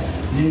ಅಂದ್ರೆ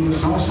ನಿಮ್ಗೆ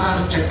ಸಂಸಾರ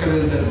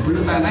ಚಕ್ರದಿಂದ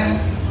ಬಿಡ್ತಾನೆ,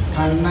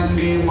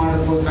 ಕಣ್ಣಂಗೆ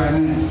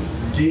ಮಾಡ್ಕೋತಾನೆ,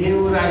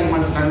 ದೇವರಾಗಿ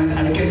ಮಾಡ್ತಾನೆ.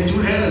 ಅದಕ್ಕೆ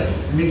ನಿಜಗಳು ಹೇಳ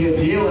ನಿಮಗೆ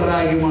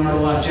ದೇವರಾಗಿ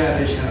ಮಾಡುವ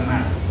ಆಚಾರ್ಯ ಶರಣ.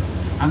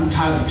 ಅಂಥ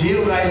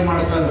ದೇವರಾಗಿ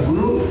ಮಾಡ್ತಾನೆ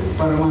ಗುರು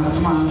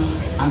ಪರಮಾತ್ಮ.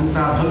 ಅಂಥ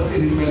ಭಕ್ತಿ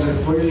ನಿಮ್ಮೆಲ್ಲ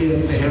ಕೊಡ್ಲಿ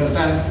ಅಂತ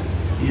ಹೇಳ್ತಾ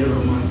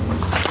 2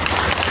 ಮಾತು.